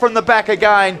built up from the back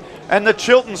again. And the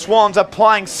Chilton Swans are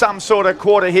playing some sort of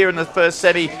quarter here in the first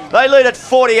semi. They lead at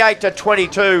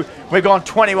 48-22. We've gone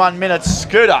 21 minutes.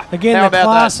 Scooter. Again, how the about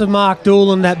class that? of Mark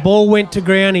Doolan. That ball went to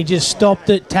ground. He just stopped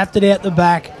it, tapped it out the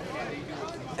back.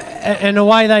 And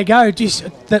away they go. Just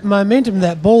that momentum,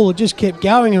 that ball, it just kept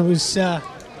going. It was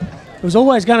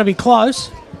always going to be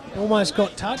close. Almost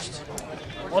got touched.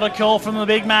 What a call from the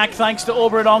Big Mac, thanks to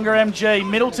Albury-Wodonga MG.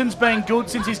 Middleton's been good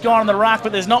since he's gone on the ruck,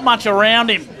 but there's not much around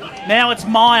him. Now it's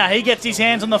Meyer. He gets his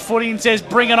hands on the footy and says,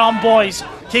 bring it on, boys.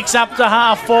 Kicks up to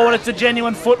half forward. It's a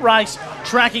genuine foot race.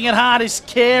 Tracking it hard is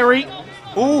Carey.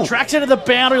 Ooh. Tracks it to the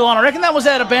boundary line. I reckon that was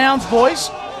out of bounds, boys.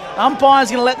 Umpire's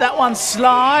going to let that one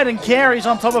slide, and Carey's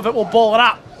on top of it. Will ball it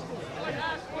up.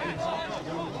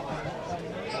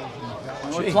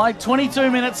 We played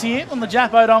 22 minutes here on the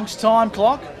Japo Donks time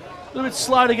clock. A little bit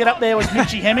slow to get up there was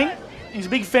Mitchie Hemming. He's a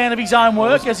big fan of his own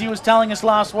work, as he was telling us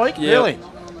last week. Yeah. Really?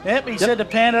 Yep, he said to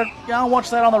Panda, go and watch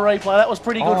that on the replay. That was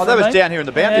pretty good for that me. was down here in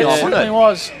the boundary line, It wasn't certainly it?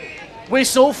 was.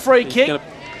 Whistle, free kick.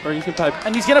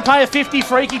 And he's going to pay a 50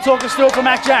 freaky. Talk us through it for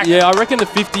Mac Jack. Yeah, I reckon the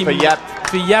 50 For Yap.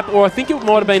 For Yap, or I think it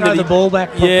might have been Throw the ball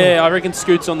back properly. Yeah, I reckon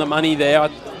Scoot's on the money there. I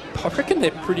reckon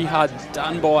they're pretty hard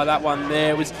done by that one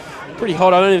there. It was pretty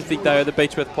hot. I don't even think the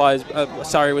Beechworth players,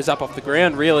 was up off the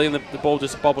ground really, and the ball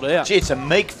just bobbled out. Gee, it's a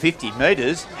meek 50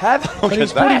 metres. Have a look But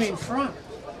he's at put him that. in front.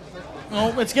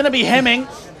 Well, it's going to be Hemming,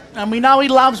 and we know he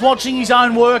loves watching his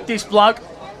own work, this bloke.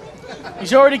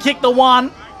 He's already kicked the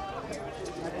one.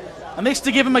 And this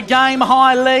to give him a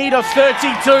game-high lead of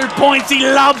 32 points. He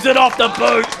loves it off the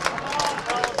boot.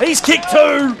 He's kicked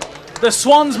two. The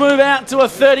Swans move out to a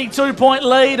 32-point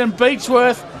lead, and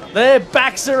Beechworth, their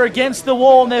backs are against the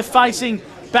wall, and they're facing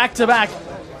back-to-back.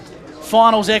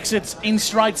 finals exits in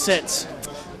straight sets.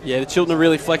 Yeah, the Chiltern have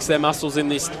really flexed their muscles in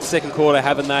this second quarter,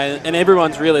 haven't they? And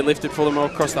everyone's really lifted for them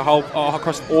across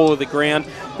all of the ground.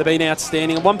 They've been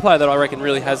outstanding. And one player that I reckon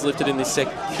really has lifted in this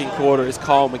second quarter is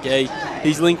Kyle McGee.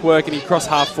 He's link working, he cross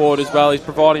half forward as well. He's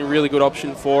providing a really good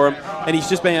option for them. And he's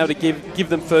just been able to give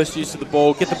them first use of the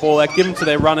ball, get the ball out, give them to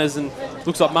their runners. And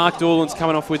looks like Mark Doolan's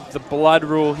coming off with the blood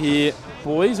rule here.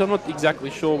 Boys, I'm not exactly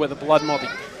sure where the blood might be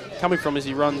coming from as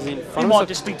he runs in front He of might us.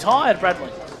 just be tired, Bradley.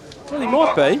 Well, he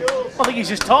might be. I think he's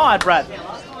just tired, Brad.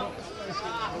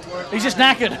 He's just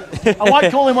knackered. I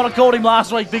won't call him what I called him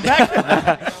last week, Big Mac.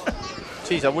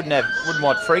 Jeez, I wouldn't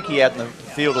want Freaky out in the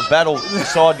field of battle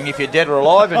deciding if you're dead or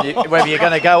alive and whether you're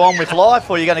going to go on with life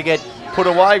or you're going to get put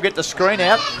away, get the screen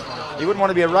out. You wouldn't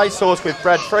want to be a racehorse with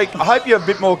Brad Freak. I hope you're a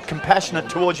bit more compassionate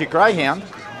towards your greyhound.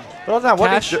 But I don't know.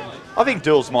 Cash. I think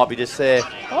Dools might be just there.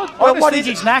 I just think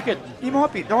he's knackered. He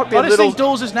might be a I just little... think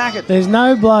Dawes is knackered. There's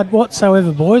no blood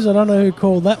whatsoever, boys. I don't know who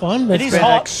called that one. But It is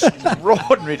hot.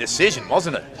 Extraordinary decision,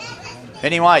 wasn't it?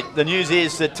 Anyway, the news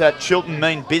is that Chiltern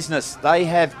mean business. They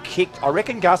have kicked, I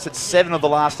reckon, Gus, at 7 of the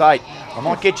last 8. I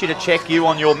might get you to check you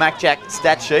on your MacJack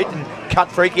stat sheet and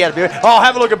cut Freaky out of here. Oh,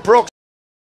 have a look at Brooks.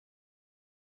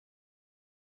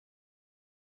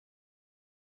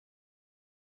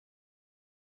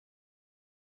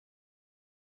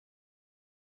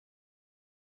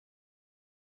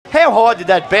 How high did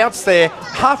that bounce there?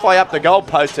 Halfway up the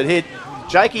goalpost it hit.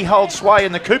 Jakey holds sway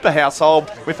in the Cooper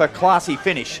household with a classy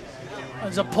finish.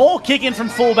 There's a poor kick in from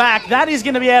full back. That is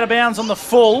going to be out of bounds on the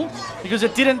full because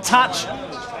it didn't touch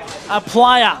a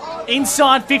player.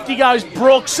 Inside 50 goes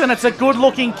Brooks, and it's a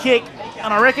good-looking kick.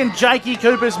 And I reckon Jakey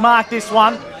Cooper's marked this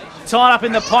one. Tied up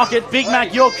in the pocket. Big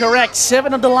Mac, you're correct.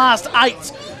 7 of the last 8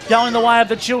 going the way of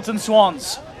the Chiltern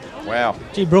Swans. Wow.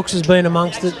 Gee, Brooks has been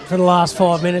amongst it for the last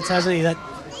 5 minutes, hasn't he? That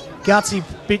gutsy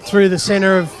bit through the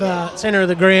centre of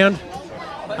the ground.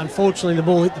 Unfortunately, the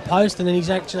ball hit the post, and then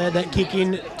he's actually had that kick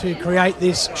in to create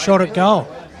this shot at goal.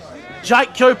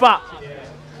 Jake Cooper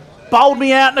bowled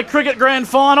me out in a cricket grand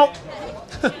final,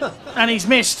 and he's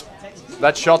missed.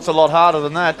 That shot's a lot harder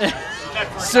than that.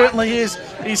 Certainly is.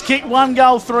 He's kicked 1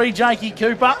 goal, 3, Jakey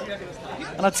Cooper.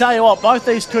 And I tell you what, both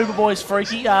these Cooper boys,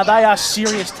 Freaky, they are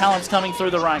serious talents coming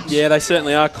through the ranks. Yeah, they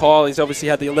certainly are. Kyle, he's obviously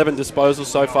had the 11 disposals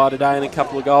so far today and a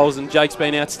couple of goals, and Jake's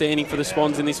been outstanding for the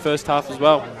Swans in this first half as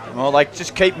well. Well, they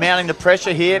just keep mounting the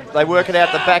pressure here. They work it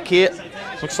out the back here.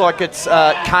 Looks like it's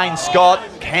Kane Scott.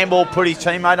 Campbell put his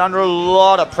teammate under a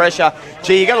lot of pressure.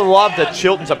 Gee, you got to love the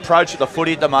Chiltern's approach at the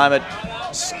footy at the moment.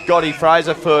 Scotty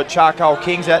Fraser for Charcoal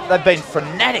Kings. They've been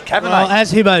frenetic, haven't Well, they?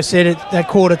 as Hibbo said at that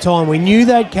quarter time, we knew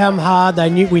they'd come hard.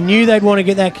 We knew they'd want to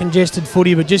get that congested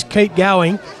footy, but just keep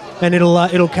going, and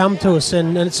it'll come to us,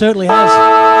 and it certainly has.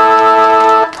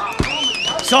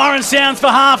 Siren sounds for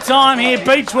half-time here.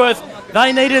 Beechworth,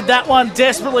 they needed that one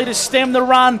desperately to stem the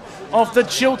run of the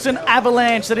Chiltern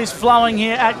avalanche that is flowing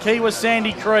here at Kiwa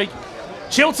Sandy Creek.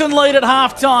 Chiltern lead at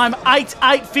half-time,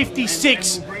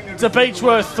 8-8-56 to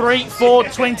Beechworth,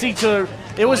 3-4-22.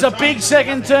 It was a big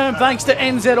second term thanks to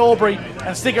NZ Albury.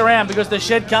 And stick around because the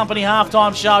Shed Company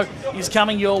halftime show is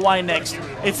coming your way next.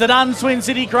 It's the Duns Twin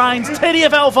City Cranes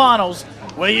TDFL Finals,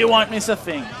 where you won't miss a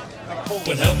thing.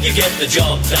 We'll help you get the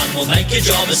job done. We'll make your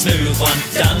job a smooth one.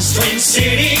 Duns Twin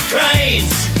City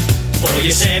Cranes. For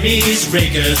your semis,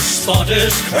 riggers,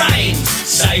 spotters, cranes.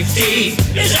 Safety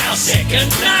is our second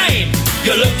name.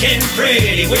 You're looking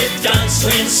pretty with Duns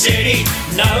Twin City.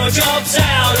 No job's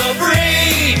out of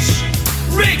reach.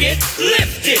 Rig it,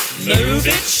 lift it, move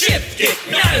it, shift it.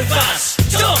 No fuss,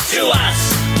 talk to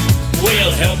us.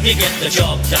 We'll help you get the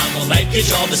job done. We'll make your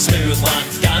job a smooth one.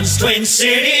 Duns Twin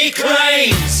City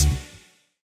Cranes.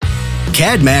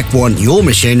 CADMAC want your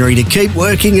machinery to keep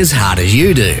working as hard as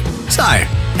you do. So,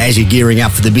 as you're gearing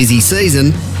up for the busy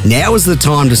season, now is the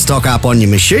time to stock up on your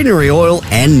machinery oil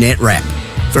and net wrap.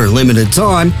 For a limited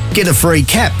time, get a free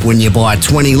cap when you buy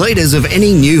 20 litres of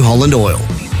any New Holland oil.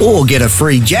 Or get a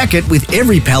free jacket with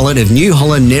every pallet of New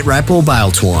Holland net wrap or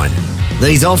bale twine.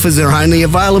 These offers are only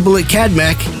available at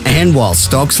CADMAC and while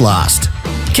stocks last.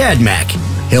 CADMAC,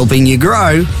 helping you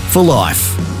grow for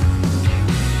life.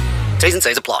 T's and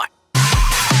C's apply.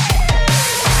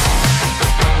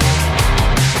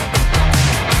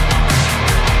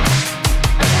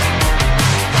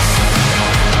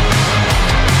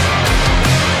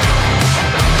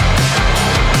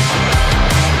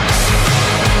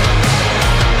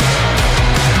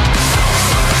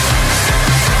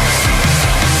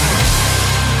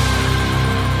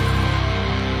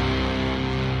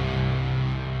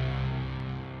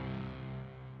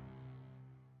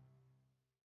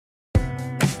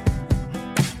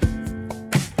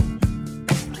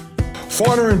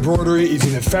 Finer embroidery is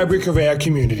in the fabric of our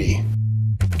community.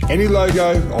 Any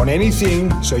logo on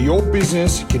anything so your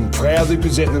business can proudly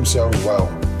present themselves well.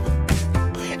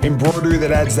 Embroidery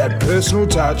that adds that personal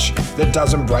touch that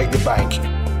doesn't break the bank.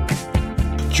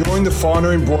 Join the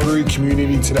Finer embroidery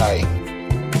community today.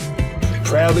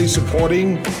 Proudly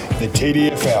supporting the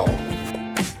TDFL.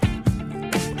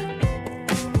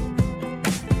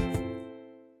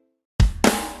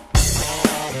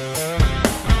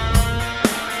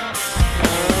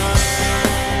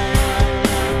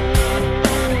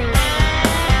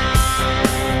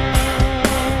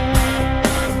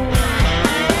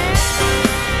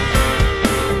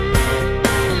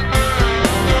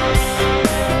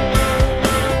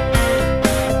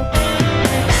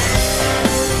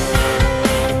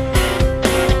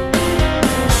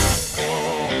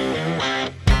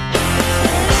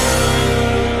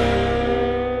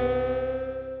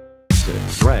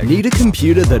 Need a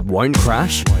computer that won't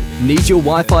crash? Need your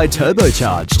Wi-Fi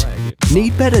turbocharged?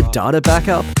 Need better data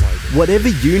backup? Whatever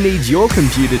you need your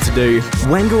computer to do,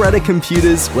 Wangaratta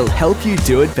Computers will help you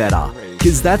do it better.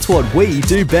 Because that's what we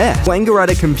do best.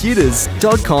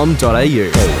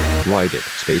 wangarattacomputers.com.au. Write it,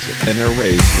 space it, and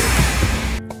erase it.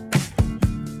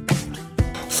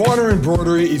 Finer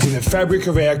embroidery is in the fabric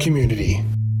of our community.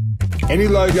 Any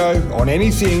logo on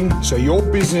anything so your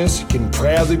business can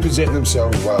proudly present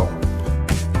themselves well.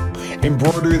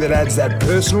 Embroidery that adds that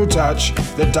personal touch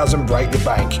that doesn't break the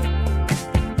bank.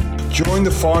 Join the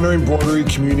Finer embroidery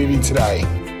community today.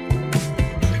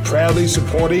 Proudly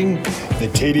supporting the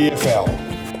TDFL.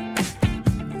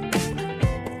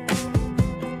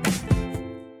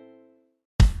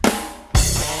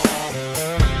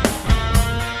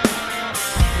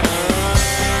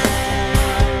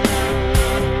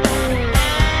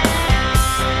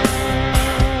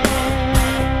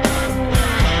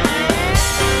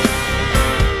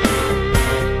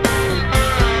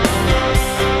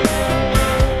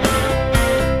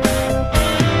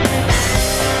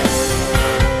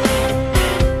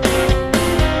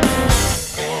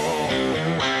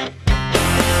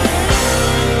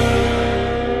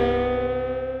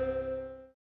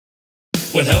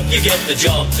 We'll help you get the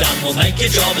job done, we'll make your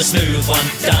job a smooth one.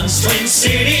 Dunn's Twin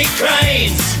City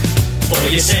Cranes. For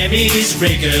your semis,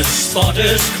 riggers,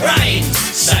 spotters, cranes.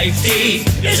 Safety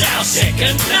is our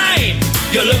second name.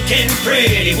 You're looking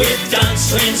pretty with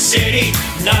Dunn's Twin City.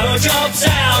 No job's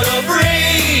out of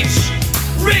reach.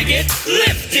 Rig it,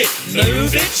 lift it,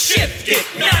 move it, shift it.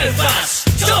 No fuss,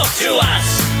 talk to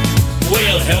us.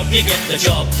 We'll help you get the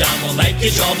job done, we'll make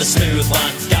your job a smooth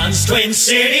one. Dunn's Twin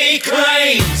City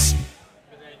Cranes.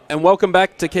 And welcome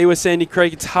back to Kiwa Sandy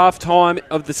Creek. It's half-time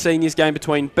of the seniors game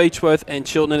between Beechworth and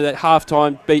Chiltern. And at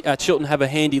half-time, Chiltern have a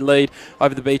handy lead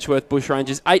over the Beechworth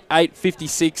Bushrangers. 8-8,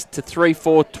 56 to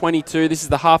 3-4, 22. This is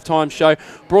the half-time show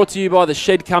brought to you by the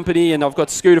Shed Company. And I've got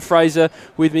Scooter Fraser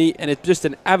with me. And it's just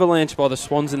an avalanche by the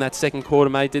Swans in that second quarter,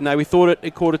 mate, didn't they? We thought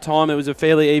at quarter time it was a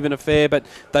fairly even affair, but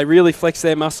they really flexed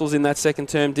their muscles in that second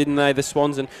term, didn't they, the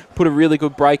Swans, and put a really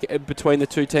good break between the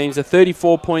two teams. A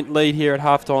 34-point lead here at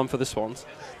half-time for the Swans.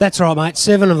 That's right, mate.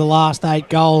 7 of the last 8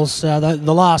 goals. The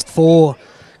last 4,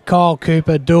 Kyle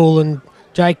Cooper, Dool and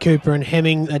Jake Cooper and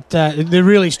Hemming. They're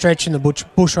really stretching the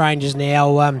Bushrangers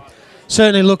now.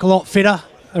 Certainly look a lot fitter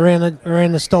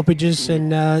around the stoppages,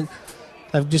 and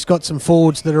they've just got some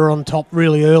forwards that are on top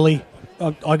really early.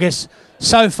 I guess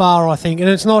so far, I think, and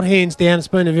it's not hands down. It's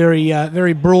been a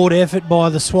very broad effort by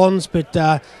the Swans,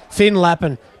 but Finn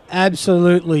Lappin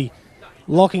absolutely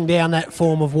locking down that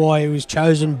form of why he was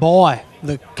chosen by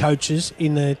the coaches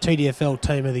in the TDFL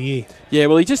Team of the Year. Yeah,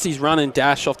 well, his run and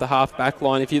dash off the half-back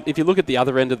line. If you look at the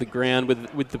other end of the ground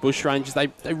with the Bushrangers, they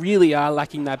really are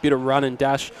lacking that bit of run and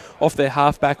dash off their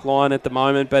half-back line at the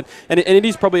moment. And it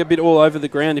is probably a bit all over the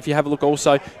ground if you have a look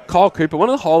also. Kyle Cooper, one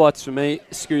of the highlights for me,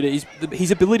 Scooter, is his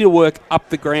ability to work up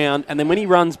the ground, and then when he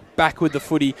runs back with the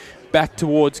footy, back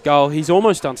towards goal, he's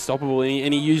almost unstoppable,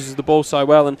 and he uses the ball so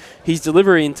well, and his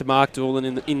delivery into Mark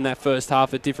Doolan in that first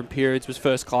half at different periods was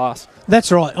first class.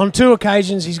 That's right. On 2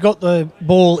 occasions he's got the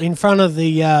ball in front of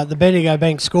the Bendigo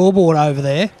Bank scoreboard over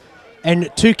there,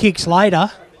 and 2 kicks later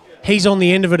he's on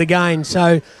the end of it again.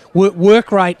 So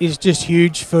work rate is just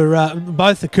huge for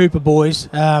both the Cooper boys,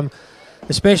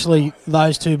 especially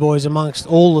those 2 boys amongst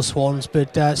all the Swans,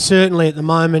 but certainly at the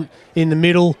moment in the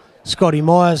middle, Scotty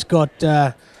Myers got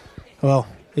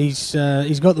he's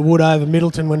got the wood over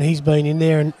Middleton when he's been in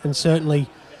there, and certainly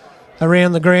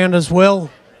around the ground as well.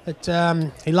 But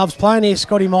he loves playing here,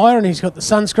 Scotty Meyer, and he's got the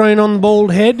sunscreen on the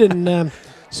bald head, and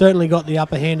certainly got the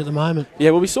upper hand at the moment. Yeah,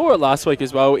 well, we saw it last week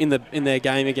as well in their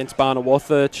game against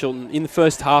Barnawatha, Chiltern. In the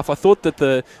first half, I thought that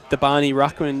the Barney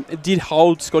ruckman did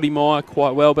hold Scotty Meyer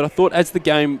quite well, but I thought as the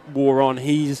game wore on,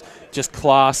 he's just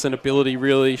class and ability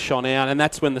really shone out, and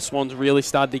that's when the Swans really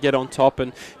started to get on top,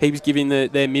 and he was giving their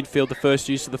midfield the first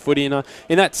use of the footy. And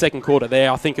in that second quarter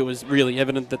there, I think it was really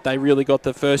evident that they really got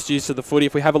the first use of the footy.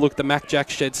 If we have a look at the Mac Jack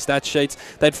Shed stat sheets,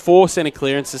 they had 4 centre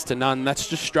clearances to none. That's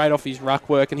just straight off his ruck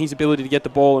work and his ability to get the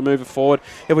ball and move it forward.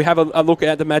 If we have a look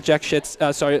at the Mac Jack Shed,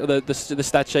 the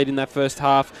stat sheet in that first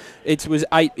half, it was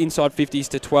 8 inside 50s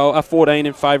to 14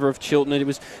 in favour of Chiltern. It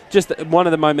was just one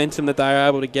of the momentum that they were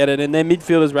able to get it, and their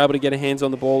midfielders were able to get a hands on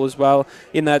the ball as well.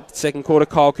 In that second quarter,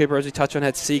 Kyle Cooper, as we touched on,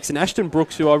 had 6, and Ashton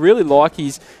Brooks, who I really like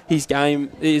his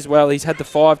game as well, he's had the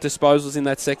 5 disposals in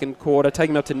that second quarter,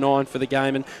 taking him up to 9 for the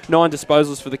game, and 9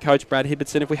 disposals for the coach, Brad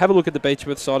Hibbertson. If we have a look at the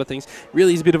Beechworth side of things,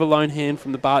 really he's a bit of a lone hand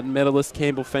from the Barton medalist,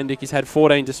 Campbell Fendick. He's had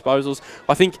 14 disposals.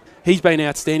 I think he's been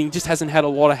outstanding, just hasn't had a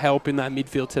lot of help in that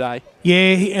midfield today.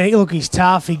 Yeah, look, he's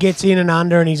tough. He gets in and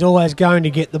under, and he's always going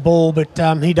to get the ball, but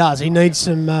he does. He needs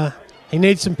some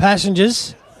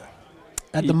passengers.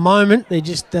 At the moment, they're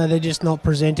just not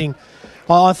presenting.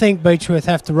 I think Beechworth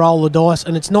have to roll the dice,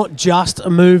 and it's not just a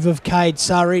move of Cade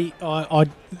Surrey.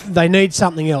 They need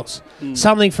something else,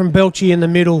 something from Belchy in the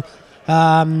middle.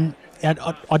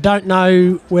 I don't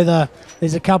know whether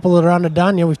there's a couple that are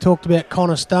underdone. We've talked about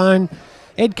Connor Stone.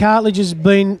 Ed Cartledge has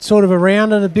been sort of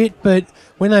around it a bit, but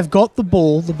when they've got the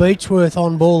ball, the Beechworth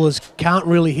on-ballers can't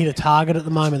really hit a target at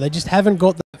the moment. They just haven't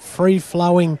got the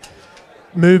free-flowing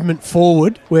movement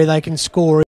forward where they can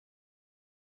score.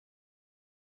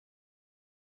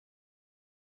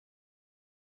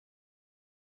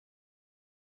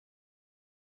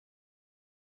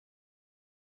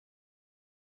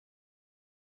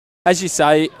 As you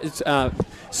say,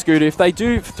 Scooter, if they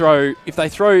can throw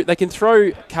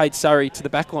Cade Surrey to the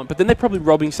back line, but then they're probably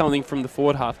robbing something from the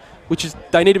forward half, which is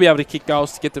they need to be able to kick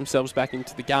goals to get themselves back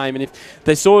into the game. And if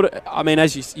they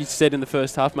as you said in the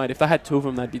first half, mate, if they had 2 of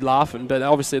them, they'd be laughing. But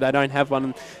obviously they don't have one.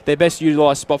 And their best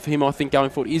utilised spot for him, I think, going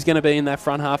forward is going to be in that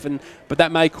front half. But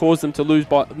that may cause them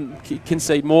to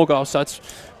concede more goals. So it's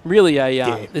really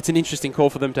it's an interesting call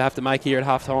for them to have to make here at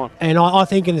half time. And I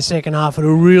think in the second half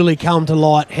it'll really come to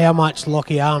light how much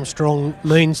Lockie Armstrong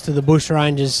means to the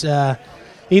Bushrangers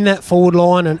in that forward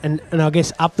line and I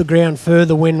guess up the ground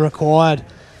further when required.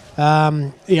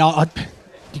 You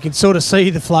can sort of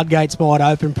see the floodgates might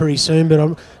open pretty soon, but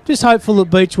I'm just hopeful that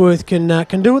Beechworth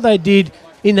can do what they did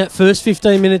in that first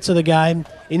 15 minutes of the game,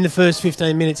 in the first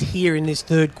 15 minutes here in this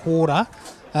third quarter.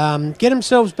 Get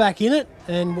themselves back in it,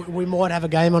 and we might have a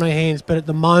game on our hands. But at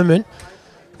the moment,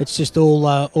 it's just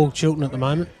all Chiltern at the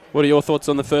moment. What are your thoughts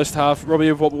on the first half, Robbie,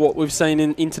 of what we've seen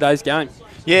in today's game?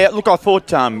 Yeah, look, I thought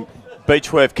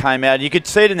Beechworth came out. You could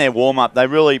see it in their warm-up. They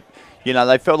really,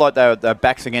 they felt like they were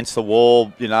backs against the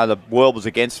wall. The world was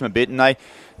against them a bit, and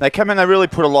they come in. They really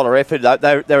put a lot of effort.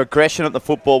 Their aggression at the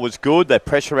football was good. Their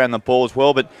pressure around the ball as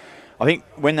well, but I think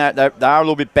when they are a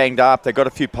little bit banged up, they got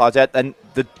a few players out, and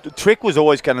the trick was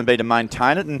always going to be to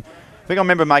maintain it. And I think I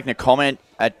remember making a comment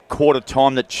at quarter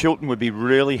time that Chiltern would be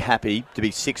really happy to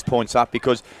be 6 points up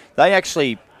because they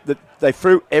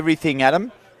threw everything at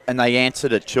them and they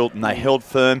answered at Chiltern. They held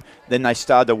firm, then they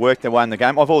started to work their way in the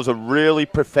game. I thought it was a really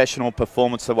professional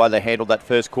performance the way they handled that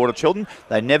first quarter, Chiltern.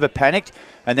 They never panicked,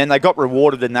 and then they got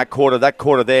rewarded in that quarter. That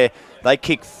quarter there, they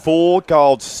kicked 4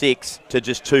 goals, 6 to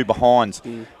just 2 behinds.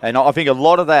 And I think a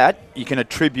lot of that you can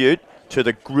attribute to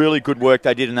the really good work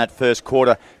they did in that first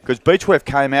quarter because Beechworth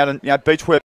came out and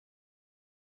Beechworth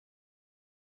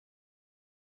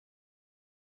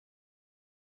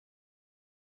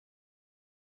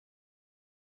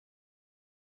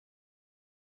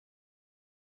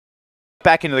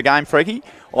back into the game, Freaky.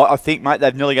 I think, mate,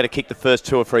 they've nearly got to kick the first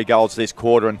 2 or 3 goals this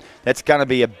quarter, and that's going to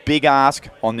be a big ask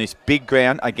on this big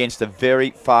ground against a very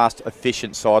fast,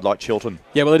 efficient side like Chiltern.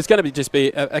 Yeah, well, it's going to just be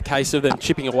a case of them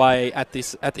chipping away at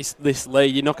this lead.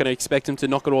 You're not going to expect them to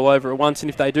knock it all over at once, and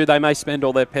if they do, they may spend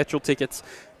all their petrol tickets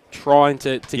trying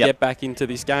to get back into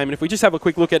this game. And if we just have a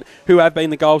quick look at who have been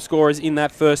the goal scorers in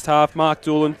that first half, Mark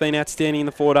Doolan's been outstanding in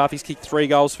the forward half. He's kicked 3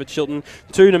 goals for Chiltern,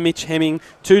 2 to Mitch Hemming,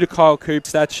 2 to Kyle Cooper,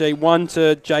 stat sheet, 1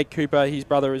 to Jake Cooper, his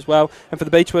brother as well. And for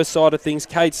the Beechworth side of things,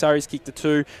 Cade Surrey's kicked a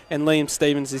 2 and Liam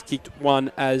Stevens has kicked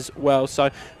 1 as well. So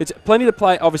it's plenty to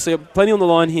play, obviously, plenty on the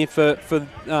line here for the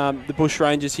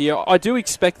Bushrangers here. I do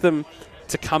expect them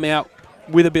to come out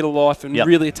with a bit of life and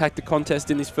really attack the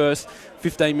contest in this first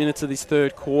 15 minutes of this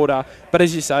third quarter. But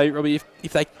as you say, Robbie,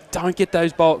 if they don't get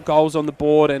those goals on the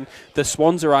board, and the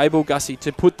Swans are able, Gussie,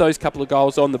 to put those couple of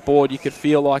goals on the board, you could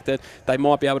feel like that they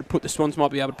might be able to put, the Swans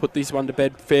might be able to put this one to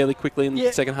bed fairly quickly in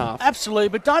the second half. Absolutely,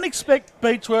 but don't expect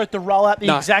Beechworth to roll out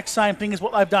the exact same thing as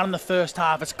what they've done in the first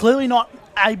half. It's clearly not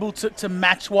able to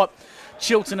match what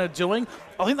Chiltern are doing.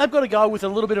 I think they've got to go with a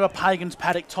little bit of a Pagan's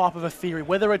Paddock type of a theory,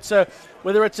 whether it's a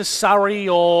Surrey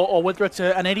or whether it's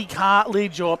an Eddie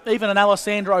Cartledge or even an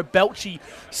Alessandro Belchi,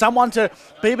 someone to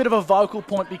be a bit of a vocal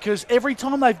point, because every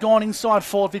time they've gone inside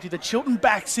 450, the Chiltern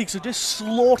back six have just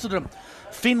slaughtered them.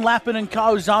 Finn Lappin and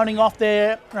co zoning off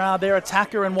their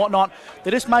attacker and whatnot.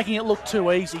 They're just making it look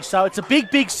too easy. So it's a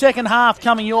big second half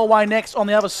coming your way next on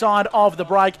the other side of the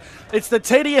break. It's the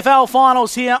TDFL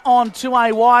finals here on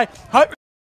 2AY. Hope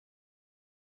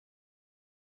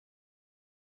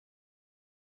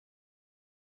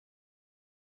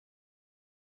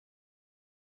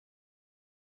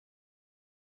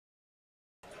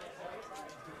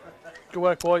good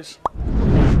work, boys.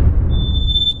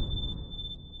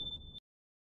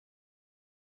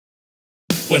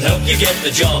 We'll help you get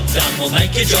the job done, we'll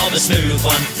make your job a smooth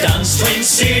one. Dunn's Twin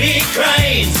City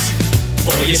Cranes,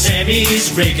 for your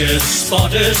semis, riggers,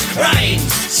 spotters,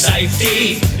 cranes.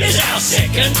 Safety is our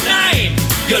second name.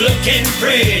 You're looking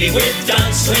pretty with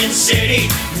Dunn's Twin City,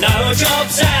 no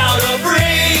job's out of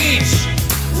reach.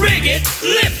 Rig it,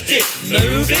 lift it,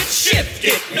 move it, shift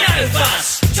it, no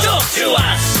fuss, talk to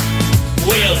us.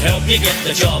 We'll help you get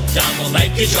the job done, we'll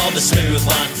make your job a smooth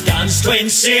one. Dunn's Twin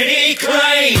City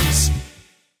Cranes.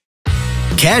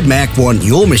 CADMAC want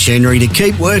your machinery to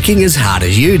keep working as hard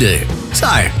as you do. So,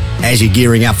 as you're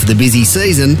gearing up for the busy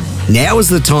season, now is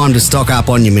the time to stock up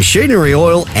on your machinery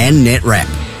oil and net wrap.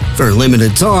 For a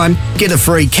limited time, get a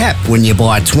free cap when you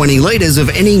buy 20 litres of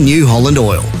any New Holland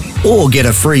oil. Or get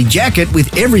a free jacket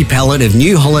with every pallet of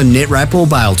New Holland net wrap or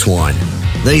bale twine.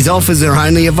 These offers are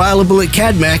only available at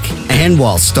CADMAC and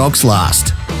while stocks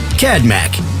last.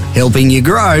 CADMAC, helping you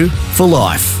grow for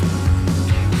life.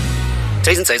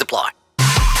 T's and C's apply.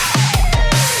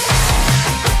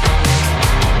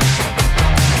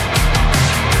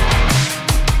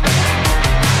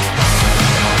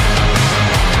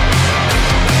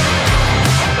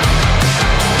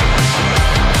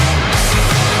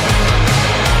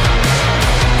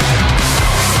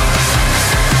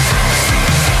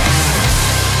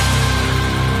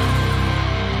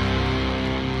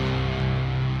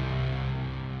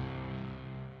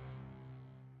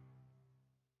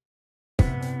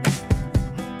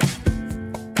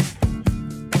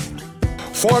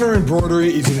 Finer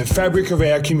embroidery is in the fabric of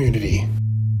our community.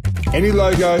 Any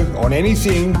logo on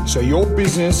anything so your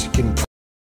business can...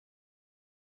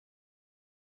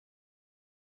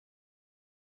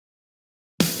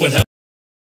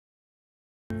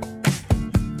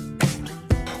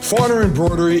 Finer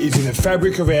embroidery is in the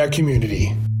fabric of our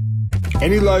community.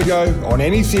 Any logo on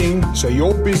anything so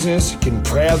your business can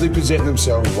proudly present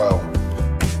themselves well.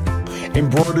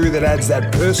 Embroidery that adds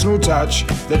that personal touch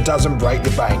that doesn't break the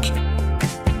bank.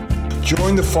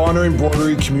 Join the Finer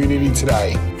embroidery community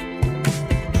today.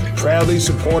 Proudly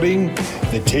supporting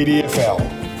the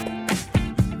TDFL.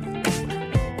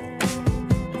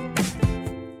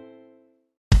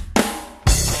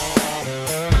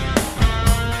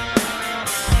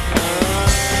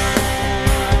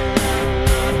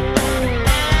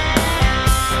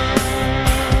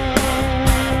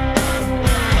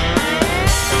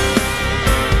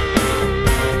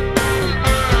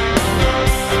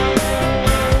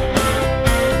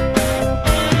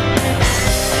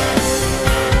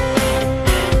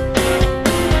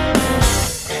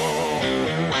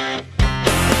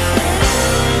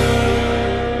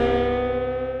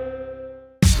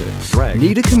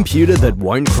 Need a computer that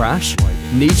won't crash?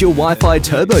 Need your Wi-Fi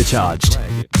turbocharged?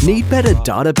 Need better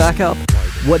data backup?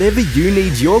 Whatever you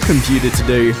need your computer to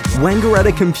do,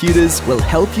 Wangaratta Computers will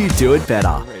help you do it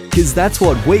better. Because that's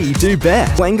what we do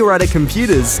best.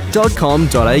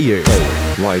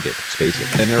 wangarattacomputers.com.au. Write it, space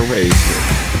it, and erase it.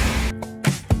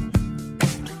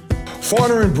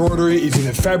 Finer embroidery is in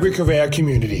the fabric of our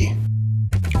community.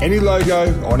 Any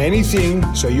logo on anything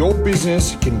so your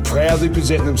business can proudly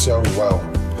present themselves well.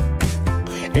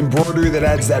 Embroidery that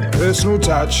adds that personal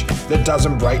touch that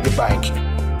doesn't break the bank.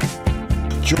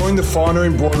 Join the Finer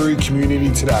embroidery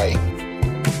community today.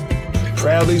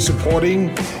 Proudly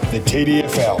supporting the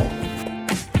TDFL.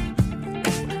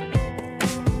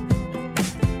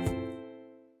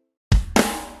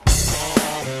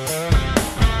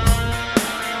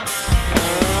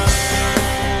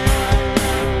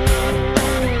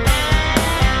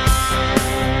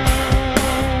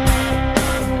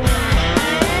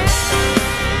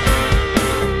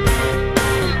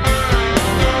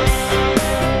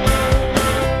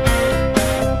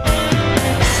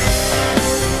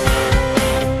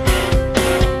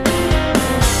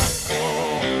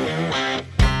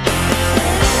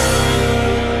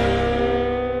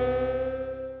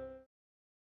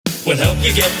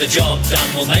 you get the job done.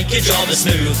 We'll make your job a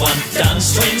smooth one.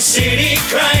 Dunn's Twin City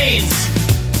Cranes.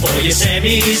 For your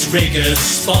semis, riggers,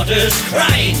 spotters,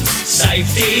 cranes.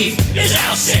 Safety is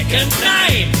our second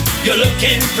name. You're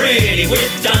looking pretty with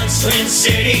Dunn's Twin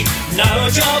City. No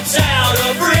job's out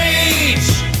of reach.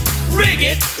 Rig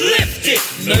it, lift it,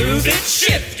 move it,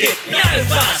 shift it. No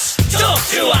fuss, talk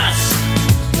to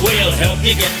us. We'll help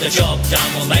you get the job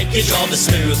done. We'll make your job a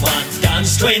smooth one.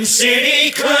 Dunn's Twin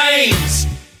City Cranes.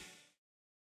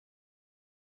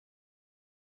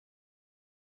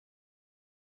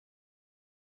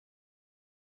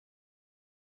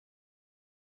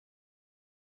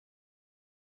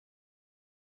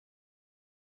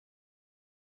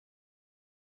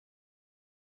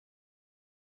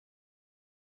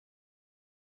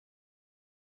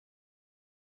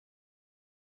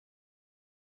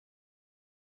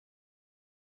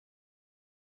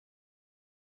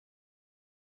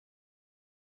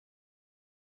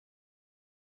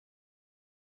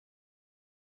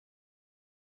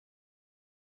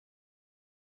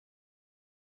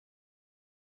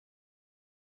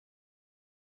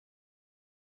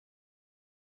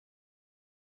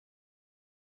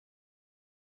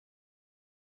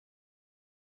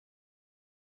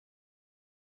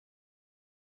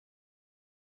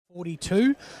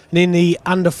 And in the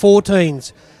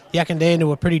under-14s, Yakandanda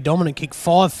were pretty dominant, kicked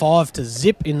 5-5 to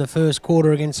zip in the first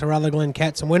quarter against the Rutherglen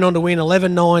Cats and went on to win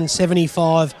 11-9,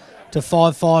 75 to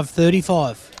 5-5,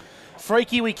 35.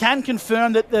 Freaky, we can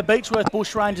confirm that the Beechworth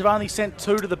Bushrange have only sent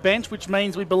 2 to the bench, which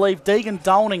means we believe Deegan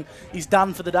Dolning is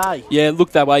done for the day. Yeah, it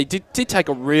looked that way. Did take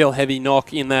a real heavy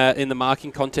knock in the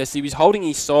marking contest. He was holding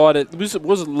his side. It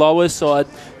was lower side,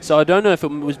 so I don't know if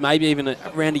it was maybe even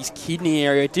around his kidney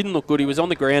area. It didn't look good. He was on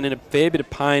the ground in a fair bit of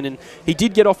pain, and he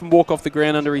did get off and walk off the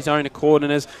ground under his own accord.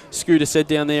 And as Scooter said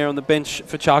down there on the bench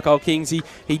for Charcoal Kings,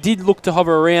 he did look to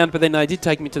hover around, but then they did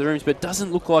take him into the rooms. But it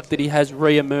doesn't look like that he has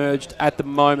re-emerged at the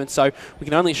moment. So we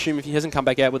can only assume if he hasn't come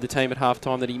back out with the team at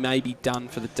halftime that he may be done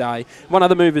for the day. One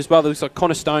other move as well, it looks like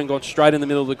Connor Stone gone straight in the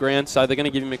middle of the ground, so they're going to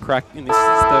give him a crack in this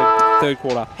third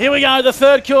quarter. Here we go, the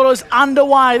third quarter is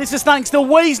underway. This is thanks to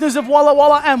Wiesners of Walla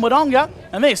Walla and Wodonga,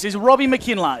 and this is Robbie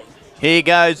McKinlay. Here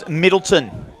goes Middleton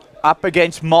up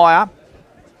against Meyer.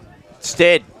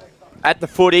 Stead at the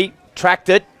footy, tracked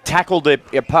it, tackled the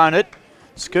opponent.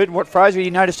 Scoot, what, Fraser, you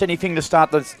noticed anything to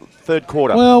start the third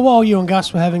quarter? Well, while you and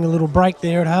Gus were having a little break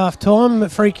there at half-time,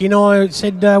 Freaky and I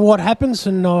said what happens,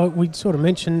 and we sort of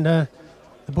mentioned the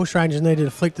Bushrangers needed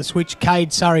to flick the switch.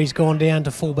 Cade Surrey's gone down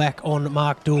to fullback on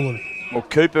Mark Doolan. Well,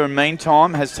 Cooper, in the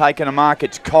meantime, has taken a mark.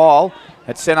 It's Kyle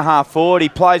at centre-half forward. He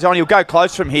plays on. He'll go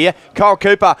close from here. Kyle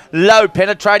Cooper, low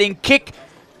penetrating kick,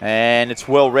 and it's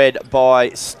well read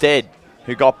by Stead,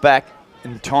 who got back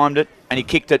and timed it, and he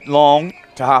kicked it long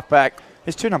to half-back.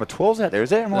 There's 2 number 12s out there,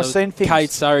 is there? Am I seeing things? Cade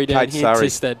Surrey down here to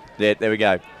Stead. Yeah, there we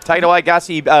go. Take it away,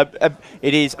 Gussie.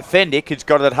 It is Fendick who's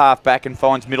got it at half-back and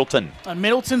finds Middleton. And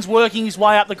Middleton's working his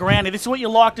way up the ground here. This is what you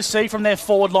like to see from their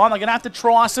forward line. They're going to have to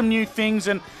try some new things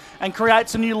and create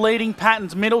some new leading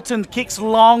patterns. Middleton kicks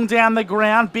long down the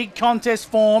ground. Big contest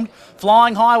formed.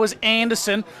 Flying high was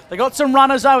Anderson. They got some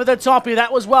runners over the top here.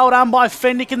 That was well done by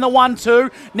Fendick in the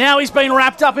 1-2. Now he's been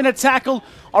wrapped up in a tackle.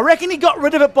 I reckon he got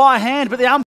rid of it by hand, but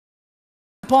the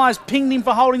umpires pinged him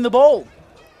for holding the ball.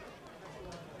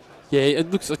 Yeah,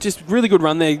 it looks like just really good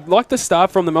run there. Like the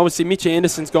start from them. Obviously, Mitch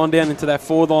Anderson's gone down into that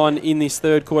forward line in this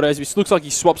third quarter. It looks like he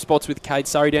swapped spots with Cade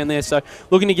Surrey down there. So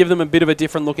looking to give them a bit of a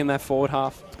different look in that forward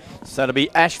half. So it'll be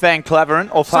Ash Van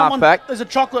Claveren off half-back. There's a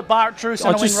chocolate bar at True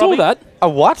Centre. I just saw that. A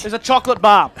what? There's a chocolate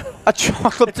bar. A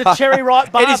chocolate bar? It's a cherry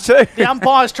ripe bar. It is too. The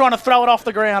umpire's trying to throw it off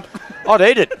the ground. I'd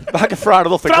eat it. I can throw it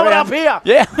off the ground. Throw it up here.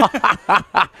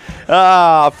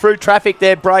 Yeah. Through traffic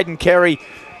there, Braden Kerry.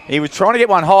 He was trying to get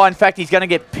one high. In fact, he's going to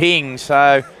get pinged.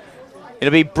 So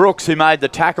it'll be Brooks who made the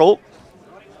tackle.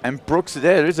 And Brooks,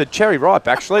 there is a cherry ripe,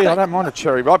 actually. I don't mind a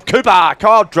cherry ripe. Cooper,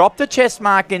 Kyle dropped the chest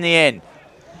mark in the end.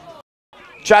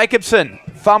 Jacobson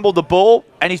fumbled the ball,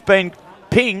 and he's been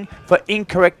pinged for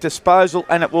incorrect disposal,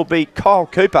 and it will be Kyle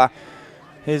Cooper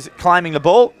who's claiming the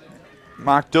ball.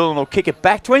 Mark Doolan will kick it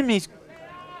back to him. He's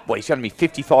going to be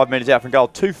 55 metres out from goal.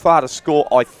 Too far to score,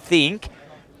 I think.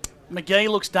 McGee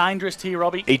looks dangerous here,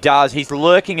 Robbie. He does. He's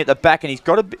lurking at the back, and he's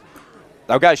got a bit.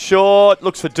 They'll go short.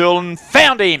 Looks for Doolan.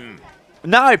 Found him.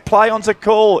 No, play on's a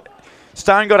call.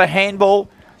 Stone got a handball.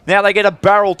 Now they get a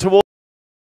barrel towards.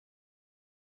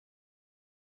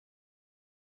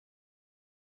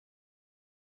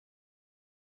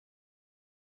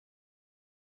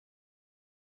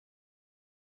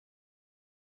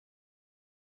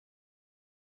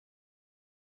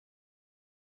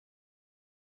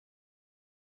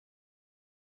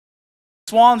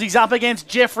 Swansea's up against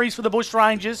Jeffries for the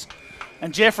Bushrangers.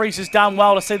 And Jeffries has done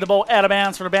well to see the ball out of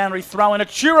bounds for a boundary throw. And a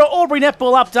Chura Albury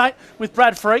netball update with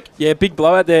Brad Freak. Yeah, big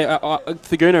blowout there.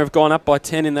 Thaguna have gone up by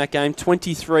 10 in that game,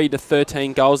 23 to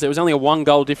 13 goals. There was only a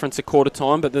 1-goal difference at quarter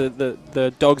time, but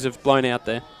the Dogs have blown out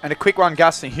there. And a quick one,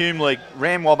 Gus, in Hume League.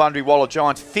 Ram Wabundry Waller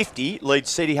Giants 50 leads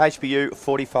CDHBU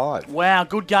 45. Wow,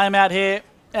 good game out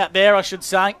there, I should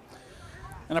say.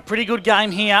 And a pretty good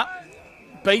game here.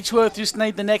 Beechworth just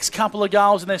need the next couple of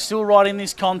goals, and they're still right in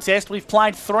this contest. We've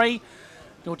played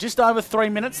just over 3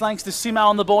 minutes, thanks to Simo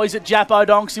and the boys at Japo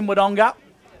Donks in Wodonga.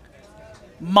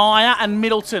 Meyer and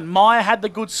Middleton. Meyer had the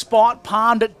good spot,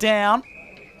 palmed it down.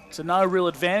 So no real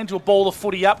advantage. We'll ball the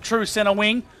footy up, true centre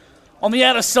wing. On the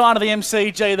outer side of the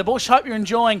MCG, the Bush. Hope you're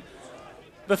enjoying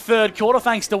the third quarter,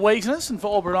 thanks to Wiesners. And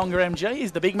for Wodonga MG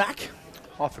is the Big Mac.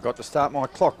 I forgot to start my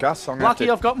clock, Gus. I'm Lucky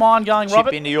I've got mine going, chip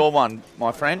Robert. into your one,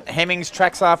 my friend. Hemmings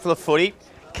tracks after the footy.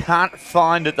 Can't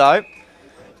find it, though.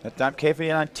 But don't carefully,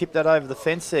 you don't tip that over the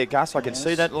fence there, Gus. I can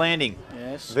see that landing.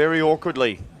 Yes. Very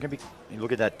awkwardly.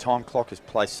 Look at that, time clock is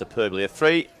placed superbly.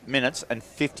 3 minutes and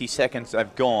 50 seconds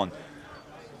have gone.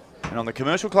 And on the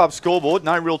Commercial Club scoreboard,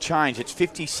 no real change. It's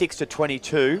 56 to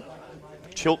 22.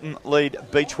 Chilton lead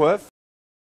Beechworth.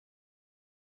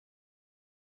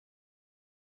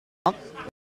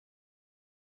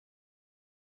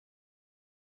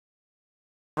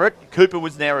 Cooper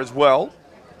was there as well.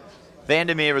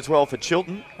 Vandermeer as well for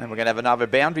Chilton. And we're going to have another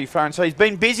boundary thrown. So he's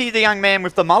been busy, the young man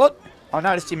with the mullet. I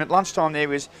noticed him at lunchtime there. He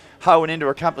was hoeing into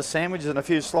a couple of sandwiches and a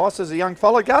few slices. A young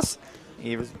fella, Gus.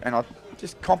 And I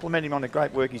just compliment him on the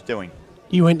great work he's doing.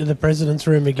 You went to the president's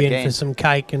room again. For some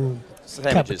cake and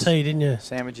a cup of tea, didn't you?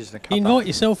 Sandwiches and a cup. You invite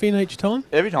yourself in each time?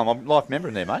 Every time. I'm a life member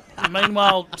in there, mate.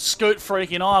 Meanwhile, Scoot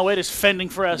Freak and I, we're just fending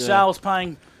for ourselves,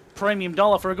 paying premium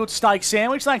dollar for a good steak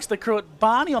sandwich. Thanks to the crew at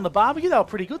Barney on the barbecue. They were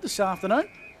pretty good this afternoon.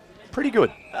 Pretty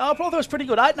good. I thought it was pretty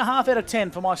good. 8.5 out of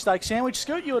 10 for my steak sandwich.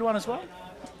 Scoot, you had one as well?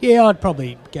 Yeah, I'd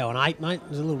probably go an 8, mate.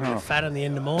 There's a little bit of fat on the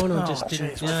end of mine. I just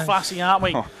didn't. Geez, we're fussy, aren't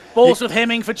we? Balls with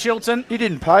Hemming for Chilton. You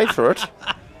didn't pay for it.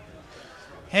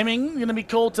 Hemming going to be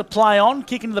called to play on.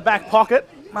 Kick into the back pocket.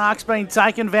 Mark's been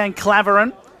taken. Van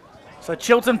Claveren. So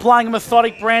Chilton playing a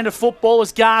methodic brand of football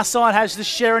as Garside has the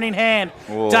Sherrin in hand.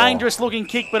 Whoa. Dangerous looking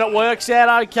kick, but it works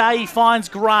out okay. He finds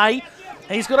Gray.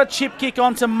 He's got a chip kick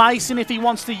onto Mason if he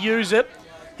wants to use it.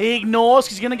 He ignores.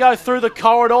 He's going to go through the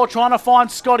corridor trying to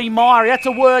find Scotty Meyer. He had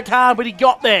to work hard, but he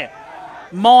got there.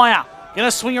 Meyer going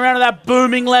to swing around to that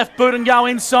booming left boot and go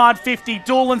inside 50.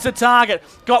 Doolan's the target.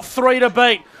 Got 3 to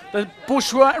beat. The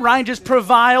Bush Rangers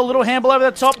prevail. Little handball over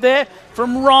the top there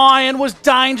from Ryan was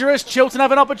dangerous. Chilton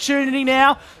have an opportunity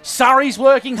now. Surrey's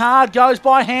working hard. Goes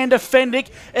by hand to Fendick.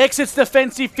 Exits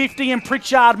defensive 50 and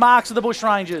Pritchard marks of the Bush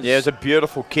Rangers. Yeah, it was a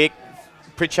beautiful kick.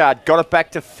 Pritchard got it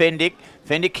back to Fendick.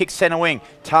 Fendick kicks centre wing.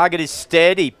 Target is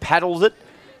steady. He paddles it.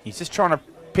 He's just trying to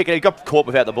pick it. He got caught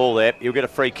without the ball there. He'll get a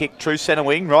free kick. True centre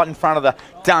wing right in front of the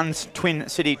Duns Twin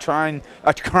City Cranes,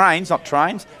 not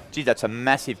trains. Gee, that's a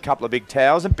massive couple of big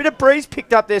towers. A bit of breeze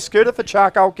picked up their Scooter for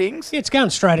Charcoal Kings. Yeah, it's going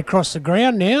straight across the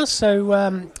ground now, so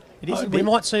we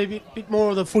might see a bit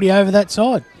more of the footy over that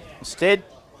side. Instead,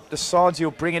 decides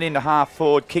he'll bring it into half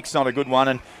forward. Kick's not a good one.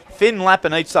 And Finn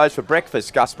Lappin eats those for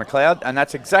breakfast, Gus McLeod, and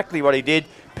that's exactly what he did.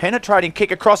 Penetrating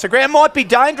kick across the ground. Might be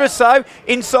dangerous, though.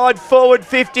 Inside forward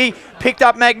 50. Picked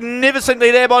up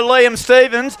magnificently there by Liam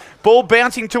Stevens. Ball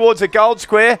bouncing towards the goal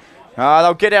square.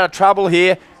 They'll get out of trouble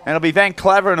here. And it'll be Van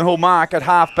Claveren who'll mark at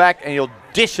half back, and he'll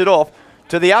dish it off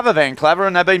to the other Van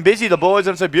Claveren. They've been busy, the boys,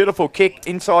 and it's a beautiful kick.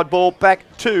 Inside ball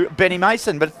back to Benny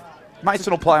Mason. But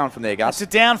Mason will play on from there, Gus.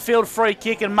 It's a downfield free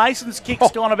kick, and Mason's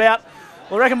kick's gone about.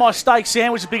 Well, I reckon my steak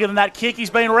sandwich is bigger than that kick. He's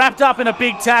been wrapped up in a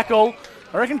big tackle.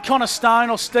 I reckon Connor Stone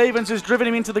or Stevens has driven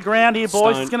him into the ground here,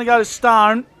 boys. It's going to go to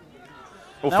Stone.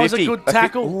 That was a good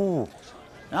tackle.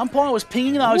 The umpire was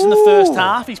pinging those in the first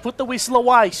half. He's put the whistle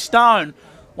away. Stone,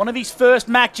 one of his first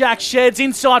Mac Jack sheds.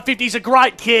 Inside 50 is a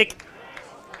great kick.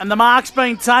 And the mark's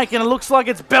been taken. It looks like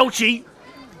it's Belchy.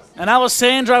 And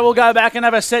Alessandro will go back and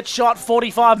have a set shot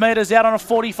 45 metres out on a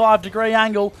 45-degree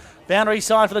angle. Boundary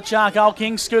side for the Charcoal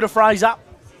Kings. Scooter Fraser.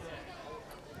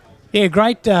 Yeah,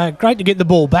 great to get the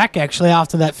ball back, actually,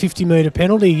 after that 50-metre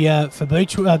penalty for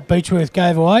Beechworth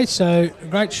gave away. So,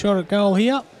 great shot at goal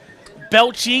here.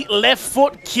 Belchy, left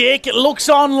foot kick. It looks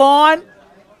online.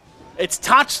 It's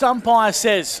touched, umpire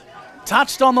says.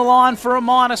 Touched on the line for a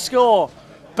minor score.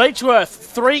 Beechworth,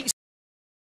 3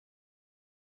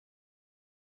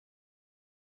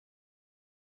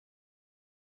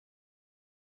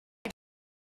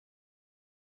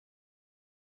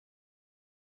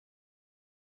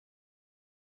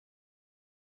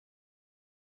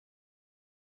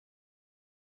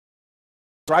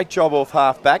 Great job off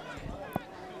half-back.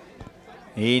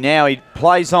 He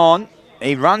plays on.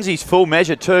 He runs his full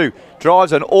measure too.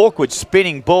 Drives an awkward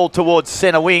spinning ball towards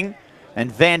centre wing. And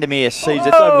Vandermeer sees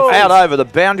it out over the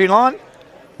boundary line.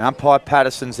 Umpire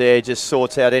Patterson's there, just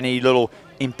sorts out any little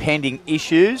impending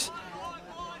issues.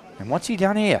 And what's he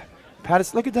done here?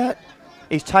 Patterson, look at that.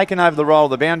 He's taken over the role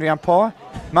of the boundary umpire,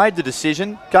 made the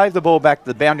decision, gave the ball back to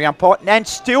the boundary umpire, and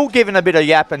still given a bit of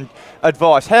yap and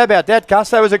advice. How about that, Gus?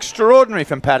 That was extraordinary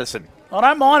from Patterson. I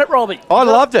don't mind it, Robbie. I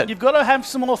loved it. You've got to have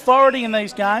some authority in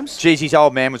these games. Geez, his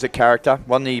old man was a character,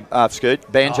 wasn't he,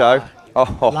 Scoot? Banjo.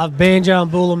 Love banjo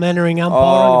and Buller Mannering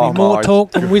umpiring. It'd be more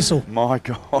talk than whistle. My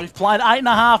God. We've played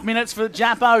 8.5 minutes for the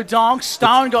Jappo Donks.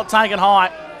 Stone got taken high.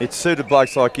 It suited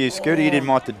blokes like you, Scooter. You didn't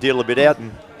mind to deal a bit out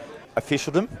and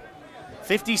official them.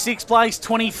 56 plays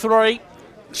 23.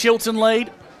 Chilton lead.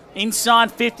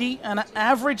 Inside 50. And an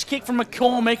average kick from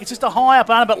McCormick. It's just a high up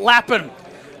under, but Lappin.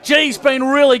 G's been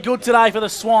really good today for the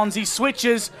Swans. He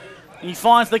switches. He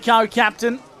finds the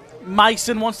co-captain.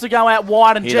 Mason wants to go out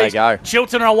wide, and here they go.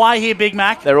 Chilton are away here, Big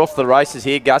Mac. They're off the races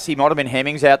here. Gussie might have been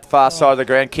Hemmings out the far side of the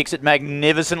ground. Kicks it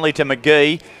magnificently to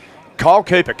McGee. Kyle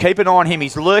Cooper, keep an eye on him.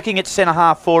 He's lurking at centre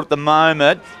half forward at the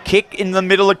moment. Kick in the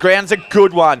middle of the ground's a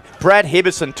good one. Brad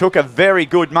Hibberson took a very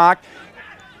good mark.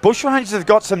 Bushrangers have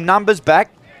got some numbers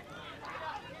back.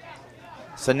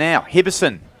 So now,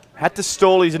 Hibberson had to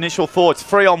stall his initial thoughts.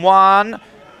 3-on-1.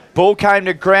 Ball came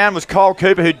to ground, was Kyle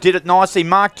Cooper who did it nicely.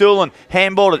 Mark Doolan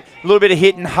handballed it. A little bit of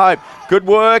hit and hope. Good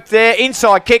work there.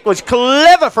 Inside kick was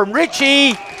clever from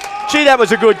Ritchie. Gee, that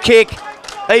was a good kick.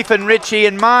 Ethan Ritchie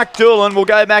and Mark Doolan will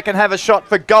go back and have a shot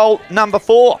for goal number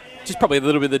 4. Just probably a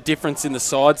little bit of the difference in the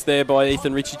sides there by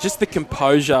Ethan Ritchie. Just the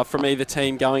composure from either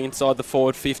team going inside the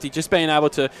forward 50. Just being able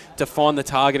to find the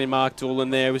target in Mark Doolan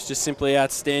there was just simply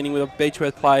outstanding with the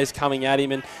Beechworth players coming at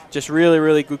him, and just really,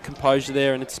 really good composure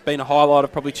there. And it's been a highlight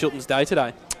of probably Chilton's day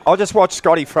today. I just watched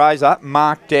Scotty Fraser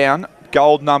mark down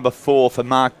gold number 4 for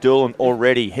Mark Doolan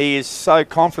already. He is so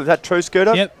confident. Is that true,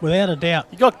 Scooter? Yep, without a doubt.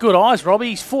 You got good eyes, Robbie.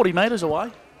 He's 40 metres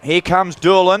away. Here comes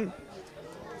Doolan.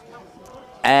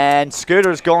 And Scooter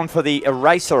has gone for the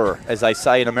eraser, as they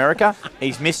say in America.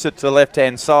 He's missed it to the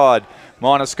left-hand side.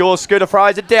 Minor score. Scooter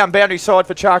Fraser down boundary side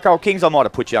for Charcoal Kings. I might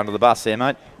have put you under the bus there,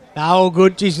 mate. No, all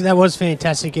good. Jeez, that was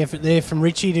fantastic effort there from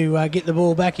Ritchie to get the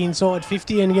ball back inside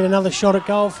 50 and get another shot at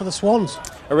goal for the Swans.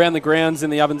 Around the grounds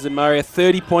in the Ovens and Murray, a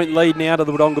 30-point lead now to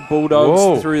the Wodonga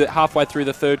Bulldogs halfway through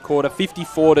the third quarter,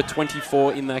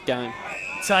 54-24 in that game.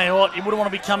 Tell you what, you wouldn't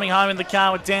want to be coming home in the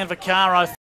car with Dan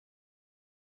Vaccaro.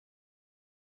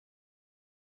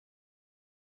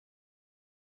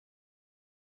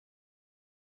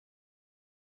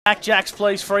 Jacks,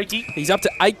 please, Freaky. He's up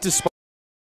to 8 despite.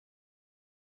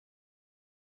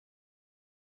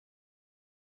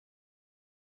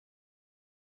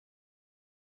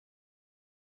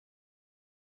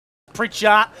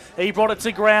 Pritchard, he brought it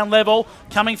to ground level.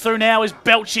 Coming through now is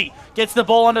Belchy. Gets the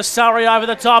ball onto Surrey over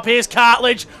the top. Here's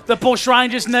Cartledge. The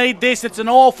Bushrangers need this. It's an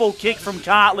awful kick from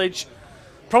Cartledge.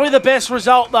 Probably the best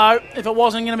result, though, if it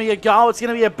wasn't going to be a goal. It's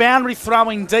going to be a boundary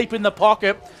throwing deep in the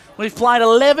pocket. We've played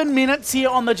 11 minutes here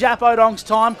on the Jappo Donks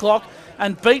time clock,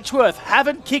 and Beechworth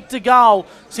haven't kicked a goal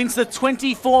since the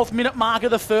 24th minute mark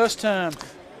of the first term.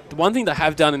 The one thing they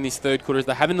have done in this third quarter is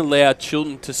they haven't allowed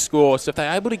Chilton to score. So if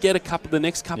they're able to get the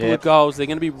next couple of goals, they're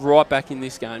going to be right back in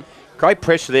this game. Great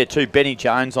pressure there too. Benny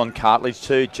Jones on Cartledge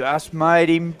too. Just made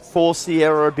him force the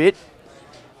error a bit.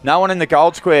 No one in the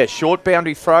goal square. Short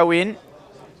boundary throw in.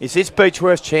 Is this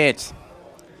Beechworth's chance?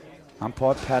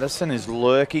 Umpire Patterson is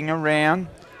lurking around.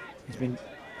 He's been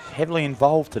heavily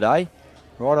involved today.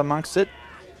 Right amongst it.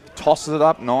 Tosses it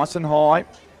up nice and high.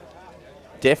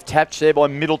 Deft touch there by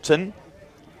Middleton.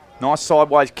 Nice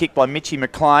sideways kick by Mitchie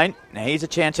McLean. Now here's a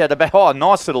chance out of the back. Oh,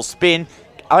 nice little spin.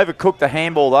 Overcooked the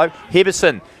handball though.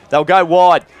 Hibberson, they'll go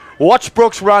wide. Watch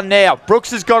Brooks run now.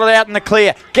 Brooks has got it out in the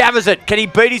clear. Gathers it. Can he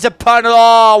beat his opponent?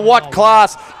 Oh, what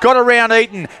class. Got around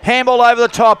Eaton. Handball over the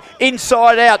top.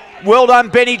 Inside out. Well done,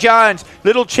 Benny Jones.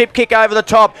 Little chip kick over the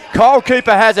top. Kyle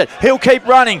Cooper has it. He'll keep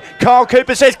running. Kyle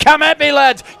Cooper says, come at me,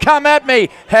 lads. Come at me.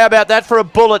 How about that for a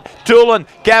bullet? Doolan,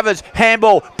 Gathers,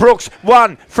 handball. Brooks,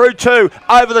 1 through 2.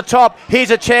 Over the top. Here's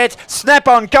a chance. Snap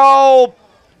on goal.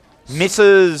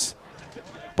 Misses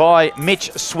by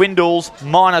Mitch Swindles.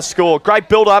 Minor score. Great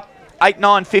build-up.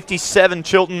 8-9-57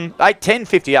 Chilton.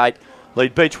 8-10-58.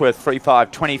 Lead Beechworth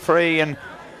 3-5-23. And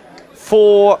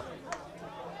for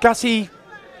Gussie,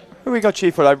 who we got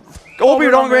you for?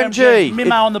 Albury Wodonga MG.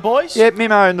 Mimo and the boys. Yeah,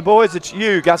 Mimo and the boys. It's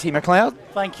you, Gussie McLeod.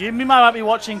 Thank you. Mimo won't be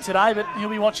watching today, but he'll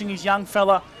be watching his young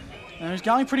fella who's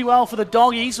going pretty well for the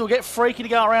Doggies. We'll get Freaky to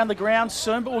go around the ground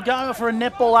soon, but we'll go for a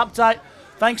netball update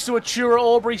thanks to Achura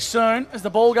Albury soon as the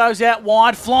ball goes out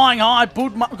wide, flying high.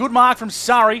 Good mark from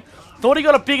Surrey. Thought he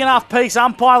got a big enough piece.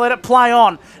 Umpire let it play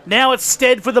on. Now it's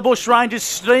Stead for the Bushrangers,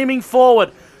 streaming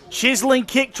forward. Chiseling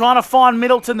kick, trying to find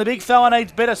Middleton. The big fella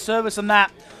needs better service than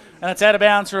that. And it's out of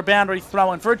bounds for a boundary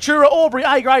throw-in. For Achura Albury,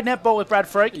 A-grade netball with Brad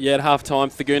Freak. Yeah, at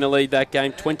half-time, Thaguna lead that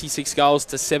game, 26 goals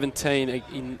to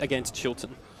 17 against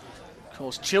Chilton. Of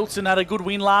course, Chilton had a good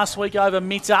win last week over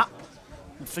Mitta.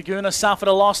 And Thaguna suffered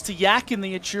a loss to Yak in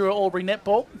the Achura Albury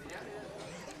netball.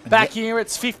 Back here,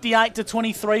 it's 58 to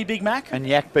 23, Big Mac. And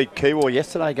Yak beat Kiwi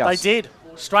yesterday, Gus. They did.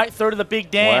 Straight through to the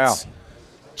big dance. Wow.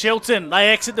 Chilton, they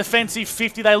exit defensive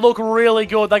 50. They look really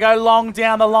good. They go long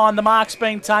down the line. The mark's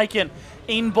been taken.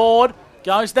 Inboard,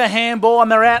 goes the handball,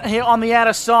 and they're out here on the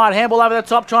outer side. Handball over the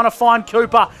top, trying to find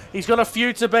Cooper. He's got a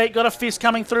few to beat. Got a fist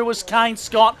coming through was Kane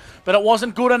Scott, but it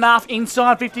wasn't good enough.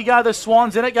 Inside 50 go the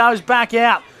Swans, and it goes back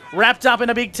out. Wrapped up in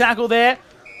a big tackle there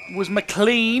was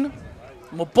McLean.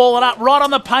 And we'll ball it up right on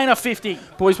the painter 50.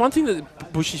 Boys, one thing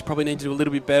that Bushies probably need to do a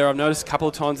little bit better, I've noticed a couple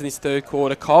of times in this third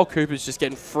quarter, Kyle Cooper's just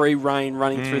getting free rein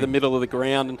running through the middle of the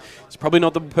ground, and it's probably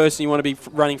not the person you want to be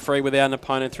running free without an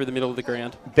opponent through the middle of the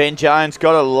ground. Ben Jones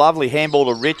got a lovely handball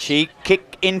to Ritchie.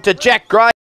 Kick into Jack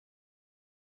Gray.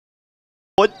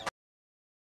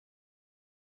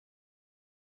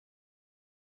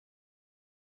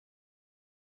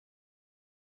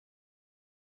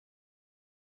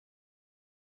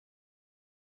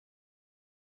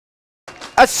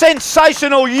 A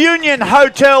sensational Union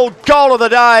Hotel goal of the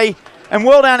day. And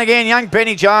well done again, young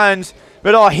Benny Jones.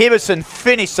 But Hibbison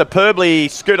finished superbly,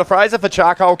 Scooter Fraser, for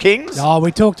Charcoal Kings. Oh,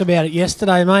 we talked about it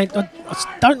yesterday, mate. I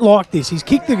don't like this. He's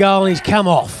kicked the goal and he's come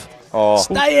off. Oh.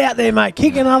 Stay out there, mate.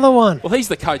 Kick another one. Well, he's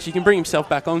the coach. He can bring himself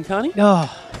back on, can't he? Oh.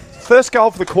 First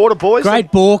goal for the quarter, boys.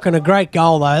 Great balk and a great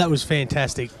goal, though. That was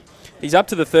fantastic. He's up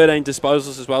to the 13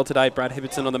 disposals as well today, Brad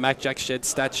Hibberton, on the Mac Jack Shed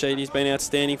stat sheet. He's been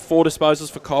outstanding. 4 disposals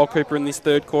for Kyle Cooper in this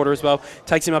third quarter as well.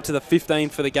 Takes him up to the 15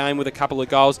 for the game with a couple of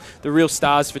goals. The real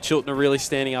stars for Chilton are really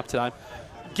standing up today.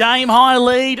 Game high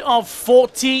lead of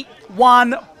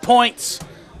 41 points.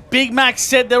 Big Mac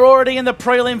said they're already in the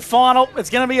prelim final. It's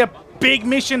going to be a big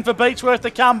mission for Beechworth to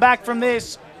come back from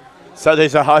this. So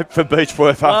there's a hope for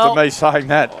Beechworth after me saying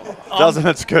that. Doesn't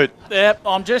it, Scoot? Yep,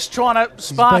 I'm just trying to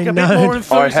spark a bit more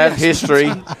enthusiasm. I have history.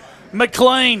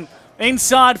 McLean,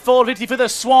 inside forward 50 for the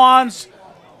Swans.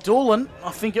 Doolan,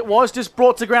 I think it was, just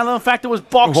brought to ground. In fact, it was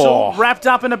Boxall, wrapped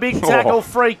up in a big tackle,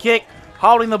 free kick,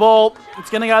 holding the ball. It's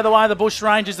going to go the way of the Bush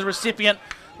Rangers. The recipient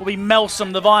will be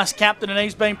Melsom, the vice-captain, and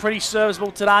he's been pretty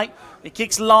serviceable today. He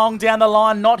kicks long down the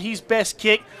line, not his best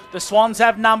kick. The Swans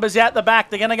have numbers out the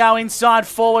back. They're going to go inside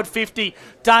forward 50.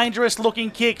 Dangerous looking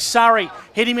kick. Surrey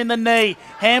hit him in the knee.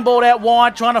 Handballed out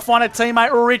wide, trying to find a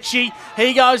teammate, Ritchie.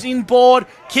 He goes inboard.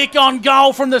 Kick on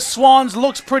goal from the Swans.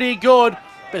 Looks pretty good.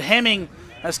 But Hemming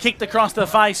has kicked across the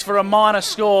face for a minor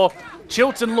score.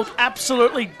 Chilton look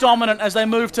absolutely dominant as they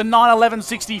move to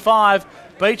 9-11-65.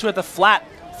 Beechworth a flat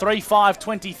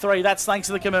 3-5-23. That's thanks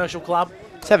to the Commercial Club.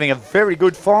 He's having a very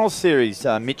good final series,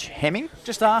 Mitch Hemming.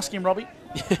 Just ask him, Robbie.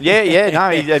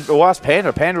 We'll ask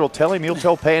Panda. Panda will tell him. He'll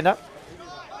tell Panda.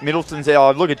 Middleton's there. Oh,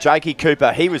 look at Jakey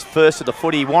Cooper. He was first at the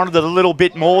footy. He wanted it a little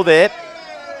bit more there.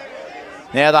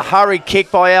 Now the hurried kick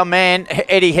by our man,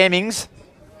 Eddie Hemmings,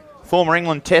 former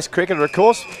England Test cricketer, of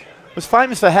course, was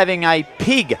famous for having a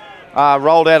pig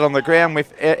rolled out on the ground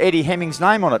with Eddie Hemmings'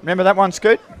 name on it. Remember that one,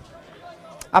 Scoot?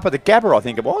 Up at the Gabba, I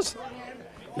think it was.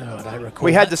 No, I don't recall.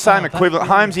 We had the same equivalent.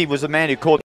 Holmesy was the man who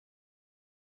caught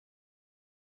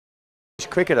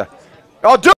cricketer.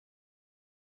 Goal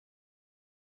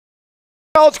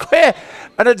square.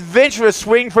 An adventurous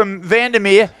swing from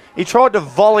Vandermeer. He tried to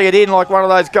volley it in like one of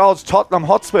those goals Tottenham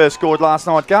Hotspur scored last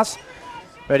night, Gus.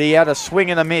 But he had a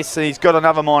swing and a miss, and he's got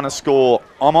another minor score.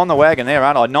 I'm on the wagon there,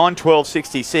 aren't I?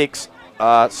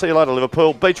 9-12-66. See you later,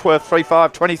 Liverpool. Beechworth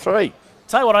 3-5-23.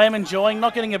 Tell you what I am enjoying,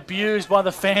 not getting abused by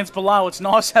the fans below. It's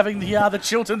nice having the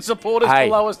Chilton supporters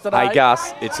below us today. Hey,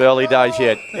 Gus, it's early days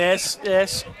yet.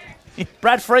 Yes.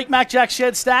 Brad Freak, Mac Jack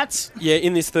Shed stats. Yeah,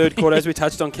 in this third quarter, as we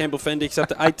touched on, Campbell Fendix up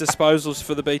to 8 disposals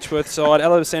for the Beechworth side.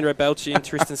 Alessandro Belchi and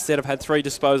Tristan Stead have had 3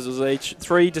 disposals each.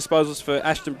 3 disposals for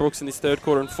Ashton Brooks in this third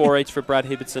quarter and 4 each for Brad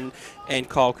Hibberton and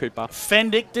Kyle Cooper.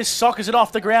 Fendick just soccers it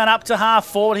off the ground up to half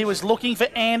forward. He was looking for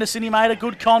Anderson. He made a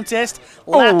good contest.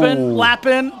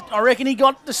 Lappin. I reckon he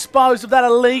got disposed of that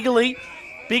illegally.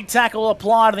 Big tackle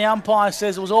applied, and the umpire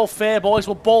says it was all fair, boys.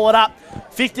 We'll ball it up.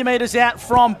 50 metres out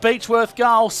from Beechworth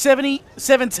goal.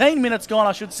 17 minutes gone,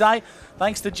 I should say.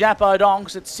 Thanks to Japo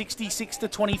Donks at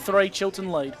 66-23,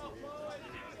 Chilton lead.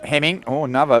 Hemming. Oh,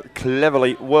 another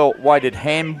cleverly well-weighted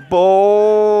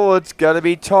handball. It's going to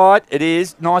be tight. It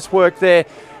is. Nice work there.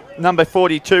 number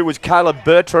 42 was Caleb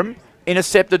Bertram.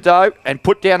 Intercepted though and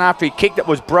put down after he kicked it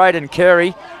was Braden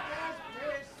Carey.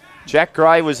 Jack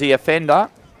Gray was the offender.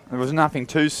 There was nothing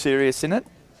too serious in it.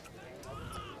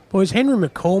 Boys, Henry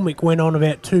McCormick went on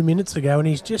about 2 minutes ago and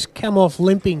he's just come off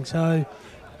limping, so...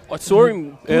 I saw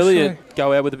him earlier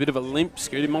go out with a bit of a limp,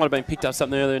 Scoot. He might have been picked up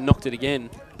something earlier and knocked it again.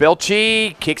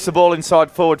 Belchie kicks the ball inside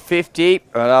forward 50.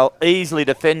 They'll easily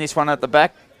defend this one at the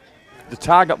back. The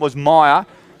target was Meyer.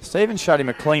 Stevens showed him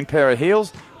a clean pair of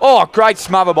heels. Oh, great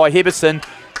smother by Hibberson.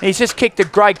 He's just kicked a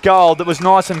great goal that was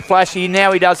nice and flashy.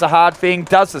 Now he does the hard thing,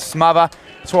 does the smother.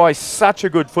 That's why he's such a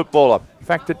good footballer. In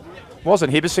fact, it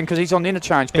wasn't Hibberson because he's on the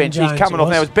interchange bench. He's coming off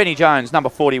now. It was Benny Jones, number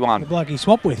 41. The bloke he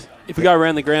swapped with. If we go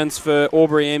around the grounds for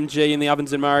Albury MG in the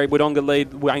Ovens and Murray, Wodonga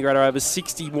lead Wangaratta over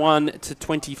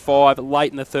 61-25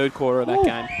 late in the third quarter of that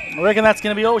game. I reckon that's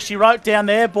going to be all she wrote down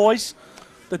there, boys.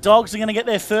 The Dogs are going to get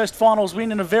their first finals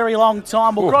win in a very long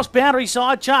time. We'll cross boundary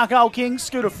side, Charcoal Kings,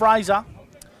 Scooter Fraser.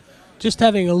 Just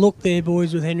having a look there,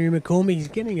 boys, with Henry McCormick. He's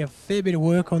getting a fair bit of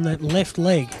work on that left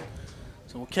leg.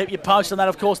 So we'll keep you posted on that.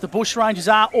 Of course, the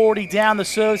Bushrangers are already down the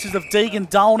services of Deegan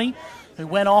Dolney, who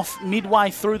went off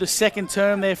midway through the second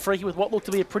term there, Freaky, with what looked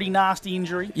to be a pretty nasty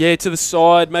injury. Yeah, to the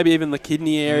side, maybe even the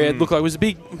kidney area. It looked like it was a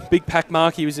big pack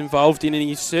mark he was involved in, and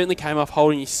he certainly came off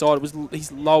holding his side. It was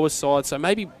his lower side, so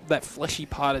maybe that fleshy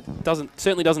part it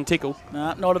certainly doesn't tickle.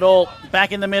 No, not at all.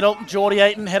 Back in the middle, Geordie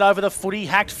Eaton head over the footy,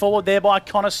 hacked forward there by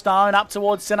Connor Stone, up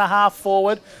towards centre half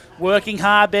forward. Working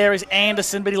hard there is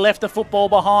Anderson, but he left the football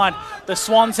behind. The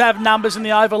Swans have numbers and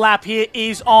the overlap here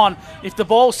is on. If the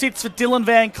ball sits for Dylan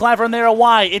Van Claveren, they're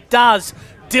away. It does.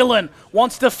 Dylan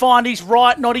wants to find his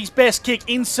right, not his best kick.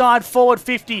 Inside forward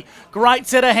 50. Great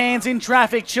set of hands in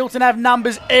traffic. Chiltern have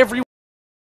numbers everywhere.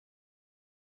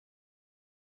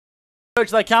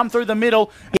 They come through the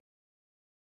middle.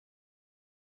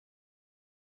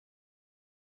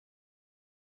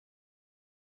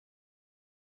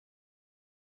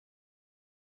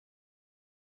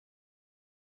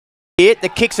 The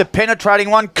kick's a penetrating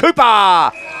one.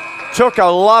 Cooper took a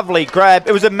lovely grab.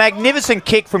 It was a magnificent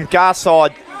kick from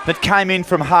Garside that came in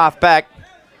from half back.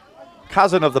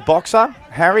 Cousin of the boxer,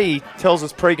 Harry, tells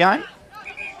us pre-game.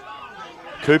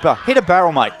 Cooper hit a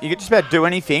barrel, mate. You can just about do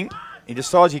anything. He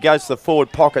decides he goes to the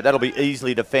forward pocket. That'll be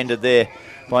easily defended there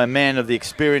by a man of the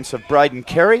experience of Braden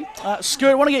Carey. Scoot,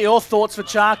 I want to get your thoughts for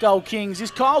Charcoal Kings.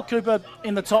 Is Kyle Cooper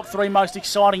in the top three most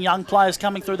exciting young players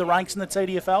coming through the ranks in the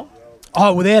TDFL?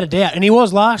 Oh, without a doubt. And he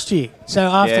was last year. So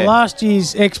after last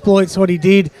year's exploits, what he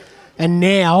did, and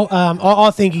now,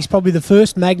 I think he's probably the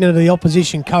first magnet of the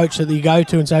opposition coach that you go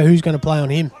to and say, who's going to play on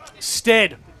him?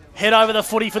 Stead, head over the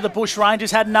footy for the Bush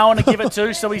Rangers, had no one to give it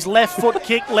to, so his left foot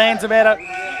kick lands about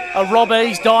a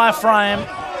Robbie's diaphragm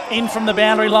in from the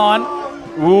boundary line.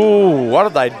 Ooh, what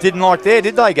did they didn't like there,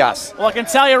 did they, Gus? Well, I can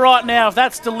tell you right now, if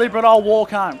that's deliberate, I'll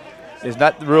walk home.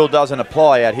 That rule doesn't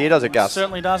apply out here, does it, Gus?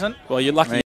 Certainly doesn't. Well, you're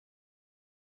lucky.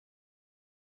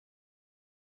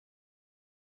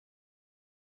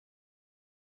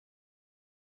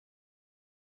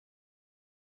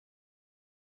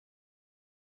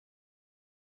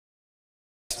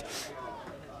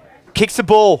 Kicks the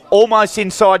ball almost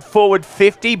inside forward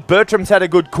 50. Bertram's had a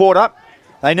good quarter.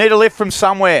 They need a lift from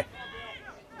somewhere.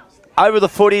 Over the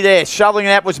footy there. Shoveling it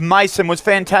out was Mason. Was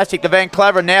fantastic to Van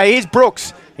Claveren. Now here's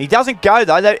Brooks. He doesn't go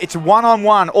though. It's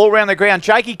one-on-one all around the ground.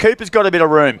 Jakey Cooper's got a bit of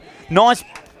room. Nice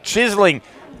chiseling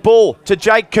ball to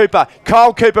Jake Cooper.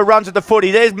 Kyle Cooper runs at the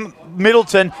footy. There's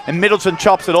Middleton, and Middleton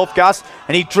chops it off, Gus,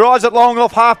 and he drives it long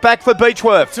off half-back for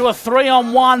Beechworth. To a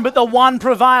 3-on-1, but the one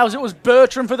prevails. It was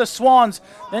Bertram for the Swans.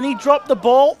 Then he dropped the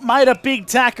ball, made a big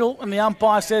tackle, and the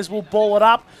umpire says we'll ball it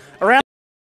up. Around.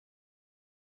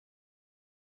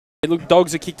 Look,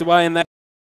 Dogs are kicked away, and that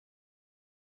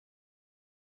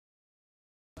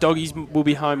Doggies will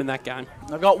be home in that game.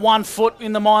 They've got 1 foot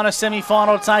in the minor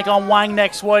semi-final to take on Wang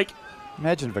next week.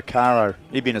 Imagine Vaccaro.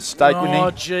 He'd be in a state, wouldn't he? Oh,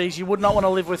 geez, you would not want to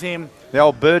live with him. The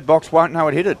old bird box won't know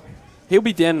it hit it. He'll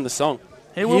be down in the song.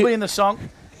 He will be in the song.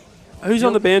 Who's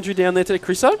on the boundary down there today,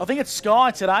 Chriso? I think it's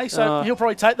Sky today, so he'll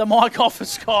probably take the mic off for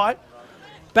Sky.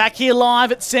 Back here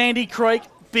live at Sandy Creek.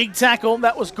 Big tackle.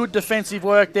 That was good defensive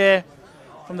work there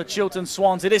from the Chiltern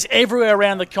Swans. It is everywhere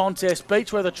around the contest.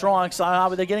 Beechworth are trying so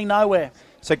hard, but they're getting nowhere.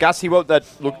 So, Gussie,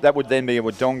 that would then be a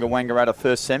Wodonga Wangaratta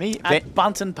first semi. At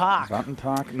Bunton Park. Bunton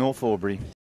Park, North Albury.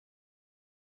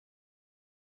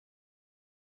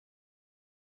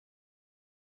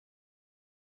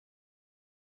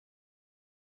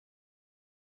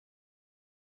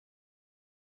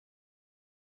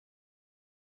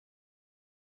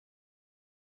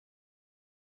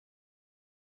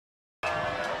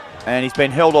 And he's been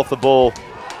held off the ball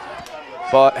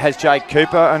has Jake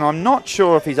Cooper, and I'm not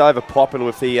sure if he's over popular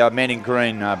with the men in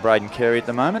green, Braden Carey, at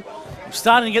the moment. I'm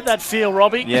starting to get that feel,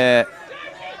 Robbie. Yeah,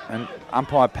 and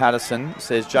umpire Patterson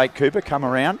says Jake Cooper come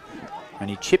around, and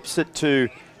he chips it to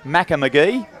Macca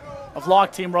McGee. I've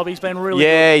liked him, Robbie. He's been really good.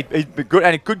 Yeah, he's been good,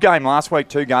 and a good game last week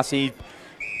too, Gus.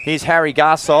 Here's Harry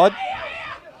Garside.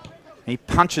 He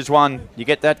punches one. You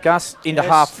get that, Gus? Into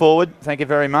half forward. Thank you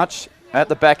very much. At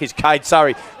the back is Cade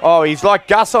Surrey. Oh, he's like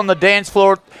Gus on the dance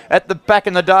floor at the back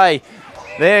in the day.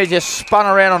 There, he just spun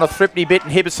around on a thrifty bit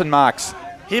and Hibberson marks.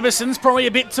 Hibberson's probably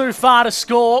a bit too far to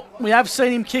score. We have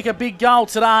seen him kick a big goal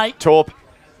today. Torp.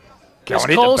 Just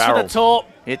calls for the Torp.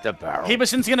 Hit the barrel.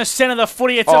 Hibberson's going to centre the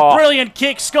footy. It's a brilliant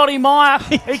kick. Scotty Meyer,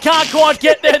 he can't quite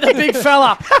get there, the big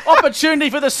fella. Opportunity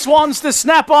for the Swans to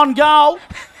snap on goal.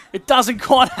 It doesn't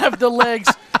quite have the legs.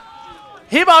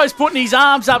 Hibbo's putting his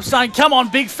arms up saying, come on,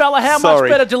 big fella, how much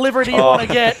better delivery do you want to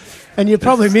get? And you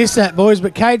probably missed that, boys,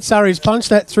 but Cade Surrey's punched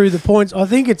that through the points. I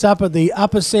think it's up at the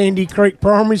Upper Sandy Creek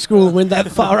Primary School and went that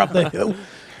far up the hill.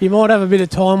 You might have a bit of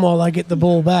time while they get the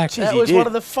ball back. That was one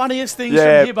of the funniest things from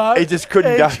Hibbo. He just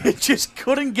couldn't go. He just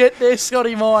couldn't get there,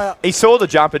 Scotty Meyer. He saw the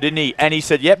jumper, didn't he? And he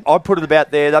said, yep, I put it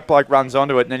about there. That bloke runs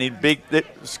onto it. And then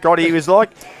Scotty was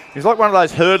like one of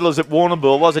those hurdlers at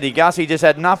Warrnambool, wasn't he, Gus? He just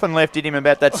had nothing left in him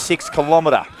about that 6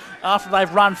 kilometre. After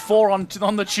they've run 4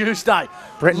 on the Tuesday.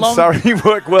 Brenton Surrey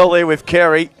worked well there with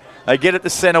Kerry. They get it to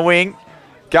centre wing.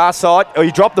 Garside. Oh,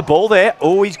 he dropped the ball there.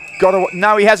 Oh, he's got away.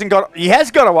 No, he hasn't got. He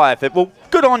has got away with it. Well,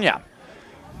 good on you.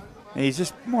 He's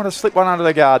just might have slipped one under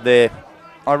the guard there.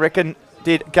 I reckon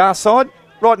did Garside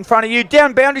right in front of you.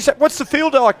 Down boundary. What's the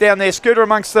field like down there, Scooter,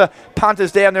 amongst the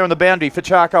punters down there on the boundary for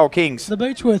Charcoal Kings? The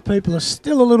Beechworth people are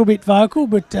still a little bit vocal,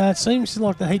 but it seems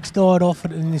like the heat's died off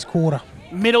it in this quarter.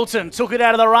 Middleton took it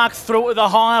out of the ruck, threw it with a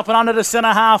high up and under to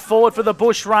centre half forward for the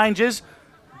Bush Rangers.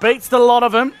 Beats the lot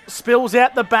of them, spills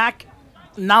out the back.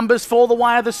 Numbers fall the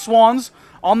way of the Swans.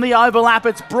 On the overlap,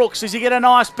 it's Brooks. Does he get a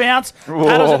nice bounce?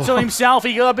 Paddles it to himself.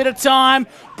 He got a bit of time.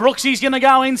 Brooksy's going to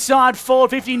go inside forward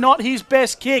 50, not his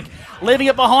best kick. Leaving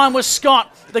it behind was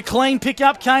Scott. The clean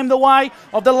pickup came the way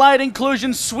of the late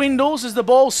inclusion Swindles as the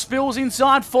ball spills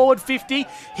inside forward 50.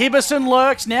 Hibberson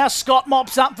lurks. Now Scott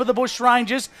mops up for the Bush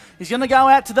Rangers. He's going to go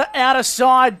out to the outer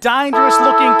side. Dangerous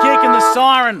looking kick, and the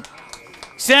siren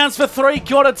sounds for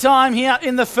three-quarter time here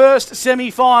in the first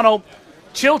semi-final.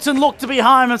 Chilton look to be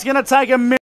home. It's going to take a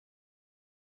minute.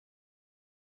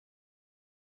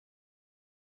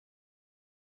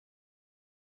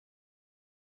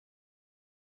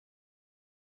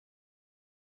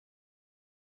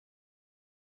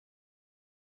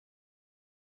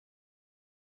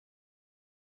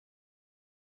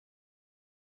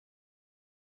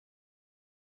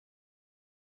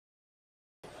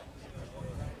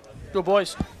 Good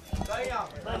boys.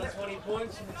 20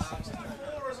 points.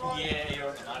 Yeah, you're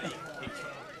at the money.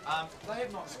 They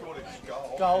have not scored a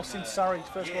goal. Goal since Surrey's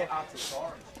first goal. After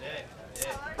Siren.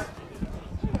 Yeah.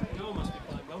 You must be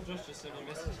playing well. Josh just sent me a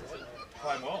message.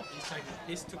 Playing well.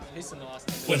 He's took his in the last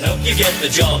 10 minutes. We'll help you get the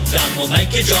job done. We'll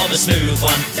make your job a smooth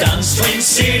one. Duns Twin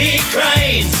City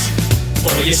Cranes.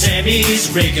 For your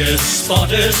semis, riggers,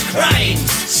 spotters, cranes.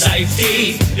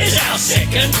 Safety is our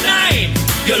second name.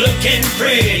 You're looking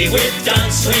pretty with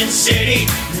Duns Twin City.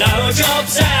 No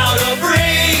job's out of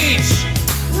reach.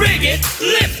 Rig it,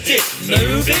 lift it,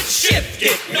 move it, shift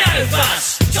it. No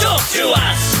fuss, talk to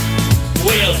us.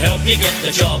 We'll help you get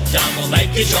the job done. We'll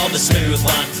make your job a smooth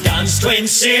one. Duns Twin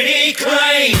City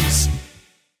Cranes.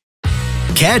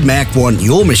 CADMAC want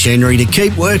your machinery to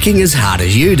keep working as hard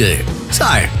as you do. So,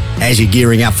 as you're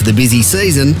gearing up for the busy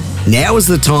season, now is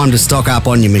the time to stock up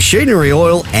on your machinery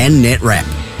oil and net wrap.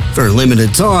 For a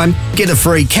limited time, get a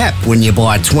free cap when you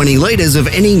buy 20 litres of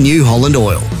any New Holland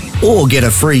oil. Or get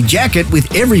a free jacket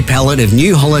with every pallet of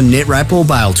New Holland net wrap or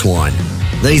bale twine.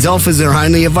 These offers are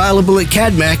only available at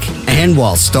CADMAC and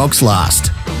while stocks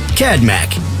last.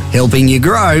 CADMAC, helping you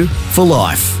grow for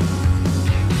life.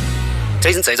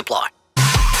 T's and C's apply.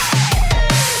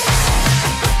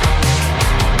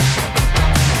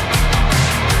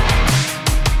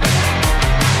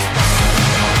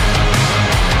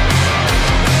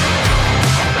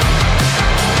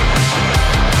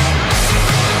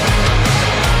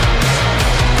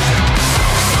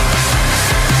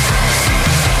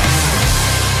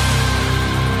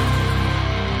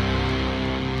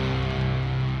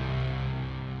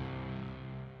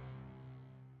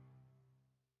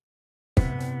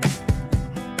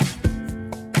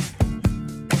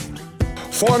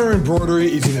 Finer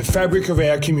embroidery is in the fabric of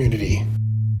our community.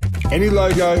 Any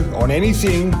logo on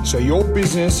anything so your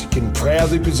business can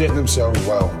proudly present themselves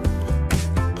well.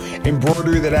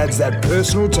 Embroidery that adds that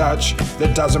personal touch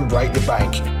that doesn't break the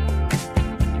bank.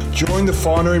 Join the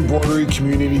finer embroidery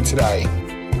community today.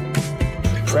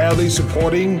 Proudly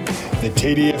supporting the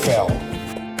TDFL.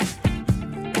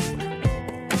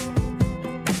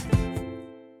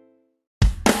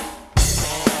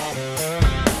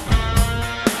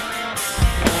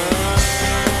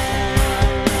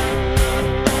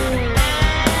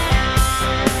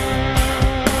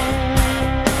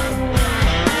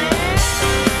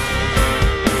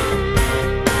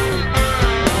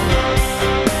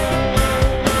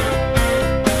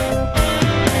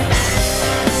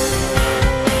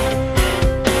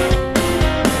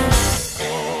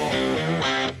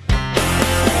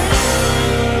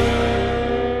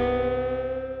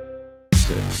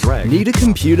 Need a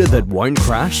computer that won't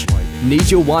crash?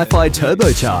 Need your Wi-Fi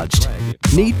turbocharged?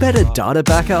 Need better data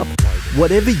backup?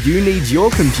 Whatever you need your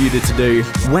computer to do,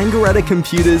 Wangaratta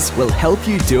Computers will help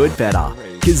you do it better.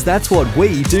 Because that's what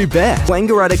we do best.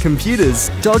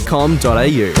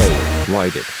 wangarattacomputers.com.au.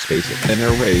 Write it, space it, and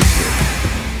erase it.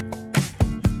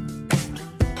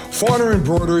 Finer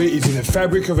embroidery is in the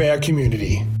fabric of our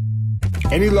community.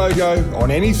 Any logo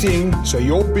on anything so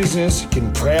your business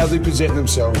can proudly present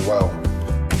themselves well.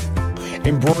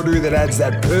 Embroidery that adds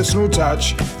that personal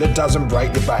touch that doesn't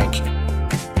break the bank.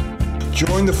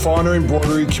 Join the finer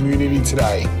embroidery community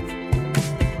today.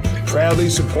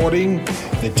 Proudly supporting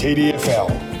the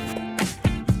TDFL.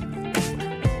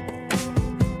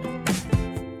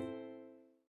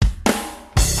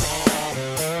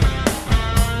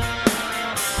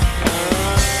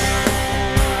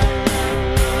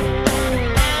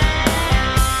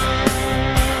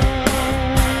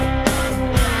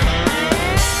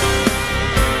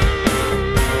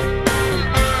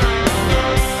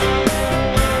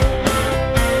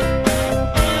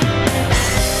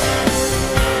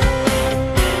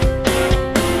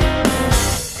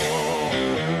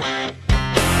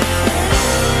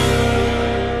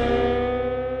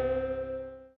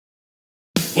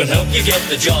 We'll help you get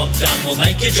the job done, we'll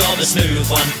make your job a smooth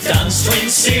one. Dunn's Twin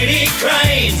City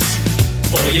Cranes.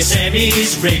 For your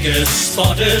semis, riggers,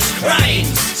 spotters,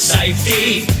 cranes.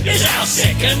 Safety is our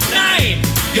second name.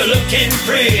 You're looking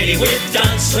pretty with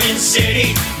Dunn's Twin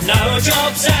City. No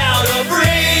job's out of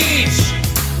reach.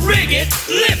 Rig it,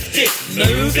 lift it,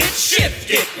 move it,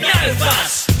 shift it. No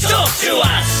fuss, talk to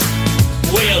us.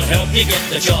 We'll help you get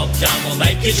the job done, we'll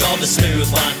make your job a smooth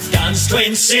one. Dunn's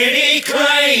Twin City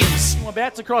Cranes. We're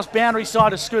about to cross boundary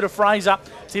side of Scooter Fraser,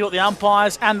 see what the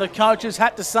umpires and the coaches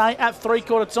had to say at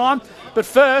three-quarter time. But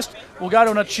first, we'll go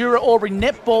to an Atura Albury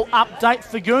netball update.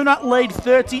 Thaguna lead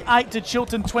 38 to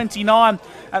Chiltern 29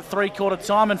 at three-quarter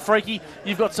time. And Freaky,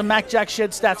 you've got some Mac Jack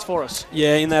Shed stats for us.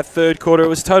 Yeah, in that third quarter, it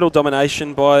was total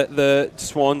domination by the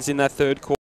Swans in that third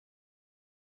quarter.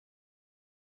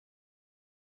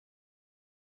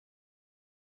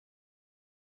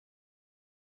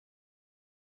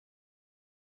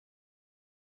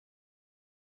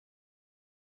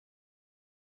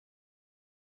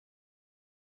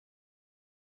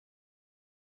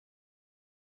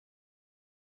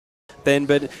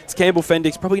 But it's Campbell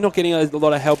Fendix probably not getting a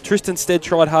lot of help. Tristan Stead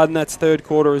tried hard in that third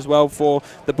quarter as well for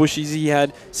the Bushies. He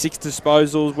had 6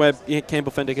 disposals, where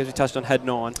Campbell Fendix, as we touched on, had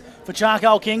 9. For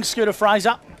Charcoal Kings, Scooter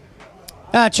Fraser.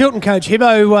 Chiltern coach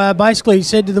Hibbo basically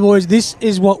said to the boys, this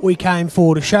is what we came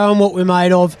for, to show them what we're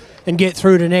made of and get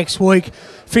through to next week.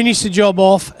 Finish the job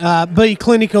off, be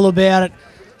clinical about it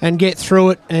and get through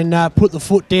it and put the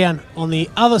foot down. On the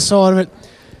other side of it,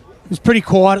 it was pretty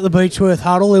quiet at the Beechworth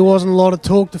huddle. There wasn't a lot of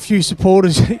talk. A few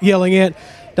supporters yelling out,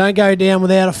 don't go down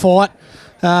without a fight.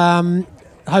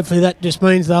 Hopefully that just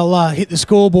means they'll hit the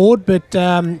scoreboard. But,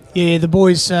 yeah, the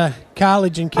boys,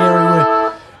 Carledge and Carey,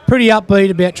 were pretty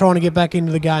upbeat about trying to get back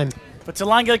into the game. For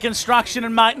Tallangatta Construction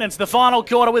and Maintenance, the final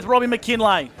quarter with Robbie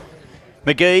McKinlay.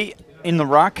 McGee in the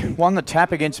ruck, won the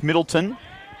tap against Middleton.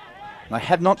 They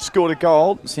had not scored a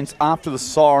goal since after the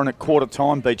siren at quarter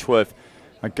time, Beechworth.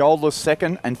 A goalless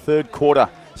second and third quarter.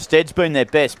 Stead's been their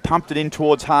best, pumped it in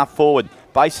towards half forward.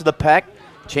 Base of the pack,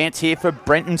 chance here for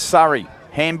Brenton Surrey.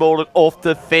 Handballed it off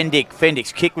to Fendick.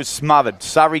 Fendick's kick was smothered.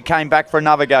 Surrey came back for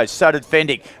another go. So did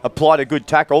Fendick. Applied a good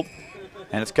tackle.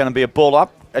 And it's going to be a ball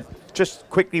up. Just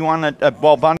quickly one at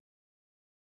Walbundry.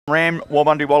 Ram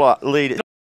Walbundry Waller lead.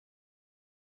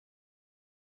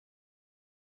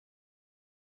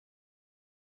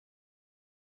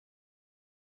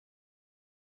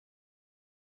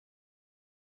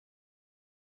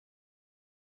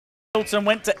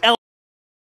 Went to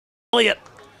Elliott.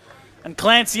 And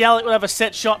Clancy Elliott will have a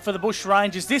set shot for the Bush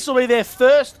Rangers. This will be their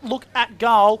first look at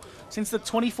goal since the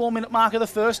 24-minute mark of the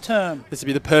first term. This would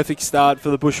be the perfect start for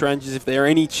the Bush Rangers if there are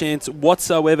any chance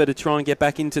whatsoever to try and get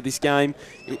back into this game.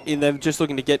 They're just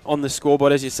looking to get on the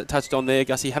scoreboard, as you touched on there,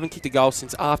 Gussie. Haven't kicked a goal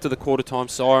since after the quarter-time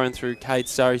siren through Cade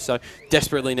Surrey, so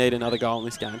desperately need another goal in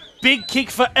this game. Big kick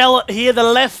for Elliott here. The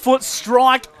left foot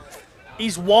strike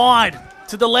is wide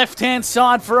to the left-hand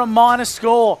side for a minor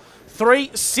score.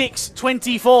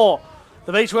 3-6-24.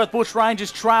 The Beechworth Bush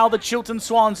Rangers trail the Chiltern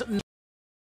Swans.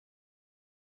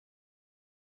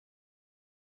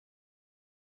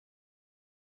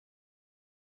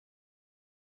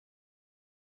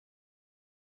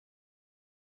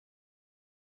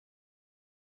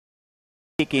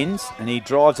 Kick-ins, and he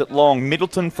drives it long.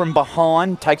 Middleton from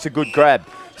behind takes a good grab.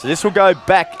 So this will go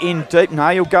back in deep. No,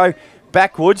 he'll go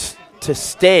backwards to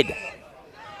Stead,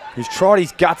 who's tried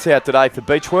his guts out today for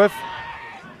Beechworth.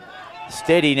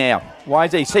 Steady now.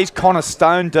 Waves, he sees Connor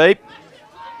Stone deep.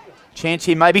 Chance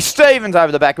here maybe. Stevens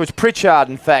over the back. It was Pritchard,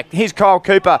 in fact. Here's Kyle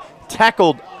Cooper,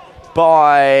 tackled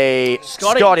by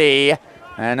Scotty.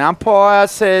 And umpire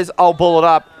says, I'll ball it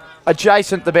up.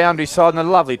 Adjacent the boundary side, and a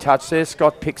lovely touch there.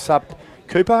 Scott picks up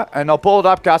Cooper, and I'll ball it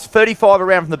up, Gus. 35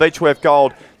 around from the Beechworth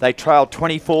Gold. They trailed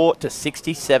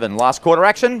 24-67. Last quarter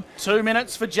action. 2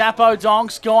 minutes for Jappo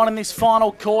Donks. Gone in this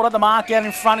final quarter. The mark out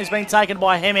in front has been taken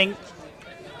by Hemming,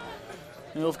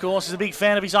 who, of course, is a big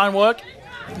fan of his own work.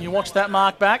 You watch that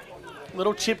mark back.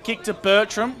 Little chip kick to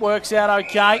Bertram. Works out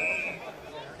okay.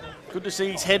 Good to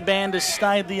see his headband has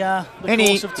stayed the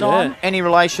course of time. Yeah. Any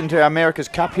relation to our America's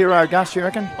Cup hero, Gus, you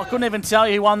reckon? I couldn't even tell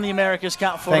you who won the America's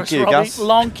Cup for Thank us, you, Robbie. Gus.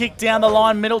 Long kick down the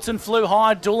line. Middleton flew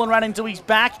high. Doolan ran into his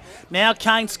back. Now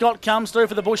Kane Scott comes through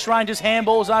for the Bush Rangers.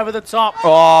 Handballs over the top.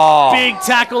 Oh. Big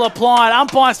tackle applied.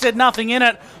 Umpire said nothing in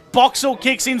it. Boxall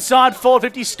kicks inside forward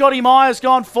 50. Scotty Myers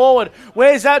gone forward.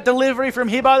 Where's that delivery from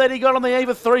Hibbo that he got on the eve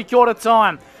of three-quarter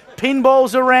time?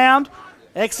 Pinballs around.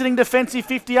 Exiting defensive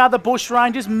 50 are the Bush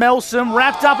Rangers. Melsom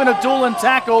wrapped up in a Doolan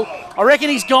tackle. I reckon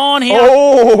he's gone here.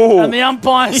 Oh. And the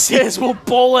umpire says we'll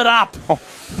ball it up.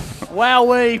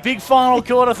 Wowee. Big final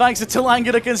quarter thanks to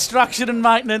Tallangatta Construction and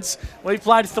Maintenance. We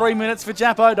played 3 minutes for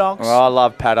Jappo Donks. Oh, I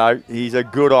love Pato. He's a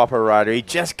good operator. He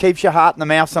just keeps your heart in the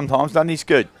mouth sometimes, doesn't he? He's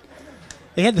good.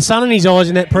 He had the sun in his eyes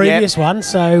in that previous one,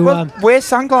 so... Well, wear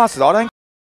sunglasses. I don't...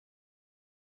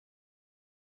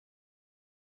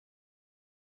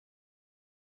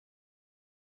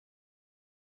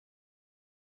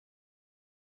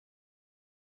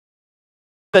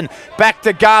 Back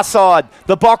to Garside.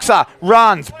 The boxer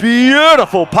runs.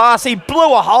 Beautiful pass. He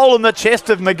blew a hole in the chest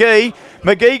of McGee.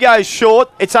 McGee goes short.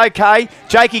 It's okay.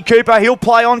 Jakey Cooper, he'll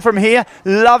play on from here.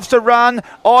 Loves to run.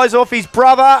 Eyes off his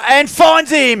brother and finds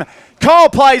him. Cole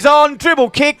plays on.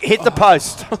 Dribble kick. Hit the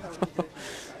post.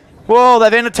 Well,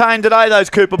 they've entertained today, those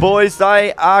Cooper boys.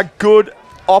 They are good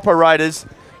operators.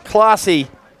 Classy.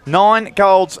 9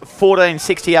 goals,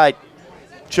 14-68.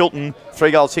 Chilton,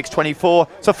 3 goals, 6-24.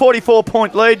 It's a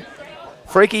 44-point lead.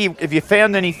 Freaky, have you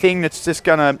found anything that's just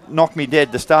going to knock me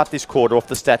dead to start this quarter off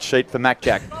the stat sheet for Mac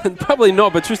Jack? Probably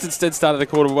not, but Tristan Stead started the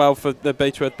quarter well for the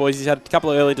Beechworth boys. He's had a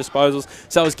couple of early disposals.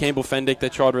 So was Campbell Fendick. They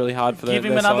tried really hard for Give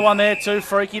him another one there too,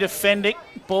 Freaky, to Fendick.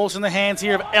 Ball's in the hands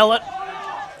here of Ellett.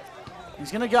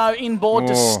 He's going to go inboard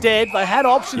to Stead. They had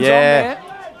options on there.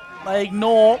 They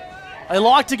ignore. They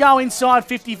like to go inside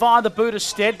 50 via the boot of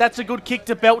Stead. That's a good kick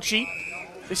to Belchy.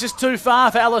 This is too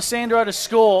far for Alessandro to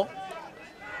score.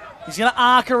 He's going to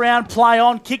arc around, play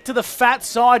on, kick to the fat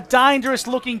side. Dangerous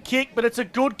looking kick, but it's a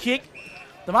good kick.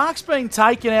 The mark's been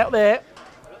taken out there.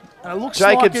 And it looks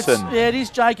Jacobson. like it is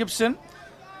Jacobson.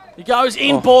 He goes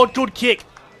inboard, good kick.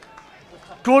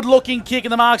 Good looking kick,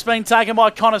 and the mark's been taken by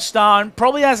Connor Stone.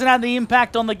 Probably hasn't had the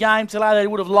impact on the game today that he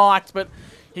would have liked, but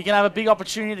he can have a big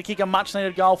opportunity to kick a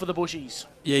much-needed goal for the Bushies.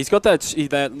 Yeah, he's got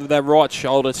that right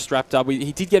shoulder strapped up.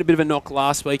 He did get a bit of a knock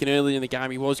last week, and early in the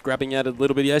game he was grabbing at it a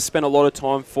little bit. He has spent a lot of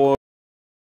time for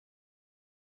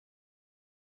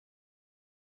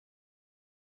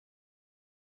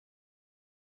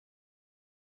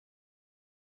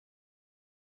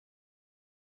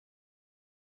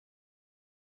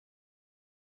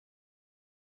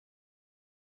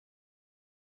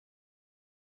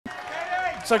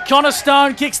So Connor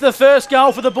Stone kicks the first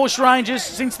goal for the Bush Rangers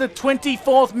since the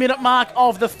 24th minute mark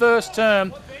of the first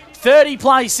term. 30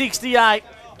 plays 68.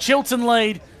 Chilton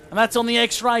lead, and that's on the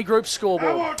X-Ray Group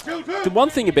scoreboard. The one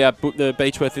thing about the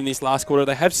Beechworth in this last quarter,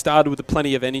 they have started with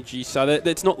plenty of energy, so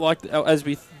it's not like, as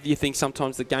you think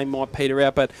sometimes the game might peter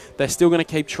out, but they're still going to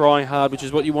keep trying hard, which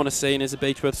is what you want to see, and as a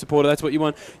Beechworth supporter, that's what you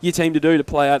want your team to do, to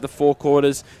play out the 4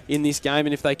 quarters in this game,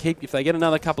 and if they get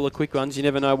another couple of quick ones, you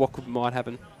never know what might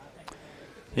happen.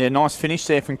 Yeah, nice finish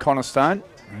there from Connorstone.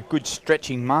 Good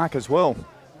stretching mark as well.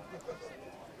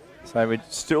 So we're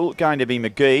still going to be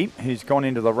McGee, who's gone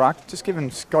into the ruck. Just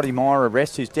giving Scotty Meyer a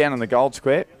rest, who's down in the gold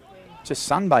square. Just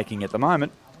sunbaking at the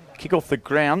moment. Kick off the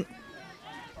ground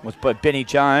was by Benny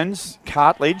Jones.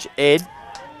 Cartledge, Ed,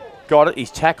 got it.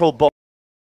 He's tackled by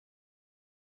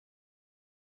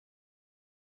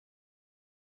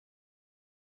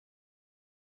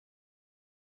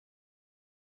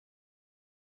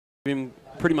him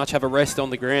pretty much have a rest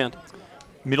on the ground.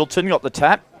 Middleton, got the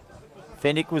tap.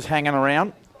 Fendick was hanging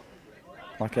around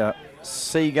like a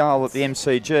seagull at the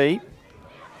MCG.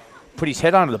 Put his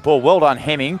head under the ball. Well done,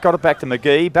 Hemming. Got it back to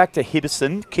McGee. Back to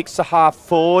Hibberson. Kicks the half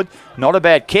forward. Not a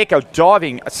bad kick. A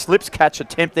diving, a slips catch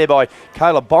attempt there by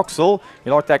Caleb Boxall.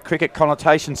 You like that cricket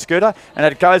connotation, Scooter? And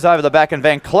it goes over the back, and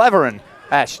Van Claveren,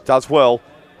 Ash, does well.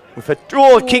 With a,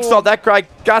 kick's not that great.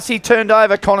 Gussie turned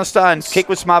over. Connorstone's kick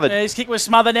was smothered. His kick was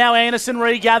smothered. Now Anderson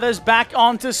regathers back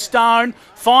onto Stone.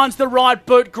 Finds the right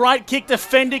boot. Great kick to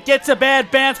Fendick. Gets a bad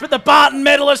bounce, but the Barton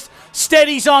medalist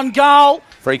steadies on goal.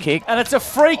 Free kick. And it's a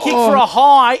free kick for a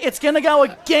high. It's going to go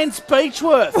against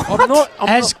Beechworth.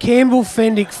 As Campbell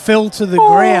Fendick fell to the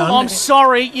ground. I'm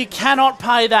sorry, you cannot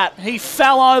pay that. He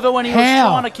fell over when he was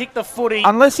trying to kick the footy.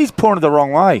 Unless he's pointed the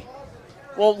wrong way.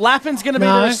 Well, Lappin's going to be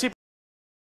the recipient.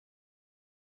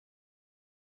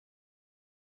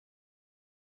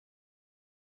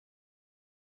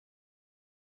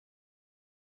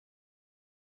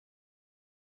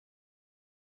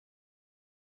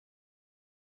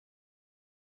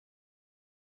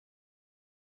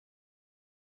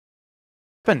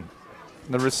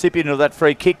 The recipient of that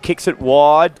free kick kicks it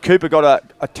wide. Cooper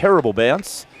got a terrible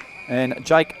bounce, and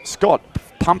Jake Scott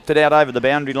pumped it out over the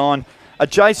boundary line.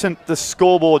 Adjacent the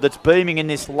scoreboard that's beaming in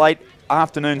this late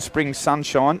afternoon spring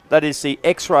sunshine, that is the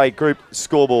X-Ray Group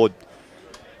scoreboard.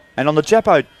 And on the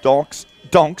Japo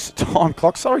Donks time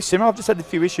clock, sorry Simmer, I've just had a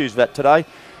few issues with that today.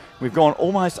 We've gone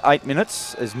almost 8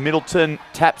 minutes as Middleton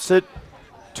taps it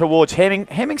towards Hemming.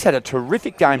 Hemming's had a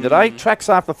terrific game today. Tracks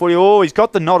after footy. Oh, he's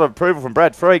got the nod of approval from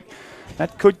Brad Freak.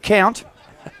 That could count.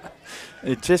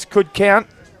 It just could count.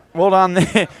 Well done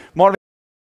there. Might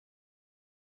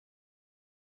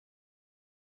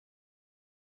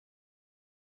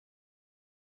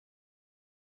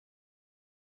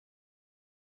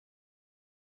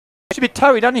He's a bit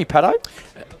toey, doesn't he, Pato?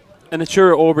 An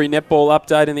Atura Albury netball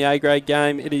update in the A-grade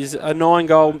game. It is a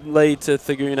 9-goal lead to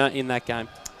Thaguna in that game.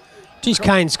 Geez,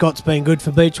 Kane Scott's been good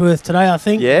for Beechworth today, I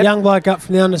think. Yep. Young bloke up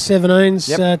from the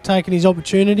under-17s, taking his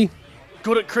opportunity.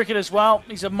 Good at cricket as well.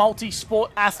 He's a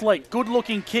multi-sport athlete.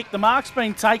 Good-looking kick. The mark's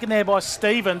been taken there by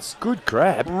Stevens. Good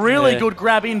grab. Really good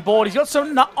grab inboard. He's got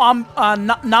some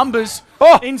numbers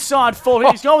inside for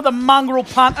him. He's gone with a mongrel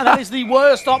punt, and that is the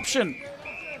worst option.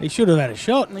 He should have had a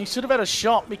shot. And he should have had a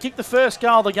shot. He kicked the first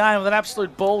goal of the game with an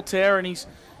absolute ball tear, and his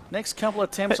next couple of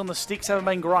attempts on the sticks haven't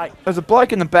been great. There's a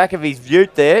bloke in the back of his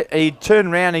ute there. He turned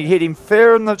around and he hit him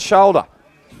fair in the shoulder.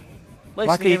 At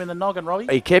least he hit him in the noggin, Robbie.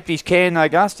 He kept his can, though,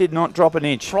 Gus. Did not drop an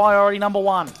inch. Priority number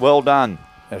 1. Well done.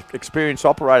 Experienced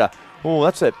operator. Oh,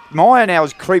 that's it. Meyer now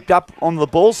has creeped up on the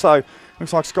ball, so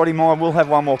looks like Scotty Meyer will have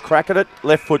one more crack at it.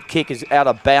 Left foot kick is out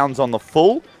of bounds on the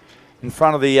full in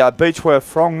front of the Beechworth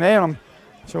Throng there. I'm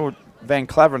sure Van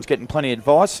Claveren's getting plenty of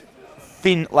advice.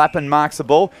 Finn Lappin marks the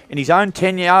ball in his own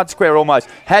 10-yard square almost.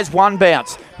 Has one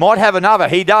bounce. Might have another.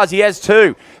 He does. He has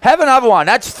 2. Have another one.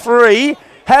 That's 3.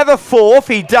 Have a 4th.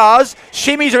 He does.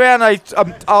 Shimmies around a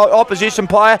opposition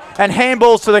player and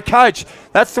handballs to the coach.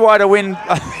 That's the way to win.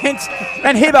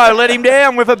 And Hibbo let him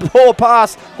down with a poor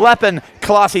pass. Lappin,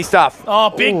 classy stuff. Oh,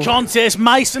 big contest.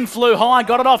 Mason flew high.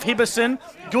 Got it off Hibberson.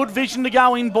 Good vision to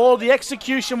go in ball. The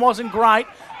execution wasn't great.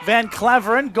 Van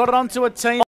Claveren got it onto a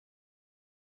team.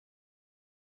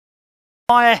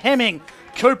 Hemming.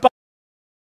 Cooper.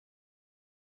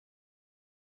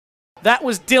 That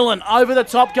was Dillon. Over the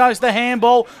top goes the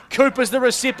handball. Cooper's the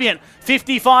recipient.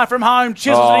 55 from home.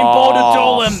 Chisels it in ball to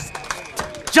Dolan.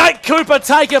 Jake Cooper,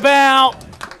 take a bow.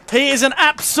 He is an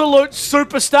absolute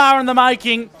superstar in the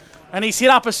making. And he's hit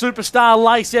up a superstar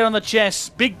lace out on the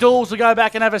chest. Big Dools will go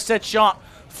back and have a set shot.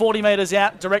 40 metres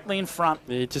out, directly in front.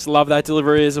 You just love that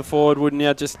delivery as a forward, wouldn't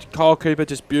you? Just Kyle Cooper,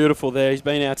 just beautiful there. He's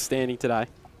been outstanding today.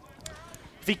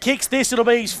 If he kicks this, it'll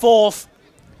be his 4th.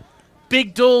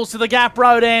 Big Dools to the Gap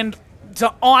Road end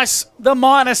to ice the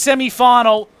minor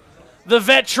semi-final. The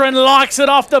veteran likes it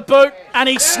off the boot, and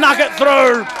he snuck it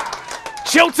through.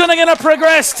 Chilton are going to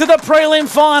progress to the prelim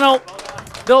final.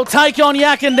 They'll take on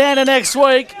Yakandana next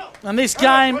week, and this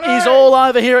game is all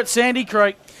over here at Sandy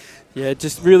Creek. Yeah,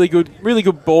 just really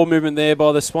good ball movement there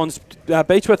by the Swans.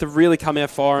 Beechworth have really come out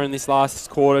firing this last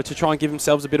quarter to try and give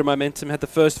themselves a bit of momentum. Had the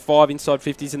first 5 inside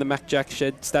 50s in the Mac Jack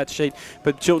stat sheet,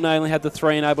 but Chiltern only had the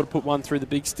 3 and able to put 1 through the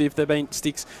big stiff. They've been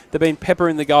sticks. They've been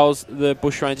peppering the goals, the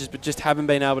Bushrangers, but just haven't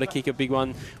been able to kick a big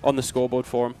one on the scoreboard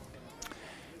for them.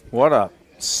 What a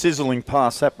sizzling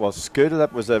pass that was, Scooter.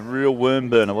 That was a real worm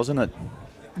burner, wasn't it?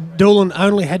 Doolan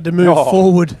only had to move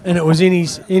forward, and it was in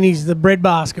his the bread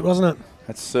basket, wasn't it?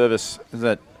 That's service. Is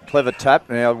that clever tap?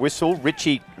 Now whistle.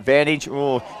 Richie Vantage.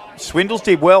 Oh, Swindles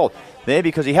did well there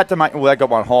because he had to make. Well, they got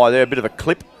one high there. A bit of a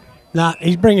clip. Nah,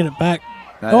 he's bringing it back.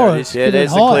 No, there it is. Yeah,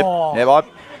 there's the clip. Yeah,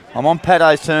 I'm on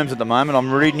Paddo's terms at the moment.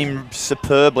 I'm reading him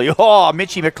superbly. Oh,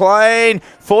 Mitchie McLean.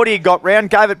 40 got round.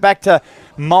 Gave it back to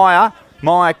Meyer.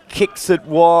 Meyer kicks it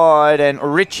wide, and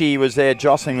Richie was there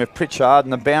jostling with Pritchard,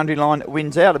 and the boundary line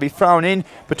wins out. It'll be thrown in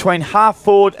between half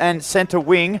forward and centre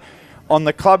wing on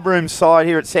the clubroom side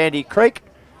here at Sandy Creek,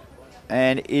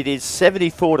 and it is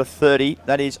 74-30.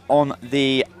 That is on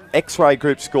the X-Ray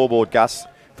Group scoreboard, Gus.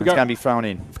 It's going to be thrown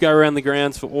in. If we go around the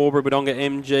grounds for Albury, Wodonga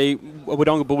MG,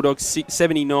 Wodonga Bulldogs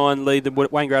 79 lead the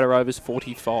Wangaratta Rovers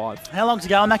 45. How long to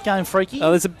go in that game, Freaky?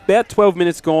 There's about 12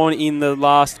 minutes gone in the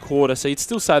last quarter, so you'd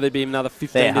still say there'd be another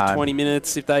 15 to 20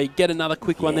 minutes. If they get another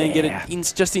quick one, then get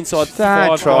it just inside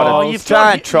 5 goals.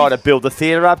 Don't try to build the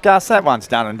theatre up, Gus. That one's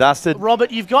done and dusted.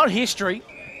 Robert, you've got history,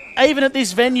 even at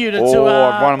this venue.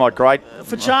 One of my great...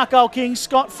 For Charcoal King,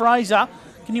 Scott Fraser.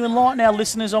 Can you enlighten our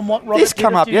listeners on what Robert This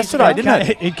came up yesterday, didn't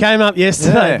it? It came up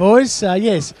yesterday, boys.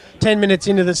 Yes, 10 minutes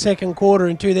into the second quarter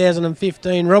in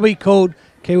 2015, Robbie called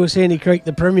Kiwa Sandy Creek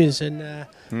the premiers, and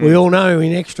we all know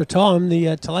in extra time the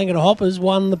Tallangatta Hoppers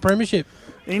won the premiership.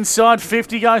 Inside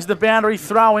 50 goes the boundary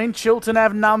throw in. Chiltern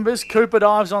have numbers. Cooper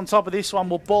dives on top of this one.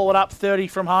 Will ball it up 30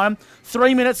 from home.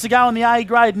 3 minutes to go in the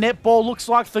A-grade netball. Looks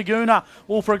like Thaguna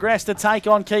will progress to take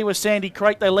on Kiwa Sandy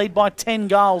Creek. They lead by 10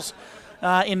 goals.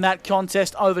 In that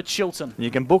contest over Chiltern. You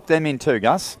can book them in too,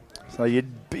 Gus. So you're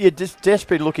just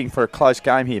desperately looking for a close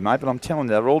game here, mate, but I'm telling you,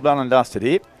 they're all done and dusted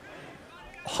here.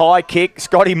 High kick.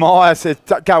 Scotty Meyer says,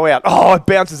 go out. Oh, it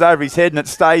bounces over his head and it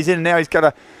stays in, and now he's got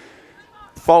to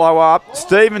follow up.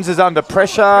 Stevens is under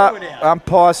pressure.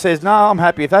 Umpire says, no, I'm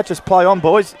happy with that. Just play on,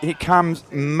 boys. Here comes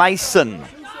Mason.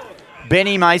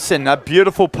 Benny Mason, a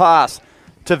beautiful pass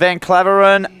to Van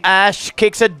Claveren. Ash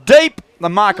kicks it deep. The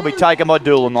mark will be taken by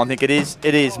Doolan, I think it is.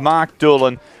 It is. Mark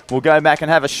Doolan will go back and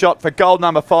have a shot for goal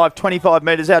number 5, 25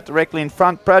 metres out directly in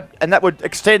front, Brad, and that would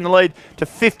extend the lead to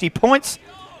 50 points.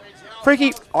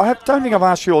 Freaky, don't think I've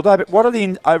asked you all day, but what are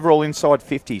the overall inside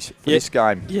 50s for this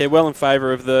game? Yeah, well in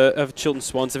favour of Chiltern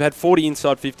Swans. They've had 40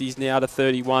 inside 50s now to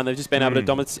 31. They've just been able to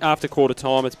dominate. After quarter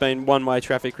time, it's been one-way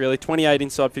traffic, really. 28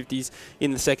 inside 50s in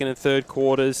the second and third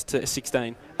quarters to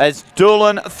 16. As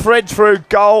Doolan thread through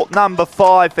goal number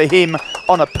 5 for him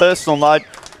on a personal note.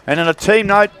 And on a team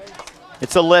note,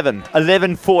 it's 11,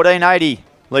 14, 80.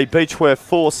 Lead Beechworth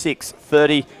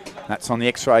 4-6-30. That's on the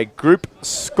X-Ray Group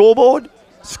scoreboard.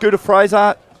 Scooter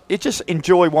Fraser, you just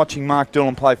enjoy watching Mark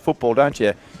Doolan play football, don't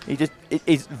you?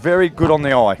 He's very good on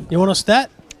the eye. You want a stat?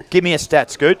 Give me a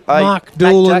stat, Scoot. Mark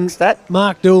Doolan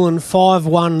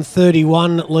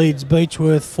 5-1-31 leads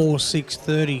Beechworth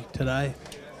 4-6-30 today.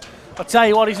 I'll tell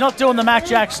you what, he's not doing the Mac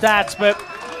Jack stats, but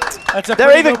that's a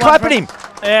They're even clapping him.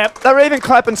 Yeah. They're even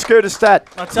clapping Scooter's stat.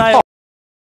 I'll tell you.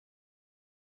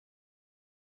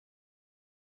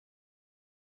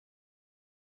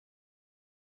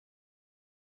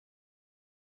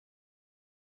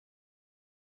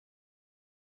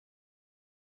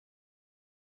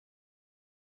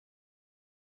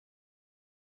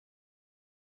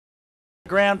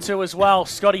 Ground 2 as well.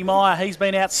 Scotty Meyer, he's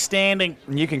been outstanding.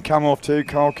 And you can come off too,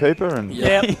 Kyle Cooper. And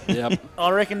Yep. I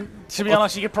reckon, to be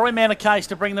honest, you could probably mount a case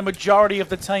to bring the majority of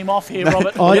the team off here,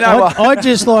 Robert. I'd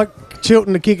just like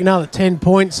Chiltern to kick another 10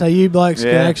 points so you blokes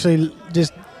can actually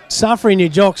just suffer in your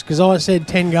jocks, because I said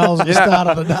 10 goals at the start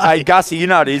of the day. Hey, Gussie, you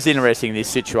know it is interesting in this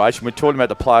situation. We're talking about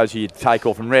the players you take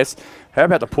off and rest. How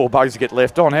about the poor bugs that get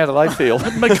left on? How do they feel?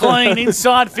 McLean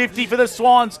inside 50 for the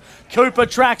Swans. Cooper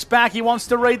tracks back. He wants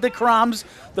to read the crumbs.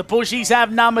 The Bushies have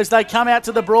numbers. They come out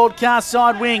to the broadcast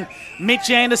side wing. Mitch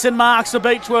Anderson marks the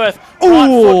Beechworth. Right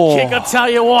foot kick, I tell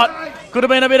you what. Could have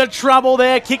been a bit of trouble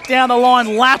there. Kick down the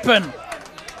line. Lappin.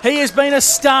 He has been a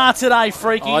star today,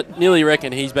 Freaky. I nearly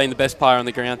reckon he's been the best player on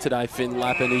the ground today, Finn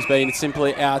Lappin. He's been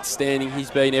simply outstanding.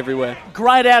 He's been everywhere.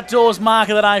 Great outdoors mark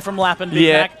of the day from Lappin,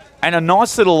 Big Mac. And a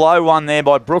nice little low one there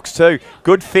by Brooks too.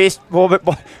 Good fist by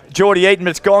Geordie Eaton,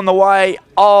 but it's gone the way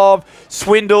of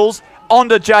Swindles. On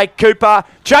to Jake Cooper.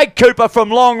 Jake Cooper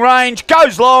from long range.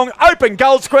 Goes long. Open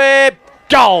goal square.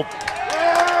 Goal.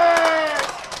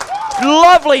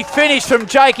 Lovely finish from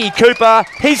Jakey Cooper.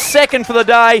 He's second for the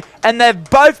day, and they've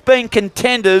both been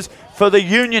contenders for the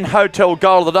Union Hotel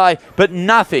goal of the day, but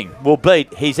nothing will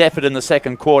beat his effort in the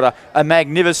second quarter. A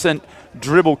magnificent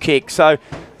dribble kick. So a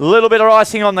little bit of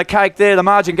icing on the cake there. The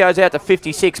margin goes out to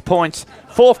 56 points.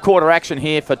 Fourth quarter action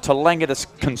here for Tallangatta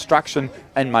Construction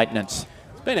and Maintenance.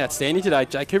 Been outstanding today,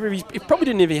 Jake Cooper. He probably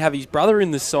didn't even have his brother in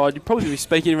the side. You'd probably be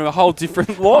speaking of a whole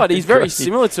different light. He's very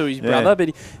similar to his brother,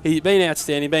 but he's been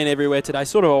outstanding, been everywhere today.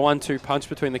 Sort of a 1-2 punch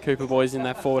between the Cooper boys in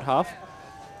that forward half.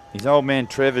 His old man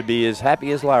Trevor would be as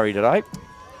happy as Larry today.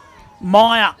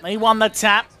 Meyer, he won the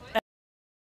tap.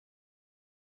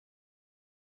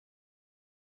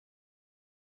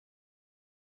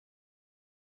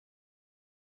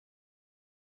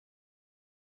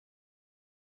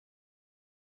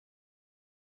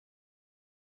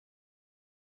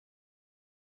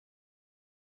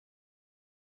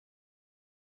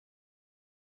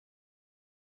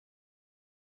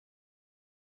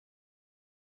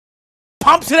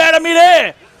 Pumps it out of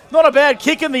midair. Not a bad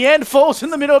kick in the end. Falls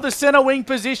in the middle of the centre wing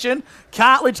position.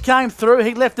 Cartledge came through.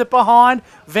 He left it behind.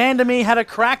 Vandermeer had a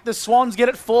crack. The Swans get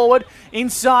it forward.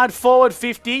 Inside forward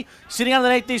 50. Sitting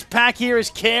underneath this pack here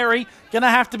is Carey. Going to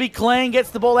have to be clean.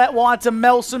 Gets the ball out wide to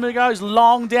Melson, who goes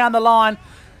long down the line.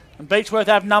 And Beechworth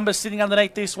have numbers sitting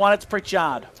underneath this one. It's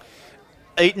Pritchard.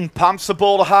 Eaton pumps the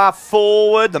ball to half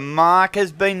forward. The mark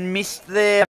has been missed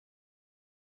there.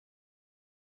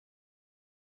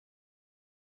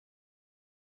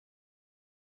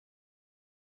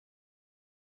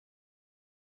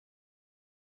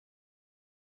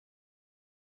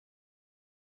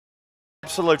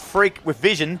 Absolute freak with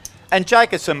vision, and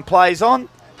Jacobson plays on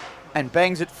and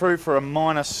bangs it through for a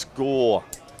minor score.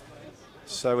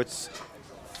 So it's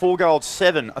 4 goals,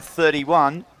 7 of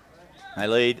 31. They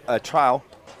lead a trail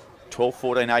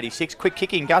 12-14-86. Quick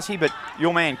kicking, Gussie, but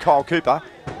your man Kyle Cooper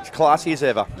is classy as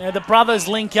ever. Yeah, the brothers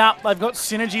link up. They've got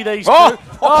synergy, these two.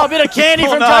 Oh, a bit of candy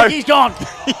from Jakey. He's gone.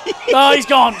 Oh, he's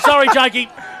gone. Sorry, Jakey.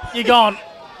 You're gone.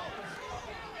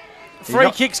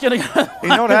 Free kick's going to go. He's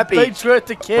not happy. Beechworth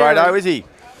to Carey. Brado, is he?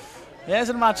 He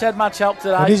hasn't had much help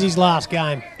today. It is his last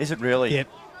game. Is it really? Yep.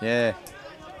 Yeah.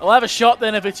 I'll have a shot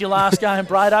then if it's your last game,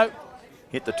 Brado.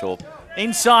 Hit the top.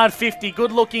 Inside 50,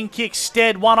 good looking kick.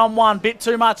 Stead one-on-one, bit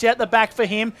too much out the back for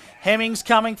him. Hemmings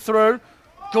coming through.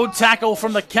 Good tackle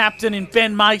from the captain in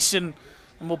Ben Mason.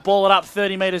 And we'll ball it up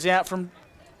 30 metres out from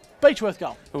Beechworth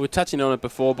goal. Well, we're touching on it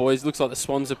before, boys. Looks like the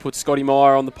Swans have put Scotty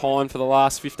Meyer on the pine for the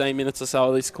last 15 minutes or so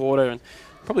of this quarter. And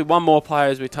probably one more player,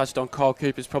 as we touched on, Kyle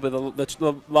Cooper's probably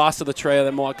the last of the trio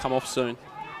that might come off soon.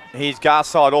 Here's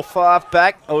Garside off half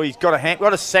back. Oh, he's got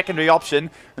a secondary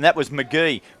option, and that was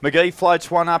McGee. McGee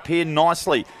floats one up here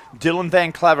nicely. Dylan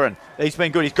Van Claveren, he's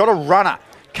been good. He's got a runner.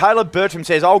 Caleb Bertram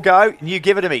says, I'll go, and you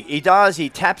give it to me. He does. He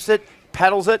taps it,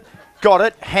 paddles it, got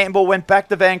it. Handball went back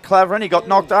to Van Claveren. He got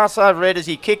knocked arse over head as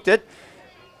he kicked it.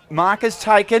 Marker's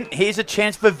taken. Here's a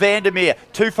chance for Vandermeer.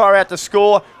 Too far out to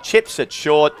score. Chips it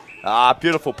short.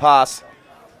 Beautiful pass.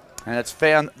 And it's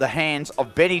found the hands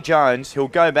of Benny Jones. He'll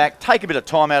go back, take a bit of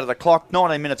time out of the clock.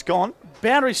 19 minutes gone.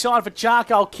 Boundary side for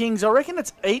Charcoal Kings. I reckon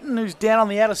it's Eaton who's down on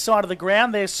the outer side of the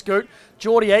ground there, Scoot.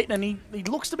 Geordie Eaton, and he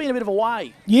looks to be in a bit of a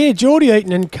way. Yeah, Geordie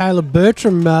Eaton and Caleb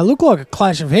Bertram look like a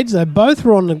clash of heads. They both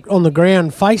were on the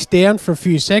ground face down for a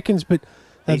few seconds, but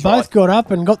they both got up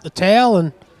and got the towel,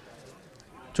 and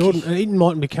Jordan Eaton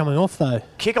mightn't be coming off though.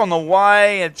 Kick on the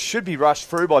way. It should be rushed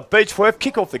through by Beechworth.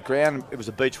 Kick off the ground. It was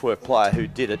a Beechworth player who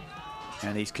did it,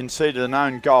 and he's conceded an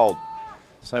own goal.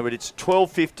 So it's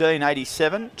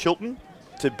 12-15-87, Chilton,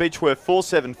 to Beechworth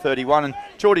 4-7-31, and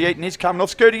Geordie Eaton is coming off.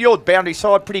 Scooter, your boundary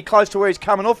side pretty close to where he's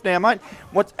coming off now, mate.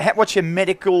 What's your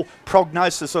medical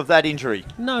prognosis of that injury?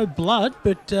 No blood,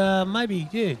 but maybe,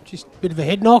 just a bit of a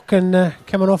head knock and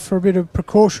coming off for a bit of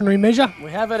precautionary measure. We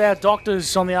have had our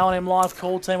doctors on the O&M live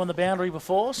call team on the boundary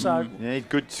before, so... Yeah,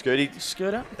 good, Scooty.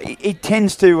 Scooter. He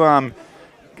tends to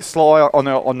slide on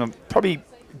the probably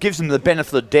gives them the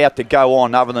benefit of the doubt to go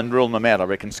on other than ruling them out, I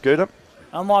reckon, Scooter.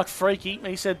 Unlike Freaky,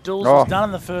 he said Dools was done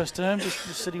in the first term. Just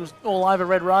said he was all over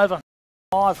Red Rover.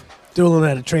 5. Doolan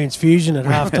had a transfusion at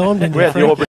half time, didn't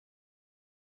he?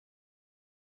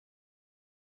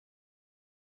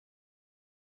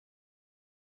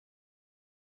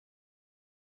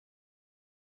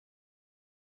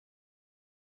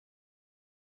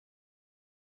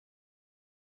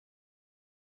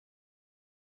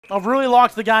 I've really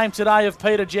liked the game today of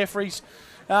Peter Jeffries.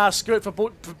 Scoot for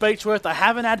Beechworth. They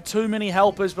haven't had too many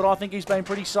helpers, but I think he's been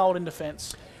pretty solid in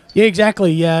defence. Yeah,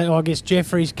 exactly. I guess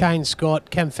Jeffries, Kane Scott,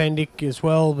 Cam Fendick as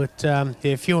well, but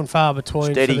few and far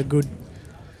between for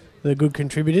the good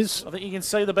contributors. I think you can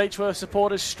see the Beechworth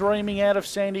supporters streaming out of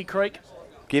Sandy Creek.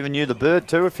 giving you the bird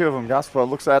too, a few of them, Gus, by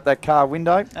looks out that car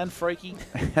window. And Freaky.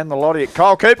 And the lottie.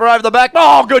 Kyle Cooper over the back.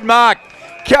 Oh, good mark.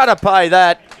 Gotta pay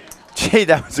that. Gee,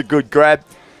 that was a good grab.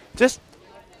 Just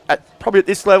probably at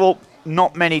this level,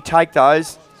 not many take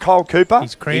those. Kyle Cooper,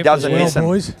 he doesn't miss them.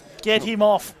 Boys. Get him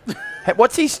off. Hey,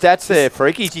 what's his stats there,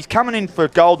 Freaky? He's coming in for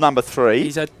gold number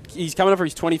 3. He's coming up for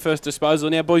his 21st disposal.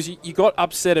 Now, boys, you got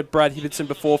upset at Brad Hibbertson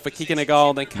before for kicking a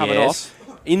goal and then coming off.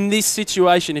 In this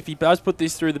situation, if he does put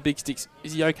this through the big sticks,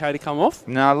 is he okay to come off?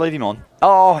 No, leave him on.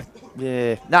 Oh,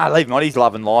 yeah. No, leave him on. He's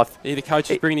loving life. The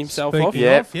coach is bringing himself off?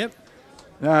 Yep.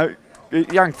 No,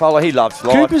 young fella, he loves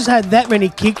life. Cooper's had that many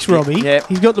kicks, Robbie. Yep.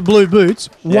 He's got the blue boots.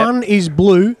 One is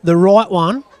blue. The right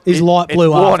one is light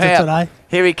blue after today.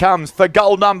 Here he comes for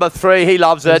goal number 3. He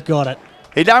loves it. He's got it.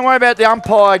 He don't worry about the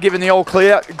umpire giving the all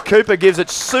clear. Cooper gives it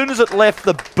as soon as it left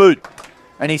the boot.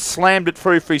 And he slammed it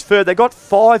through for his third. They got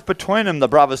 5 between them, the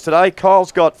brothers, today.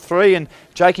 Kyle's got 3 and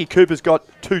Jakey Cooper's got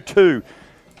 2-2.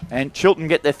 And Chilton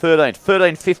get their 13th.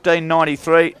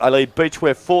 13-15-93. They lead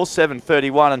Beechworth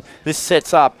 4-7-31. And this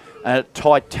sets up a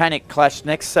titanic clash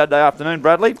next Saturday afternoon,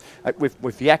 Bradley,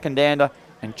 with Yackandandah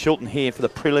and Chilton here for the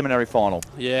preliminary final.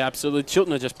 Yeah, absolutely.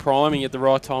 Chilton are just priming at the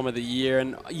right time of the year,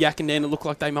 and Yackandandah look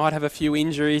like they might have a few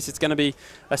injuries. It's going to be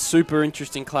a super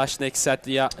interesting clash next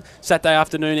Saturday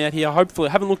afternoon out here. Hopefully,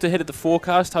 I haven't looked ahead at the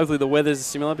forecast. Hopefully the weather's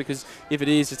similar, because if it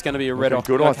is, it's going to be a red-hot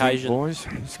occasion. I think, boys.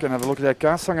 Just going to have a look at that,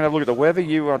 Gus. I'm going to have a look at the weather.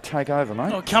 You take over,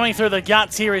 mate. Oh, coming through the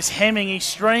guts here is Hemming. He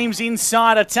streams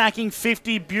inside, attacking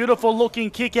 50. Beautiful looking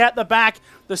kick out the back.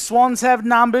 The Swans have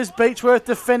numbers. Beechworth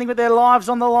defending with their lives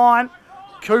on the line.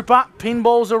 Cooper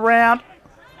pinballs around.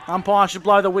 Umpire should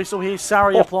blow the whistle here.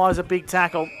 Surrey applies a big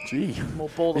tackle. Gee. More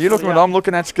ball. Are you looking what I'm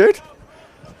looking at, Scoot?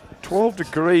 12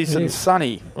 degrees and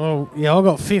sunny. Oh, yeah, I've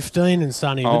got 15 and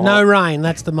sunny, but no rain.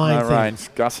 That's the main thing. No rain,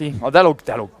 Gussie. Oh,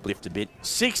 that'll lift a bit.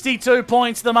 62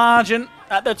 points the margin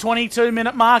at the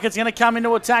 22-minute mark. It's going to come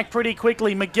into attack pretty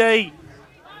quickly. McGee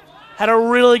had a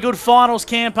really good finals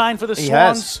campaign for the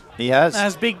Swans. He has.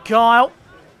 As Big Kyle.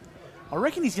 I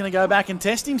reckon he's going to go back and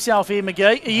test himself here,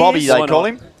 McGee. Bobby, they call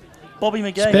him. Bobby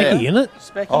McGee. Specky, isn't it?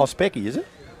 Specky. Oh, Specky, is it?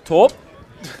 Torp.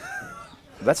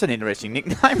 That's an interesting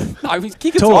nickname. No, he's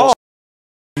kicking Torch.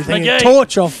 You think McGee.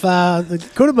 Torch off the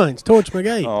could have been. Torch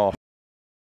McGee. Oh.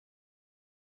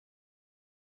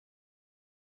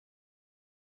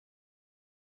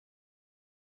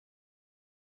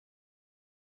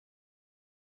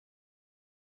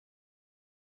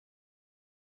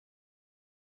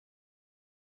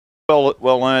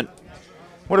 Well earned.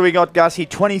 What do we got, Gussie?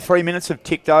 23 minutes have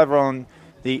ticked over on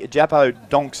the Japo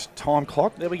Donks time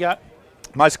clock. There we go.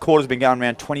 Most quarters have been going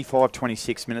around 25,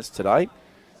 26 minutes today.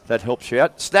 That helps you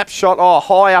out. Snapshot,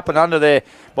 high up and under there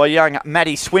by young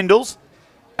Matty Swindles.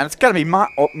 And it's going to be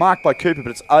marked by Cooper,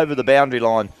 but it's over the boundary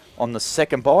line on the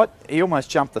second bite. He almost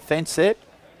jumped the fence there.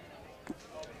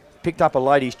 Picked up a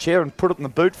lady's chair and put it in the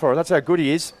boot for her. That's how good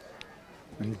he is.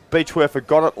 And Beechworth have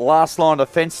got it. Last line of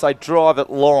defence, they drive it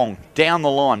long. Down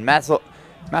the line.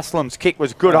 Maslam's kick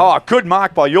was good. Oh, good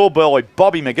mark by your boy,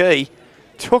 Bobby McGee.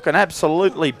 Took an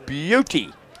absolutely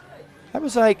beauty. That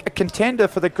was a contender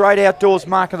for the Great Outdoors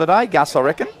mark of the day, Gus, I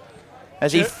reckon.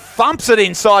 As he thumps it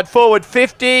inside forward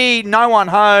 50. No one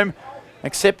home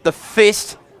except the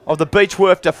fist of the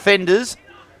Beechworth defenders.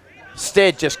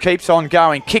 Stead just keeps on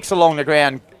going. Kicks along the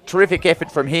ground. Terrific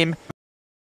effort from him.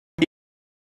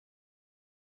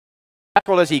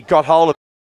 As he got hold of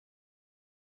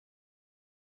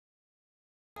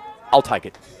I'll take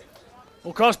it.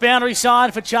 Well, cross boundary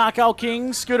side for Charcoal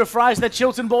Kings. Scooter Fraser, the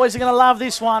Chilton boys are going to love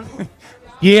this one.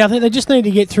 Yeah, I think they just need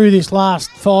to get through this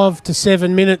last 5 to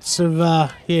 7 minutes of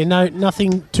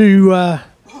nothing too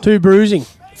bruising.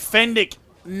 Fendick,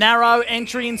 narrow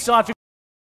entry inside.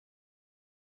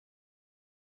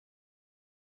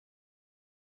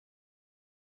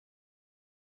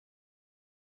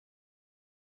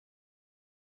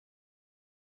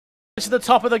 To the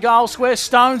top of the goal square.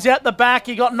 Stones out the back.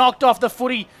 He got knocked off the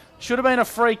footy. Should have been a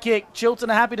free kick. Chilton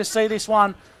are happy to see this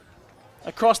one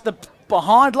across the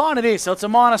behind line. It is. So it's a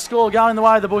minor score going the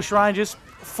way of the Bush Rangers.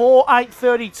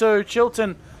 4-8-32.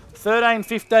 Chilton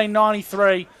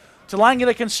 13-15-93.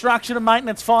 Tallangatta Construction and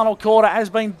Maintenance final quarter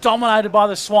has been dominated by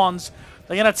the Swans.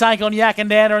 They're going to take on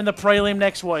Yackandandah in the prelim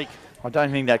next week. I don't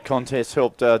think that contest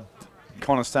helped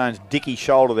Connor Stone's dicky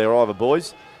shoulder there either,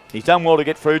 boys. He's done well to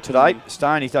get through today.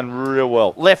 Stone, he's done real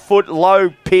well. Left foot, low,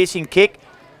 piercing kick.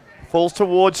 Falls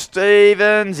towards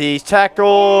Stevens. He's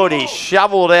tackled. He's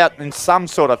shoveled out in some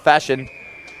sort of fashion.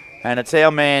 And it's our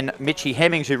man, Mitchie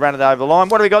Hemmings, who ran it over the line.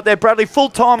 What do we got there, Bradley? Full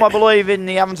time, I believe, in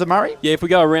the Ovens of Murray? Yeah, if we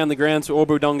go around the grounds for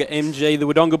Wodonga MG, the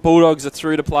Wodonga Bulldogs are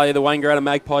through to play the Wangaratta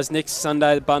Magpies next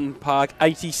Sunday at Button Park,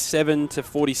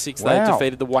 87-46. Wow. They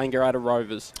defeated the Wangaratta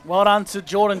Rovers. Well done to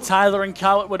Jordan Taylor and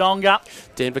co at Wodonga.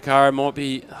 Dan Vaccaro might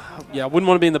be... I wouldn't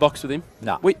want to be in the box with him.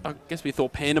 No. I guess we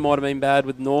thought Panda might have been bad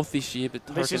with North this year, but...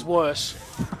 This is worse.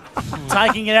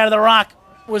 Taking it out of the ruck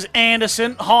was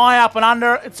Anderson, high up and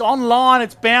under. It's online,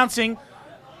 it's bouncing.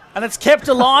 And it's kept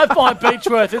alive by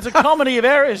Beechworth. It's a comedy of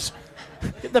errors.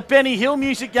 Get the Benny Hill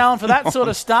music going for that sort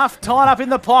of stuff. Tied up in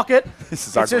the pocket. This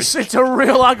is ugly. It's a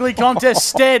real ugly contest.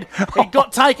 Stead, he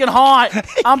got taken high.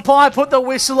 Umpire put the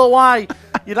whistle away.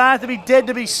 You don't have to be dead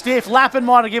to be stiff. Lappin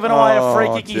might have given away a free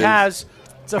kick. He has.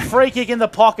 It's a free kick in the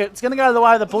pocket. It's going to go the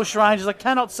way of the Bush Rangers. I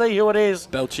cannot see who it is.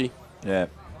 Belchy. Yeah.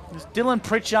 Dylan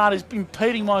Pritchard is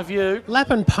impeding my view.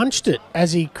 Lappin punched it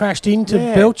as he crashed into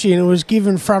Belchy, and it was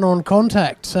given front-on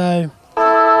contact. So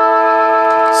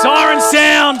Siren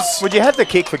sounds. Would you have the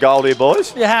kick for goal here,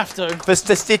 boys? You have to. For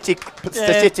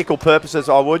statistical purposes,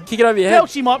 I would. Kick it over your head.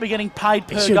 Belchy might be getting paid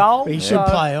per goal. He should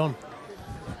play on.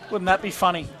 Wouldn't that be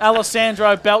funny?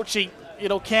 Alessandro Belchy.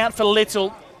 It'll count for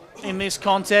little in this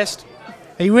contest.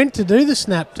 He went to do the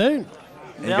snap too.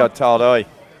 He got told, oi.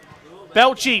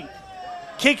 Belchy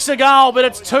kicks a goal, but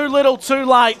it's too little too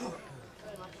late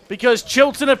because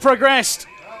Chiltern have progressed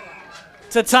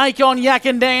to take on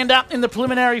Yakandanda in the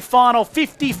preliminary final.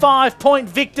 55-point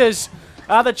victors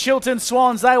are the Chiltern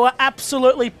Swans. They were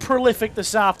absolutely prolific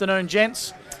this afternoon,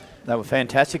 gents. They were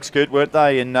fantastic, Scoot, weren't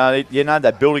they? And,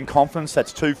 they're building confidence.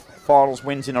 That's 2 finals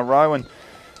wins in a row. And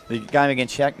the game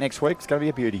against Yak next week, it's going to be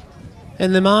a beauty.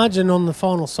 And the margin on the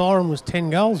final siren was 10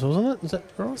 goals, wasn't it? Is that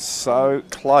right? So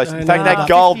close. No, In fact, no, that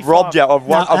goal 55. robbed you of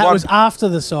one. That was after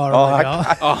the siren.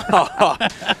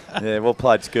 Yeah, well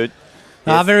played, Scoot.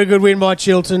 Very good win by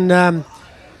Chiltern.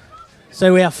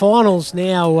 So our finals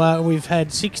now, we've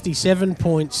had 67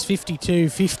 points,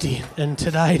 52-50, and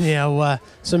today now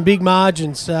some big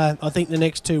margins. I think the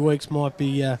next 2 weeks might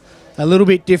be a little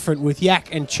bit different with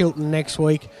Yak and Chiltern next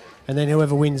week, and then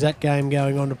whoever wins that game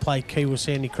going on to play Kiwa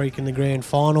Sandy Creek in the grand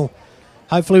final.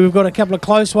 Hopefully we've got a couple of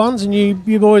close ones, and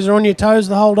you boys are on your toes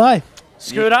the whole day.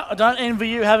 Scooter, I don't envy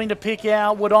you having to pick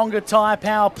our Wodonga Tyre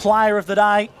Power player of the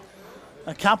day.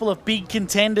 A couple of big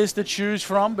contenders to choose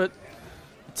from, but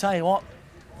I tell you what,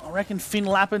 I reckon Finn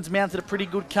Lappin's mounted a pretty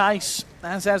good case,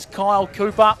 as has Kyle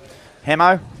Cooper.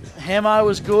 Hemo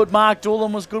was good. Mark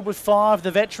Doolan was good with 5, the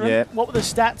veteran. Yeah. What were the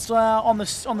stats on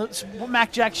the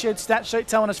Mac Jack Shed stat sheet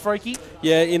telling us, Freaky?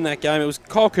 Yeah, in that game, it was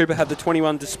Kyle Cooper had the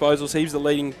 21 disposals. He was the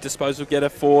leading disposal getter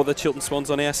for the Chiltern Swans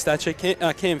on our stat sheet. Cam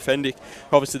Fendick,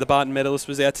 obviously the Barton medalist,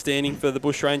 was outstanding for the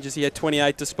Bush Rangers. He had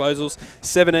 28 disposals,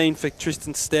 17 for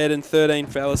Tristan Stead and 13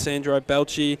 for Alessandro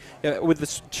Belchy. With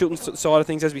the Chiltern side of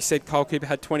things, as we said, Kyle Cooper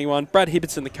had 21. Brad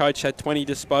Hibbertson, the coach, had 20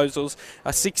 disposals,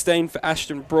 16 for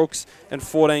Ashton Brooks and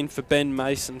 14 for Ben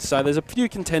Mason. So there's a few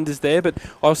contenders there, but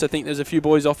I also think there's a few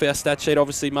boys off our stat sheet.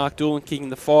 Obviously, Mark Doolan kicking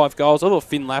the 5 goals. I thought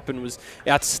Finn Lappin was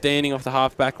outstanding off the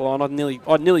half-back line. I'd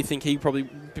nearly think he probably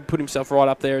put himself right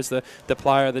up there as the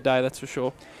player of the day, that's for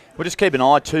sure. We'll just keep an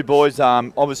eye too, boys.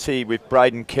 Obviously, with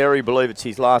Braden Carey, believe it's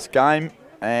his last game,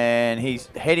 and he's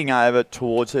heading over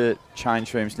towards the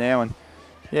change rooms now. And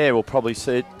yeah, we'll probably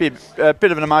see it. A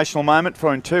bit of an emotional moment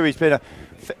for him too. He's been a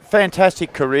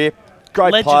fantastic career.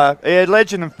 Great player. Yeah,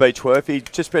 legend of Beechworth. He's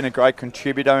just been a great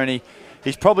contributor, and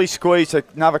he's probably squeezed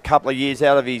another couple of years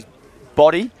out of his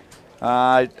body.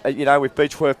 With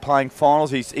Beechworth playing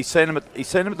finals, he's seen him at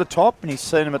the top and he's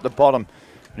seen him at the bottom.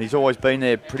 And he's always been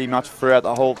there pretty much throughout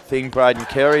the whole thing, Braden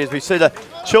Carey. As we see the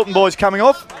Chiltern boys coming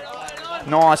off.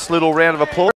 Nice little round of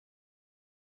applause.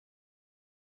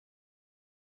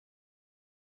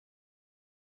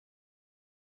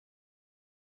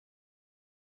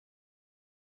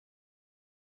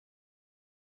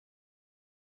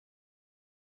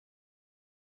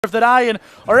 Of the day, and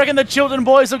I reckon the Chiltern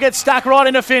boys will get stuck right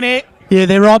into Finn here. Yeah,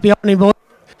 they're right behind him, boy.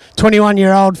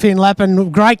 21-year-old Finn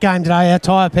Lappin. Great game today, our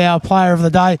Tyre Power player of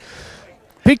the day.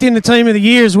 Picked in the team of the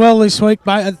year as well this week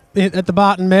at the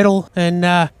Barton Medal,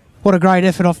 and what a great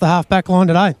effort off the half-back line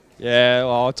today. Yeah,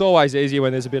 well, it's always easier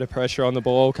when there's a bit of pressure on the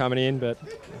ball coming in, but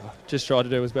just tried to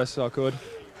do as best as I could.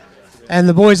 And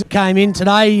the boys that came in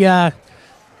today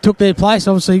took their place.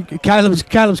 Obviously, Caleb's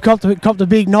copped a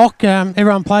big knock.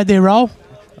 Everyone played their role.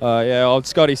 Old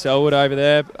Scotty Selwood over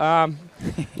there.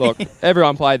 Look,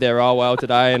 everyone played their role well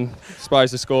today, and I suppose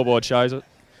the scoreboard shows it.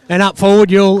 And up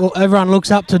forward, everyone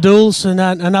looks up to Dools, and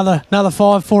another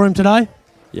 5 for him today.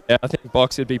 Yeah, I think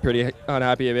Box would be pretty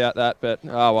unhappy about that, but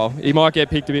oh well, he might get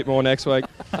picked a bit more next week.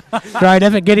 Great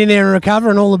effort. Get in there and recover,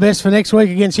 and all the best for next week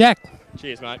against Yak.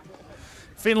 Cheers, mate.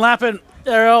 Finn Lappin,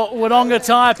 our Wodonga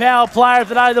Tyre Power player of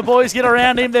the day. The boys get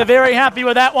around him. They're very happy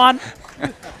with that one.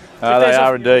 They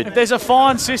are indeed. If there's a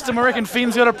fine system, I reckon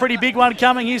Finn's got a pretty big one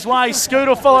coming his way. Scoot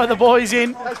will follow the boys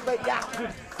in.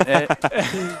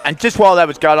 And just while that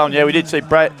was going on, we did see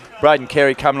Braden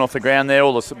Carey coming off the ground there,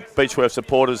 all the Beechworth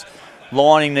supporters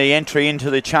lining the entry into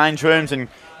the change rooms, and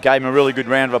gave him a really good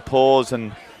round of applause.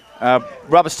 And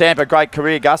rubber stamp a great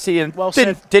career, Gussie, and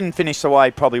didn't finish the way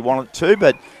he probably wanted to,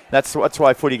 but that's the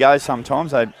way footy goes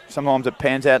sometimes. Sometimes it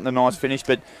pans out in a nice finish,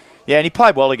 but yeah, and he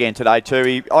played well again today too.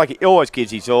 He always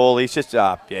gives his all. He's just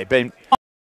been.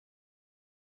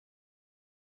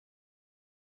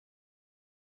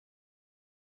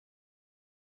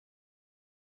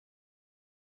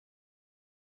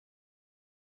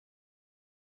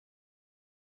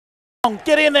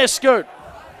 Get in there, Scoot.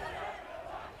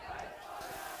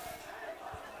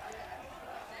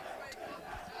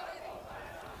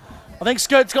 I think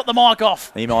Scoot's got the mic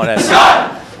off. He might have.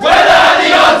 Scott, whether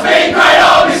the odds be great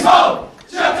or be small,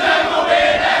 Chiltern will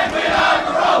win and win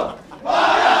overall.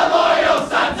 While our loyal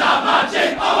sons are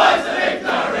marching always to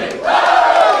victory.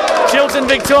 Chiltern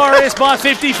victorious by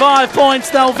 55 points.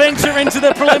 They'll venture into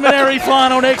the preliminary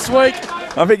final next week.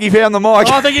 I think he found the mic.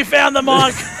 I think he found the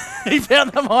mic. He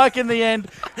found the mic in the end.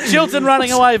 Chiltern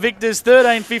running away victors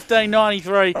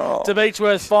 13-15-93 to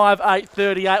Beechworth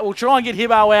 5-8-38. We'll try and get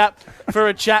Hibbo out for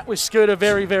a chat with Scooter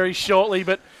very, very shortly,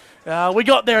 but we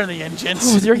got there in the end,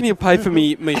 gents. Do you reckon he'll pay for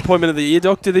me appointment of the ear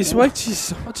doctor this week?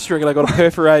 Jeez, I just reckon I got a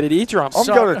perforated eardrum. I've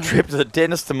got a trip to the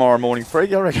dentist tomorrow morning,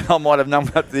 Freak. I reckon I might have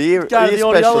numbed up the ear. Go to the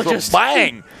audiologist.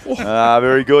 Bang!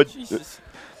 Very good.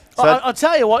 I'll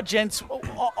tell you what, gents.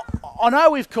 I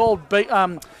know we've called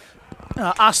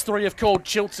us three have called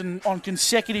Chiltern on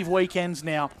consecutive weekends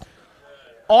now.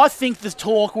 I think the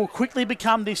talk will quickly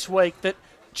become this week that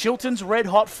Chiltern's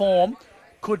red-hot form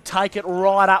could take it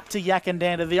right up to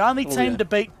Yakandanda. The only team to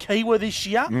beat Kiwa this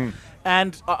year,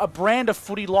 and a brand of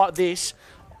footy like this,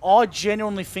 I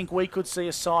genuinely think we could see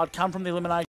a side come from the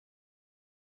elimination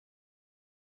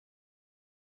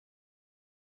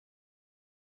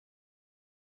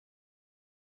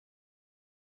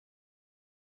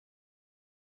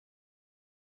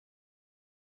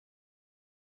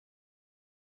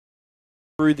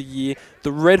through the year.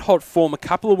 The red-hot form, a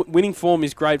couple of winning form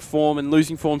is great form and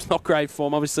losing form's not great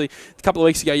form. Obviously, a couple of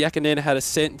weeks ago, Yakandana had a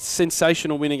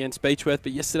sensational win against Beechworth,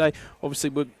 but yesterday,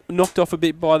 obviously, we're knocked off a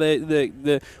bit by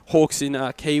the Hawks in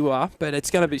Kiwa, but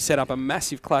it's going to be set up a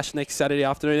massive clash next Saturday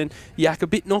afternoon, and Yak a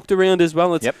bit knocked around as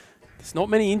well. There's not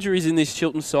many injuries in this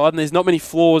Chiltern side, and there's not many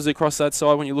flaws across that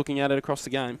side when you're looking at it across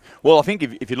the game. Well, I think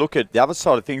if you look at the other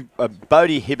side of things,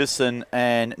 Bodie Hibberson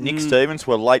and Nick Stevens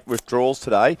were late withdrawals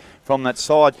today from that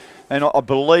side. And I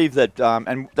believe that,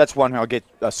 and that's one I'll get,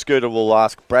 Scooter will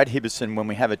ask Brad Hibberson when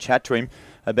we have a chat to him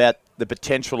about the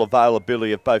potential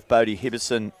availability of both Bodie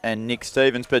Hibberson and Nick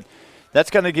Stevens. But that's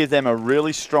going to give them a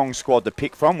really strong squad to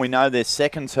pick from. We know their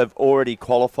seconds have already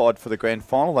qualified for the grand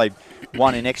final. They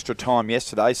won in extra time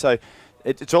yesterday. So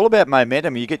it's all about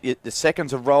momentum. You get the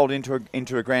seconds have rolled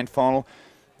into a grand final.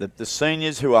 The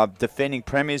seniors who are defending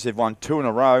premiers, they've won 2 in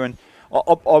a row. And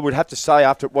I would have to say,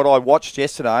 after what I watched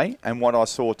yesterday and what I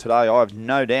saw today, I have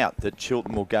no doubt that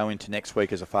Chiltern will go into next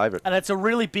week as a favourite. And it's a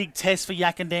really big test for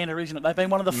Yakandana, isn't it? They've been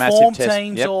one of the massive form test.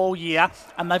 teams all year,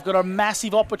 and they've got a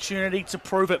massive opportunity to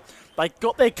prove it. They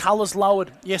got their colours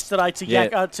lowered yesterday to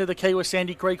the Kiwa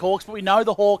Sandy Creek Hawks, but we know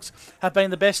the Hawks have been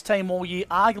the best team all year,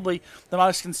 arguably the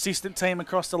most consistent team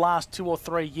across the last 2 or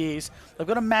 3 years. They've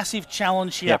got a massive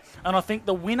challenge here, and I think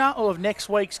the winner of next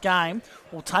week's game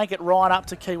will take it right up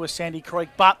to Kiwa Sandy Creek,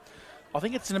 but I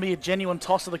think it's going to be a genuine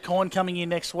toss of the coin coming in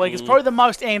next week. It's probably the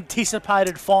most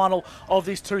anticipated final of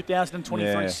this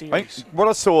 2023 series. What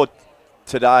I saw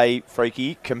today,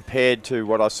 Freaky, compared to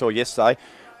what I saw yesterday,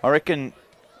 I reckon,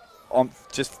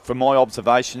 just from my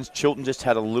observations, Chiltern just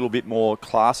had a little bit more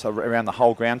class around the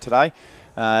whole ground today.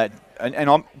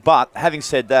 But having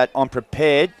said that, I'm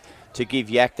prepared to give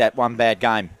Yak that one bad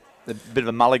game, a bit of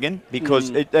a mulligan,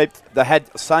 because they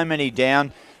had so many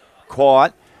down,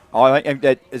 quiet.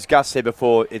 As Gus said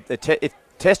before, it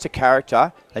tests a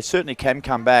character. They certainly can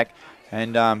come back.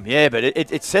 And, but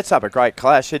it sets up a great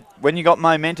clash. When you got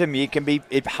momentum,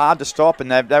 it's hard to stop,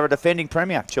 and they're a defending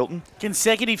premier, Chiltern.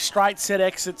 Consecutive straight set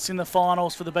exits in the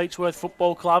finals for the Beechworth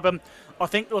Football Club. And I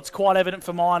think what's quite evident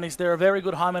for mine is they're a very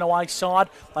good home and away side.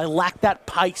 They lack that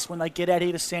pace when they get out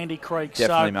here to Sandy Creek.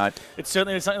 Definitely, mate. It's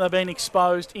certainly something they've been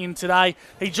exposed in today.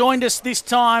 He joined us this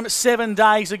time 7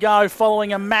 days ago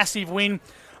following a massive win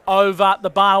over the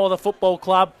Barwell Football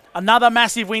Club. Another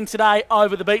massive win today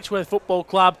over the Beechworth Football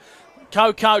Club.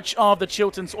 Co-coach of the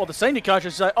Chiltern, or the senior coach, I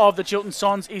should say, of the Chiltern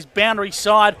Sons is boundary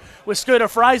side with Scooter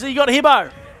Fraser. You got Hibbo.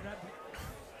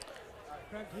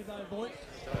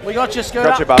 We got you,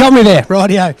 Scooter. Got me there,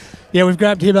 rightio. Yeah, we've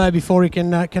grabbed Hibbo before he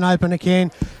can open a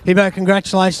can. Hibbo,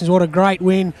 congratulations! What a great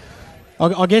win.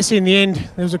 I guess in the end,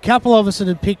 there was a couple of us that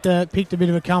had picked a bit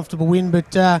of a comfortable win,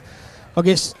 but I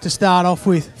guess to start off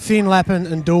with, Finn Lappin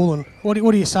and Doolan. What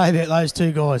do you say about those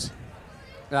two guys?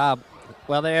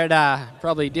 Well, they're at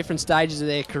probably different stages of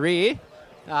their career,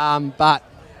 but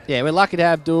yeah, we're lucky to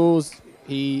have Dools.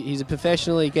 He's a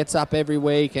professional. He gets up every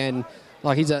week, and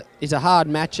like he's a hard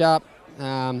matchup.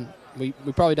 We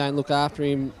probably don't look after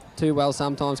him too well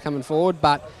sometimes coming forward,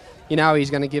 but you know he's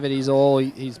going to give it his all.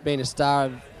 He's been a star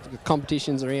of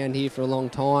competitions around here for a long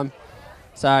time,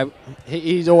 so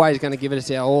he's always going to give it us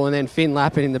our all. And then Finn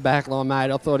Lappin in the back line,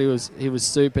 mate. I thought he was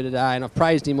super today, and I've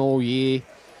praised him all year.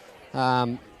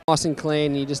 Nice and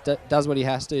clean. He just does what he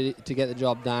has to get the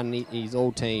job done. He's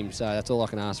all team, so that's all I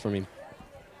can ask from him.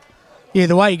 Yeah,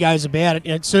 the way he goes about it,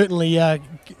 it certainly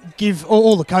give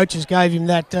all the coaches gave him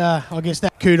that. I guess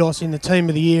that kudos in the team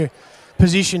of the year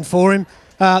position for him.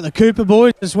 The Cooper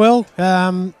boys as well.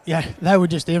 Yeah, they were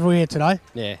just everywhere today.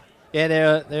 Yeah,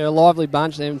 they're a lively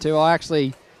bunch. Them too.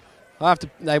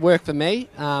 They work for me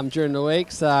during the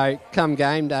week, so come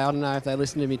game day, I don't know if they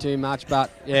listen to me too much,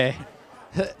 but yeah.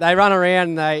 They run around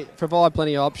and they provide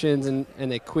plenty of options and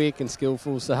they're quick and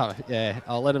skillful. So, yeah,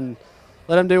 I'll let them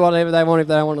do whatever they want if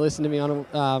they don't want to listen to me on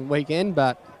a weekend.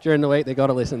 But during the week, they've got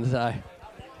to listen today.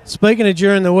 Speaking of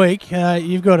during the week,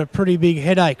 you've got a pretty big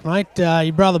headache, mate.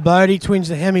 Your brother Bodie twinged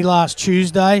the Hemi last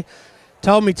Tuesday.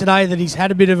 Told me today that he's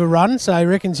had a bit of a run, so he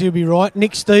reckons he'll be right.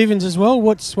 Nick Stevens as well.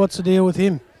 What's the deal with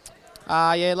him?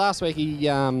 Yeah, last week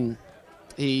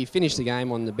he finished the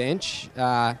game on the bench.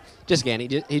 Just again,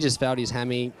 he just felt his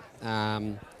hammy.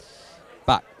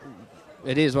 But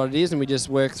it is what it is, and we just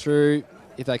work through.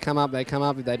 If they come up, they come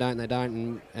up. If they don't, they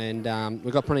don't. And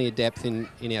we've got plenty of depth in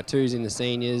our twos, in the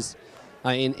seniors,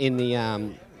 in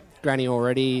the granny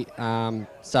already.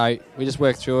 So we just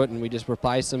work through it, and we just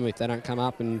replace them if they don't come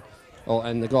up. And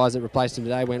the guys that replaced them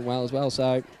today went well as well.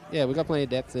 So yeah, we've got plenty of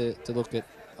depth to look at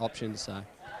options. So.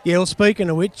 Yeah, well, speaking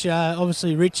of which,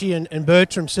 obviously Richie and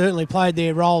Bertram certainly played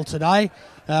their role today.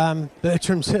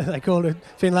 Bertram,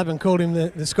 Finn Lappin called him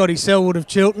the Scotty Selwood of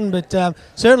Chiltern, but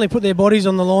certainly put their bodies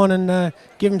on the line and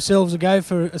give themselves a go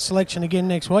for a selection again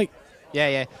next week.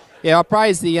 Yeah. I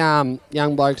praise the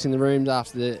young blokes in the rooms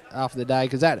after the day,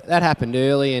 because that happened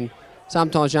early, and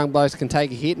sometimes young blokes can take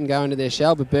a hit and go into their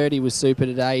shell, but Bertie was super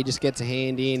today. He just gets a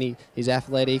hand in, he's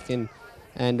athletic, and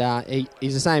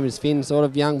he's the same as Finn, sort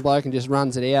of young bloke, and just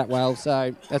runs it out well.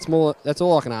 So that's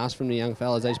all I can ask from the young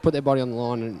fellas. They just put their body on the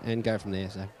line and go from there.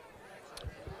 So.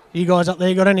 You guys up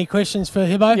there got any questions for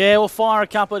Hibbo? Yeah, we'll fire a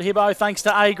couple at Hibbo, thanks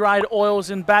to A-grade oils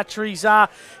and batteries.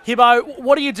 Hibbo,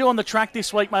 what do you do on the track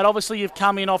this week, mate? Obviously, you've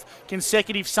come in off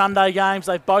consecutive Sunday games.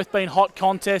 They've both been hot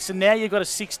contests, and now you've got a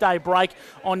 6-day break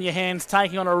on your hands,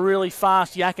 taking on a really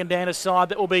fast Yakandana side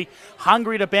that will be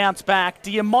hungry to bounce back. Do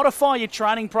you modify your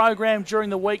training program during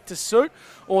the week to suit,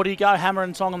 or do you go hammer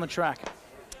and tong on the track?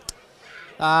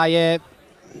 Yeah,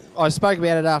 I spoke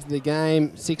about it after the game,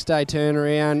 6-day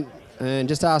turnaround. And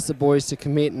just ask the boys to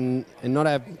commit and not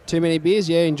have too many beers.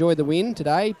 Yeah, enjoy the win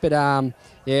today. But,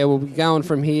 yeah, we'll be going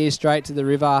from here straight to the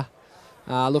river,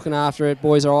 looking after it.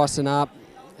 Boys are icing up,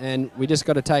 and we just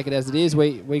got to take it as it is.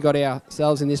 We got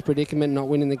ourselves in this predicament, not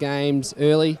winning the games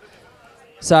early.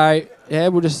 So, yeah,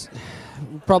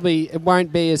 it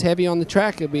won't be as heavy on the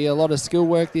track. It'll be a lot of skill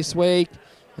work this week,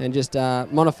 and just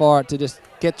modify it to just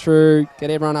get through, get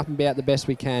everyone up and about the best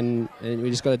we can, and we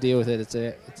just got to deal with it.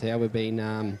 It's how we've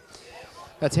been...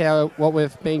 That's what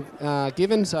we've been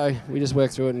given, so we just work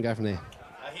through it and go from there.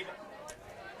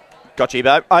 Gotcha,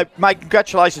 Hibbo. Mate,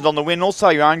 congratulations on the win. Also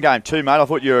your own game too, mate. I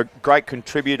thought you were a great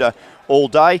contributor all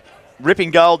day.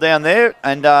 Ripping goal down there,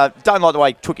 and don't like the way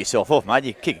you took yourself off, mate.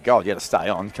 You kick a goal, you had to stay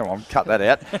on. Come on, cut that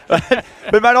out.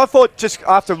 But, mate, I thought just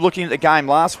after looking at the game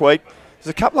last week, there's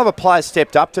a couple of other players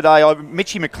stepped up today.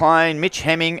 Mitchie McLean, Mitch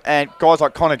Hemming, and guys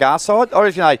like Connor Garside. I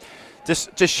reckon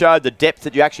just showed the depth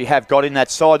that you actually have got in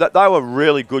that side. That they were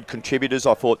really good contributors,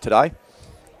 I thought, today.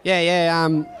 Yeah.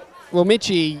 Well, Mitch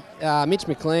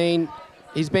McLean,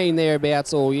 he's been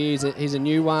thereabouts all year. He's a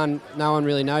new one. No one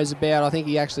really knows about. I think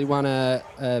he actually won a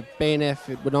BNF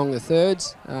at Wodonga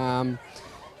Thirds.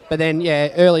 But then, yeah,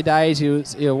 early days he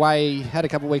was away, had a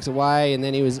couple of weeks away, and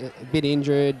then he was a bit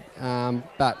injured.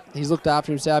 But he's looked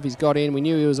after himself. He's got in. We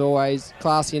knew he was always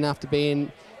classy enough to be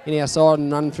in our side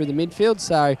and run through the midfield.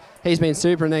 So he's been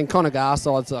super. And then Connor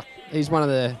Garside's he's one of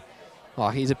the. Oh,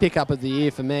 he's a pickup of the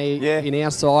year for me in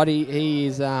our side. He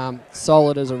is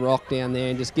solid as a rock down there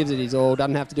and just gives it his all.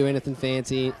 Doesn't have to do anything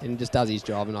fancy and just does his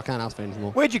job. And I can't ask for anything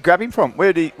more. Where'd you grab him from?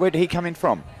 Where did he come in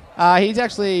from? He's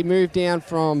actually moved down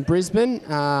from Brisbane.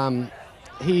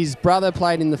 His brother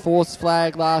played in the Force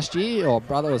flag last year, or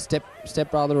brother or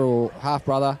stepbrother or half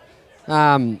brother.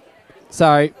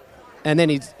 So, and then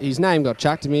his name got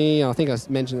chucked to me. I think I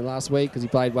mentioned it last week because he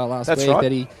played well last week. Right.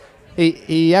 That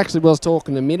he actually was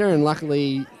talking to Mitter, and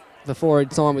luckily before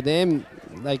he'd signed with them,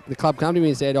 the club come to me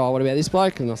and said, "Oh, what about this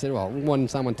bloke?" And I said, "Well, why didn't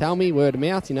someone tell me? Word of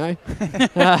mouth, you know."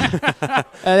 And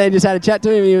then just had a chat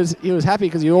to him. He was happy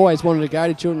because he always wanted to go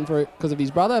to Chiltern because of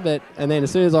his brother. And then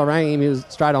as soon as I rang him, he was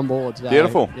straight on board. So,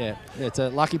 beautiful. Yeah, it's a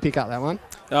lucky pickup, that one.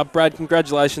 Brad,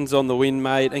 congratulations on the win,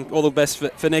 mate, and all the best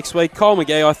for next week. Kyle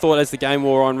McGee, I thought, as the game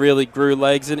wore on, really grew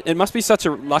legs, and it must be such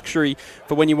a luxury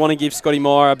for when you want to give Scotty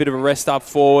Meyer a bit of a rest up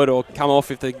forward or come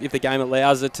off if the game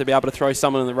allows it, to be able to throw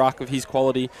someone in the ruck of his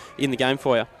quality in the game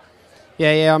for you.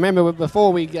 Yeah, I remember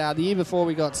the year before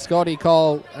we got Scotty,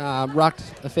 Cole rucked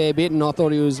a fair bit, and I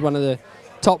thought he was one of the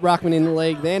top ruckmen in the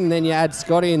league then. And then you add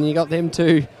Scotty, and you got them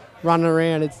two running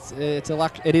around. It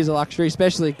is a luxury,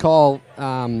 especially Cole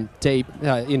deep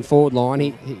in forward line.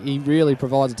 He really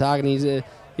provides a target. And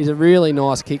he's a really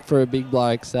nice kick for a big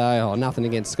bloke. So nothing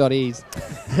against Scotty.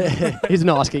 He's a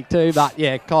nice kick too. But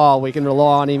yeah, Kyle, we can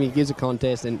rely on him. He gives a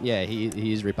contest, and yeah,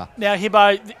 he is ripper. Now,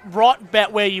 Hibbo, right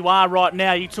about where you are right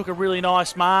now, you took a really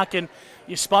nice mark, and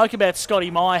you spoke about Scotty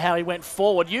Meyer, how he went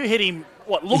forward. You hit him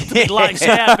what looked to be legs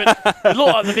out, but it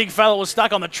looked like the big fella was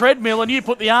stuck on the treadmill, and you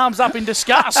put the arms up in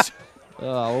disgust. Oh,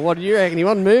 well, what do you reckon? He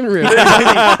wasn't moving really.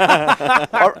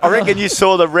 I reckon you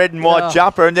saw the red and white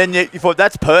jumper, and then you thought,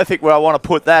 that's perfect where I want to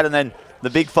put that, and then the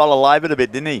big fella laboured a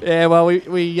bit, didn't he? Yeah, well,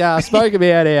 we spoke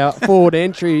about our forward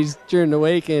entries during the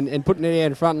week and putting it out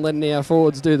in front and letting our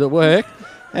forwards do the work.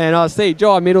 And I see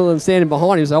Jai Middleton standing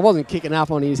behind him, so I wasn't kicking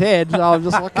up on his head. So I was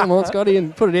just like, come on, Scotty,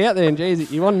 and put it out there. And, geez,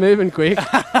 you wasn't moving quick.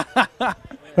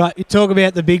 Right, you talk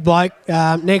about the big bloke.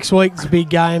 Next week's a big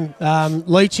game.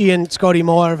 Leachy and Scotty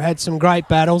Meyer have had some great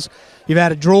battles. You've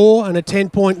had a draw and a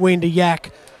 10-point win to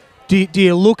Yak. Do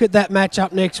you look at that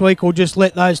matchup next week or just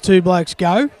let those two blokes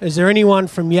go? Is there anyone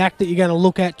from Yak that you're going to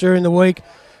look at during the week?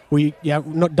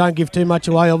 Don't give too much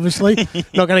away, obviously.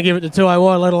 Not going to give it to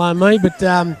 2OY, let alone me.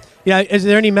 But, is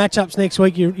there any matchups next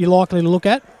week you're likely to look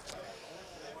at?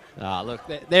 Look,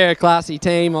 they're a classy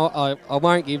team. I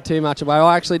won't give too much away.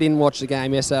 I actually didn't watch the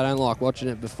game yesterday. I don't like watching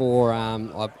it before.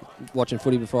 Watching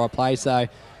footy before I play, so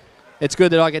it's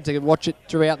good that I get to watch it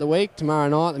throughout the week. Tomorrow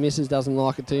night, the missus doesn't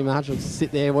like it too much. I'll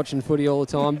sit there watching footy all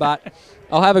the time, but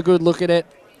I'll have a good look at it.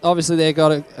 Obviously, they've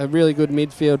got a really good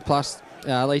midfield, plus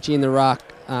Leachy in the ruck.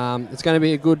 It's going to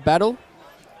be a good battle,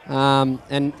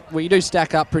 and we do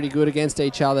stack up pretty good against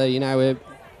each other. You know, we're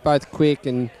both quick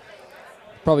and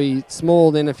probably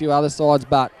smaller than a few other sides,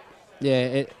 but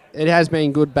yeah, it has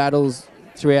been good battles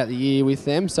throughout the year with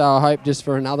them. So I hope just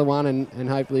for another one, and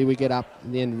hopefully we get up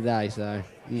at the end of the day. So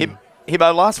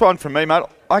Hibbo, last one from me, mate.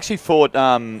 I actually thought,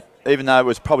 even though it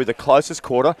was probably the closest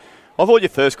quarter, I thought your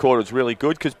first quarter was really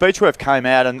good because Beechworth came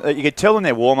out and you could tell in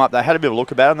their warm-up they had a bit of a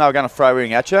look about them. They were going to throw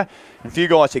everything at you. And a few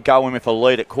guys could go in with a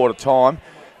lead at quarter time.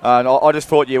 And I just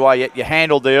thought you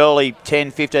handled the early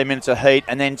 10, 15 minutes of heat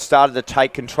and then started to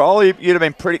take control. You'd have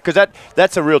been pretty, because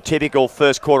that's a real typical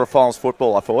first quarter finals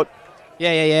football, I thought. Yeah,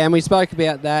 and we spoke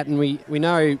about that, and we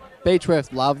know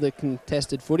Beechworth love the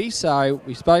contested footy, so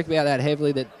we spoke about that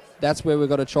heavily, that's where we've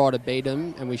got to try to beat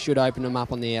them, and we should open them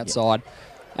up on the outside.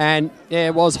 And yeah,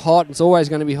 it was hot. It's always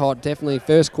going to be hot. Definitely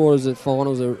first quarters of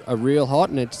finals are real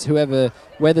hot, and it's whoever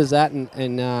weathers that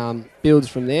and builds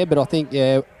from there. But I think,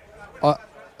 I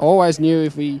always knew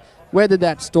if we weathered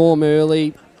that storm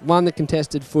early, won the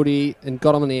contested footy and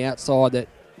got them on the outside, that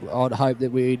I'd hope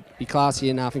that we'd be classy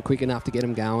enough and quick enough to get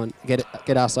them going, get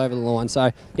us over the line.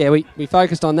 So, yeah, we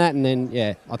focused on that, and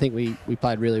then, I think we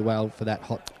played really well for that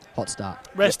hot start.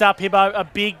 Rest up, Hibbo. A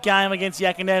big game against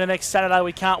Yakananda next Saturday.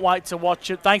 We can't wait to watch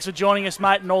it. Thanks for joining us,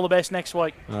 mate, and all the best next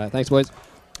week. All right, thanks, boys.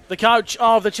 The coach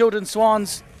of the Chiltern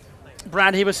Swans,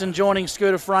 Brad Hibberson, joining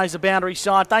Scooter Fraser boundary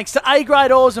side. Thanks to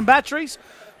A-Grade Oars and Batteries.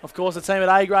 Of course, the team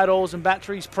at A-Grade Oars and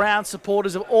Batteries, proud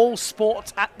supporters of all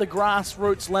sports at the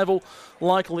grassroots level,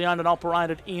 locally owned and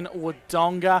operated in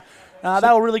Wodonga. They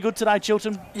were really good today,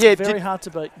 Chiltern. Yeah, very hard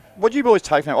to beat. What do you boys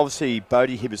take from? Obviously,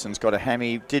 Bodie Hibberson's got a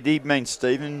hammy. Did he mean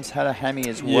Stevens had a hammy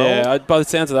as well? Yeah, by the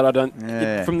sounds of that, I don't.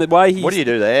 Yeah. From the way he. What do you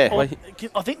do there? Well,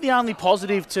 I think the only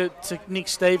positive to Nick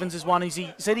Stevens is one is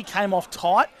he said he came off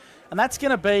tight, and that's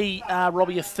going to be,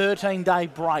 Robbie, a 13-day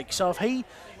break. So if he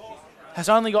has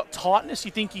only got tightness,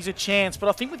 you think he's a chance. But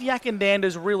I think with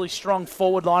Yakandanda's really strong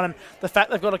forward line and the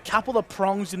fact they've got a couple of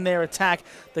prongs in their attack,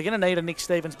 they're going to need a Nick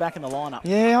Stevens back in the lineup.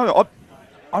 Yeah,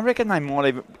 I reckon they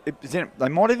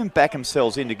might even back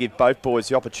themselves in to give both boys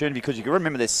the opportunity, because you can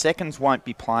remember their seconds won't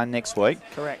be playing next week.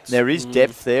 Correct. There is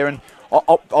depth there, and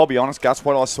I'll be honest, Gus,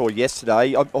 what I saw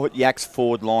yesterday, I thought Yak's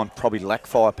forward line probably lacked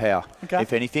firepower,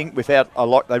 if anything. Without a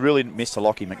lot, they really missed a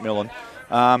Lockie McMillan.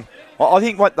 I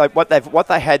think what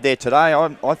they had there today,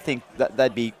 I think that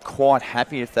they'd be quite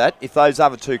happy with that. If those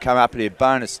other two come up at a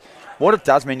bonus, what it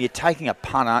does mean, you're taking a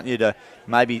punt, aren't you, to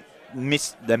maybe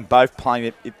miss them both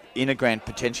playing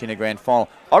potentially in a grand final.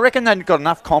 I reckon they've got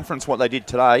enough confidence what they did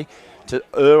today to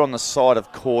err on the side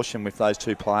of caution with those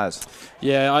two players.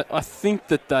 Yeah, I think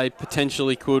that they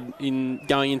potentially could in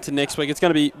going into next week. It's going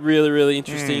to be really, really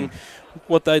interesting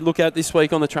what they look at this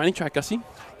week on the training track, Gussie.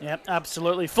 Yep,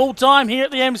 absolutely. Full time here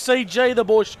at the MCG, the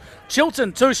Bush.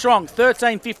 Chilton, too strong,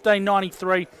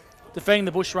 13-15-93. Defeating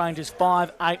the Bush Rangers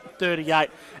 5-8-38.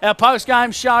 Our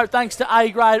post-game show, thanks to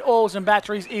A-grade oils and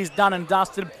batteries, is done and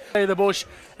dusted. The Bush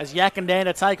as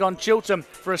Yakandanda take on Chilton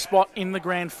for a spot in the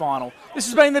grand final. This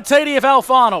has been the TDFL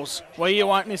Finals, where you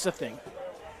won't miss a thing.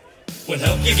 We'll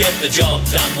help you get the job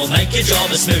done. We'll make your job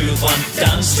a smooth one.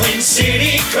 Dunn's Twin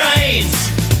City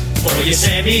Cranes. For your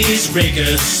semis,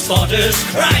 riggers, spotters,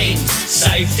 cranes.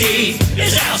 Safety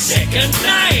is our second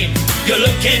name. You're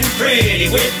looking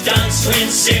pretty with Dunn's Twin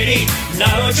City.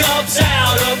 No job's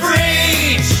out of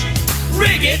reach.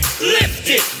 Rig it, lift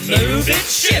it, move it,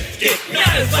 shift it. No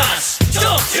fuss,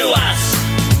 talk to us.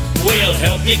 We'll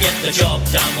help you get the job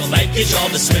done. We'll make your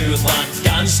job a smooth one.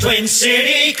 Dunn's Twin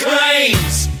City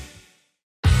Cranes.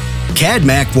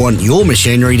 CADMAC want your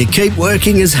machinery to keep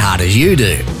working as hard as you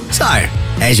do. So,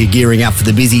 as you're gearing up for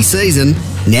the busy season,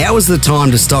 now is the time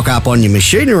to stock up on your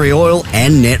machinery oil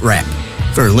and net wrap.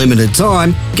 For a limited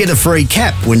time, get a free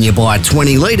cap when you buy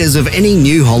 20 litres of any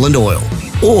New Holland oil.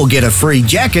 Or get a free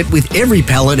jacket with every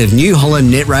pallet of New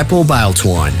Holland net wrap or bale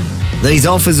twine. These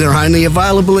offers are only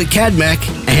available at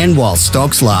CADMAC and while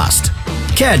stocks last.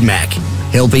 CADMAC,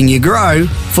 helping you grow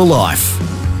for life.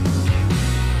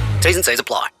 T's and C's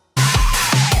apply.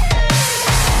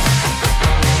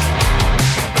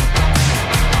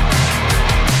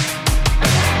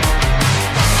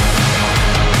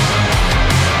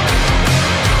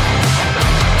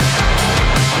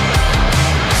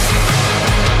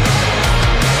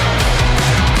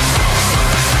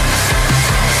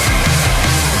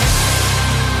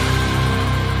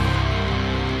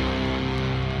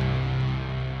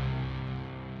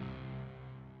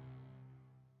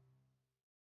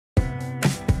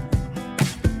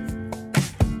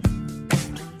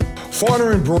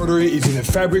 Finer embroidery is in the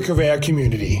fabric of our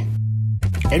community.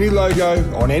 Any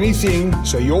logo on anything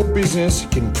so your business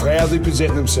can proudly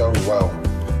present themselves well.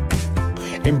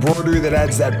 Embroidery that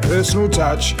adds that personal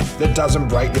touch that doesn't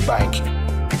break the bank.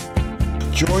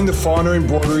 Join the Finer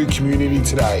embroidery community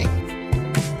today.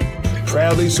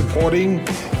 Proudly supporting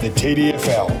the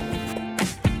TDFL.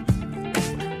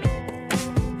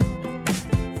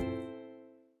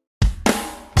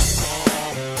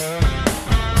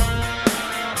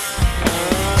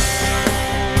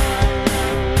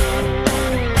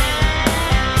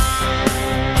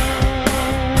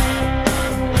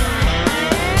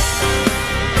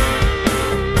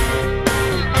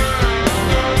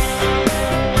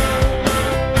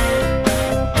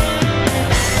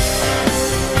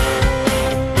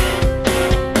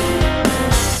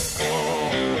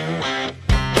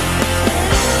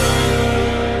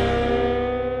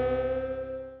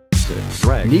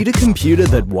 Need a computer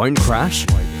that won't crash?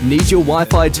 Need your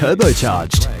Wi-Fi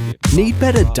turbocharged? Need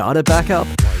better data backup?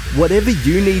 Whatever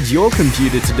you need your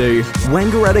computer to do,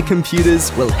 Wangaratta Computers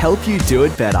will help you do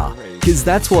it better. Because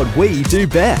that's what we do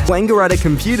best.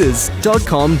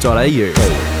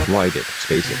 wangarattacomputers.com.au. Light it,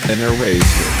 space it, and erase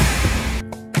it.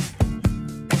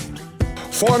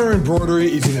 Finer embroidery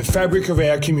is in the fabric of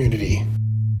our community.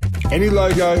 Any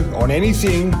logo on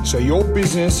anything so your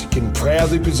business can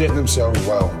proudly present themselves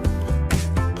well.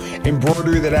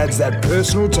 Embroidery that adds that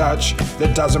personal touch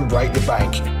that doesn't break the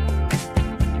bank.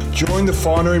 Join the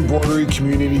Finer embroidery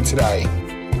community today.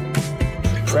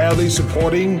 Proudly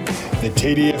supporting the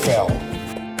TDFL.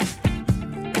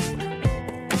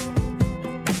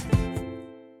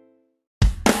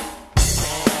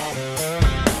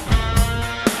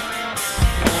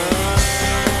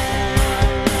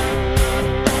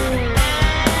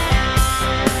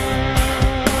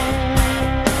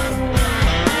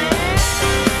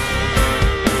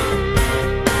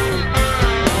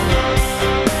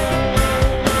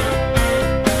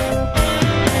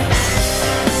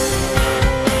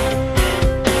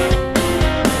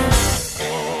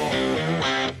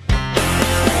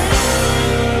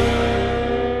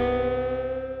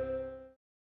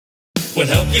 We'll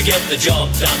help you get the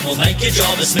job done, we'll make your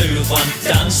job a smooth one.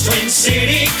 Dunn's Twin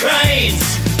City Cranes.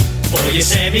 For your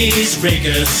semis,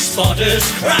 riggers, spotters,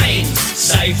 cranes.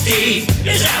 Safety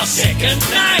is our second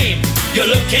name. You're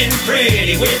looking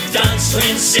pretty with Dunn's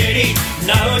Twin City.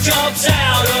 No job's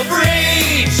out of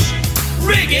reach.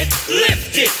 Rig it,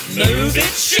 lift it, move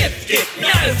it, shift it.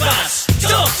 No fuss,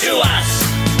 talk to us.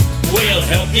 We'll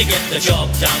help you get the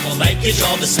job done, we'll make your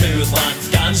job a smooth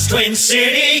one. Dunn's Twin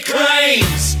City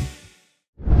Cranes.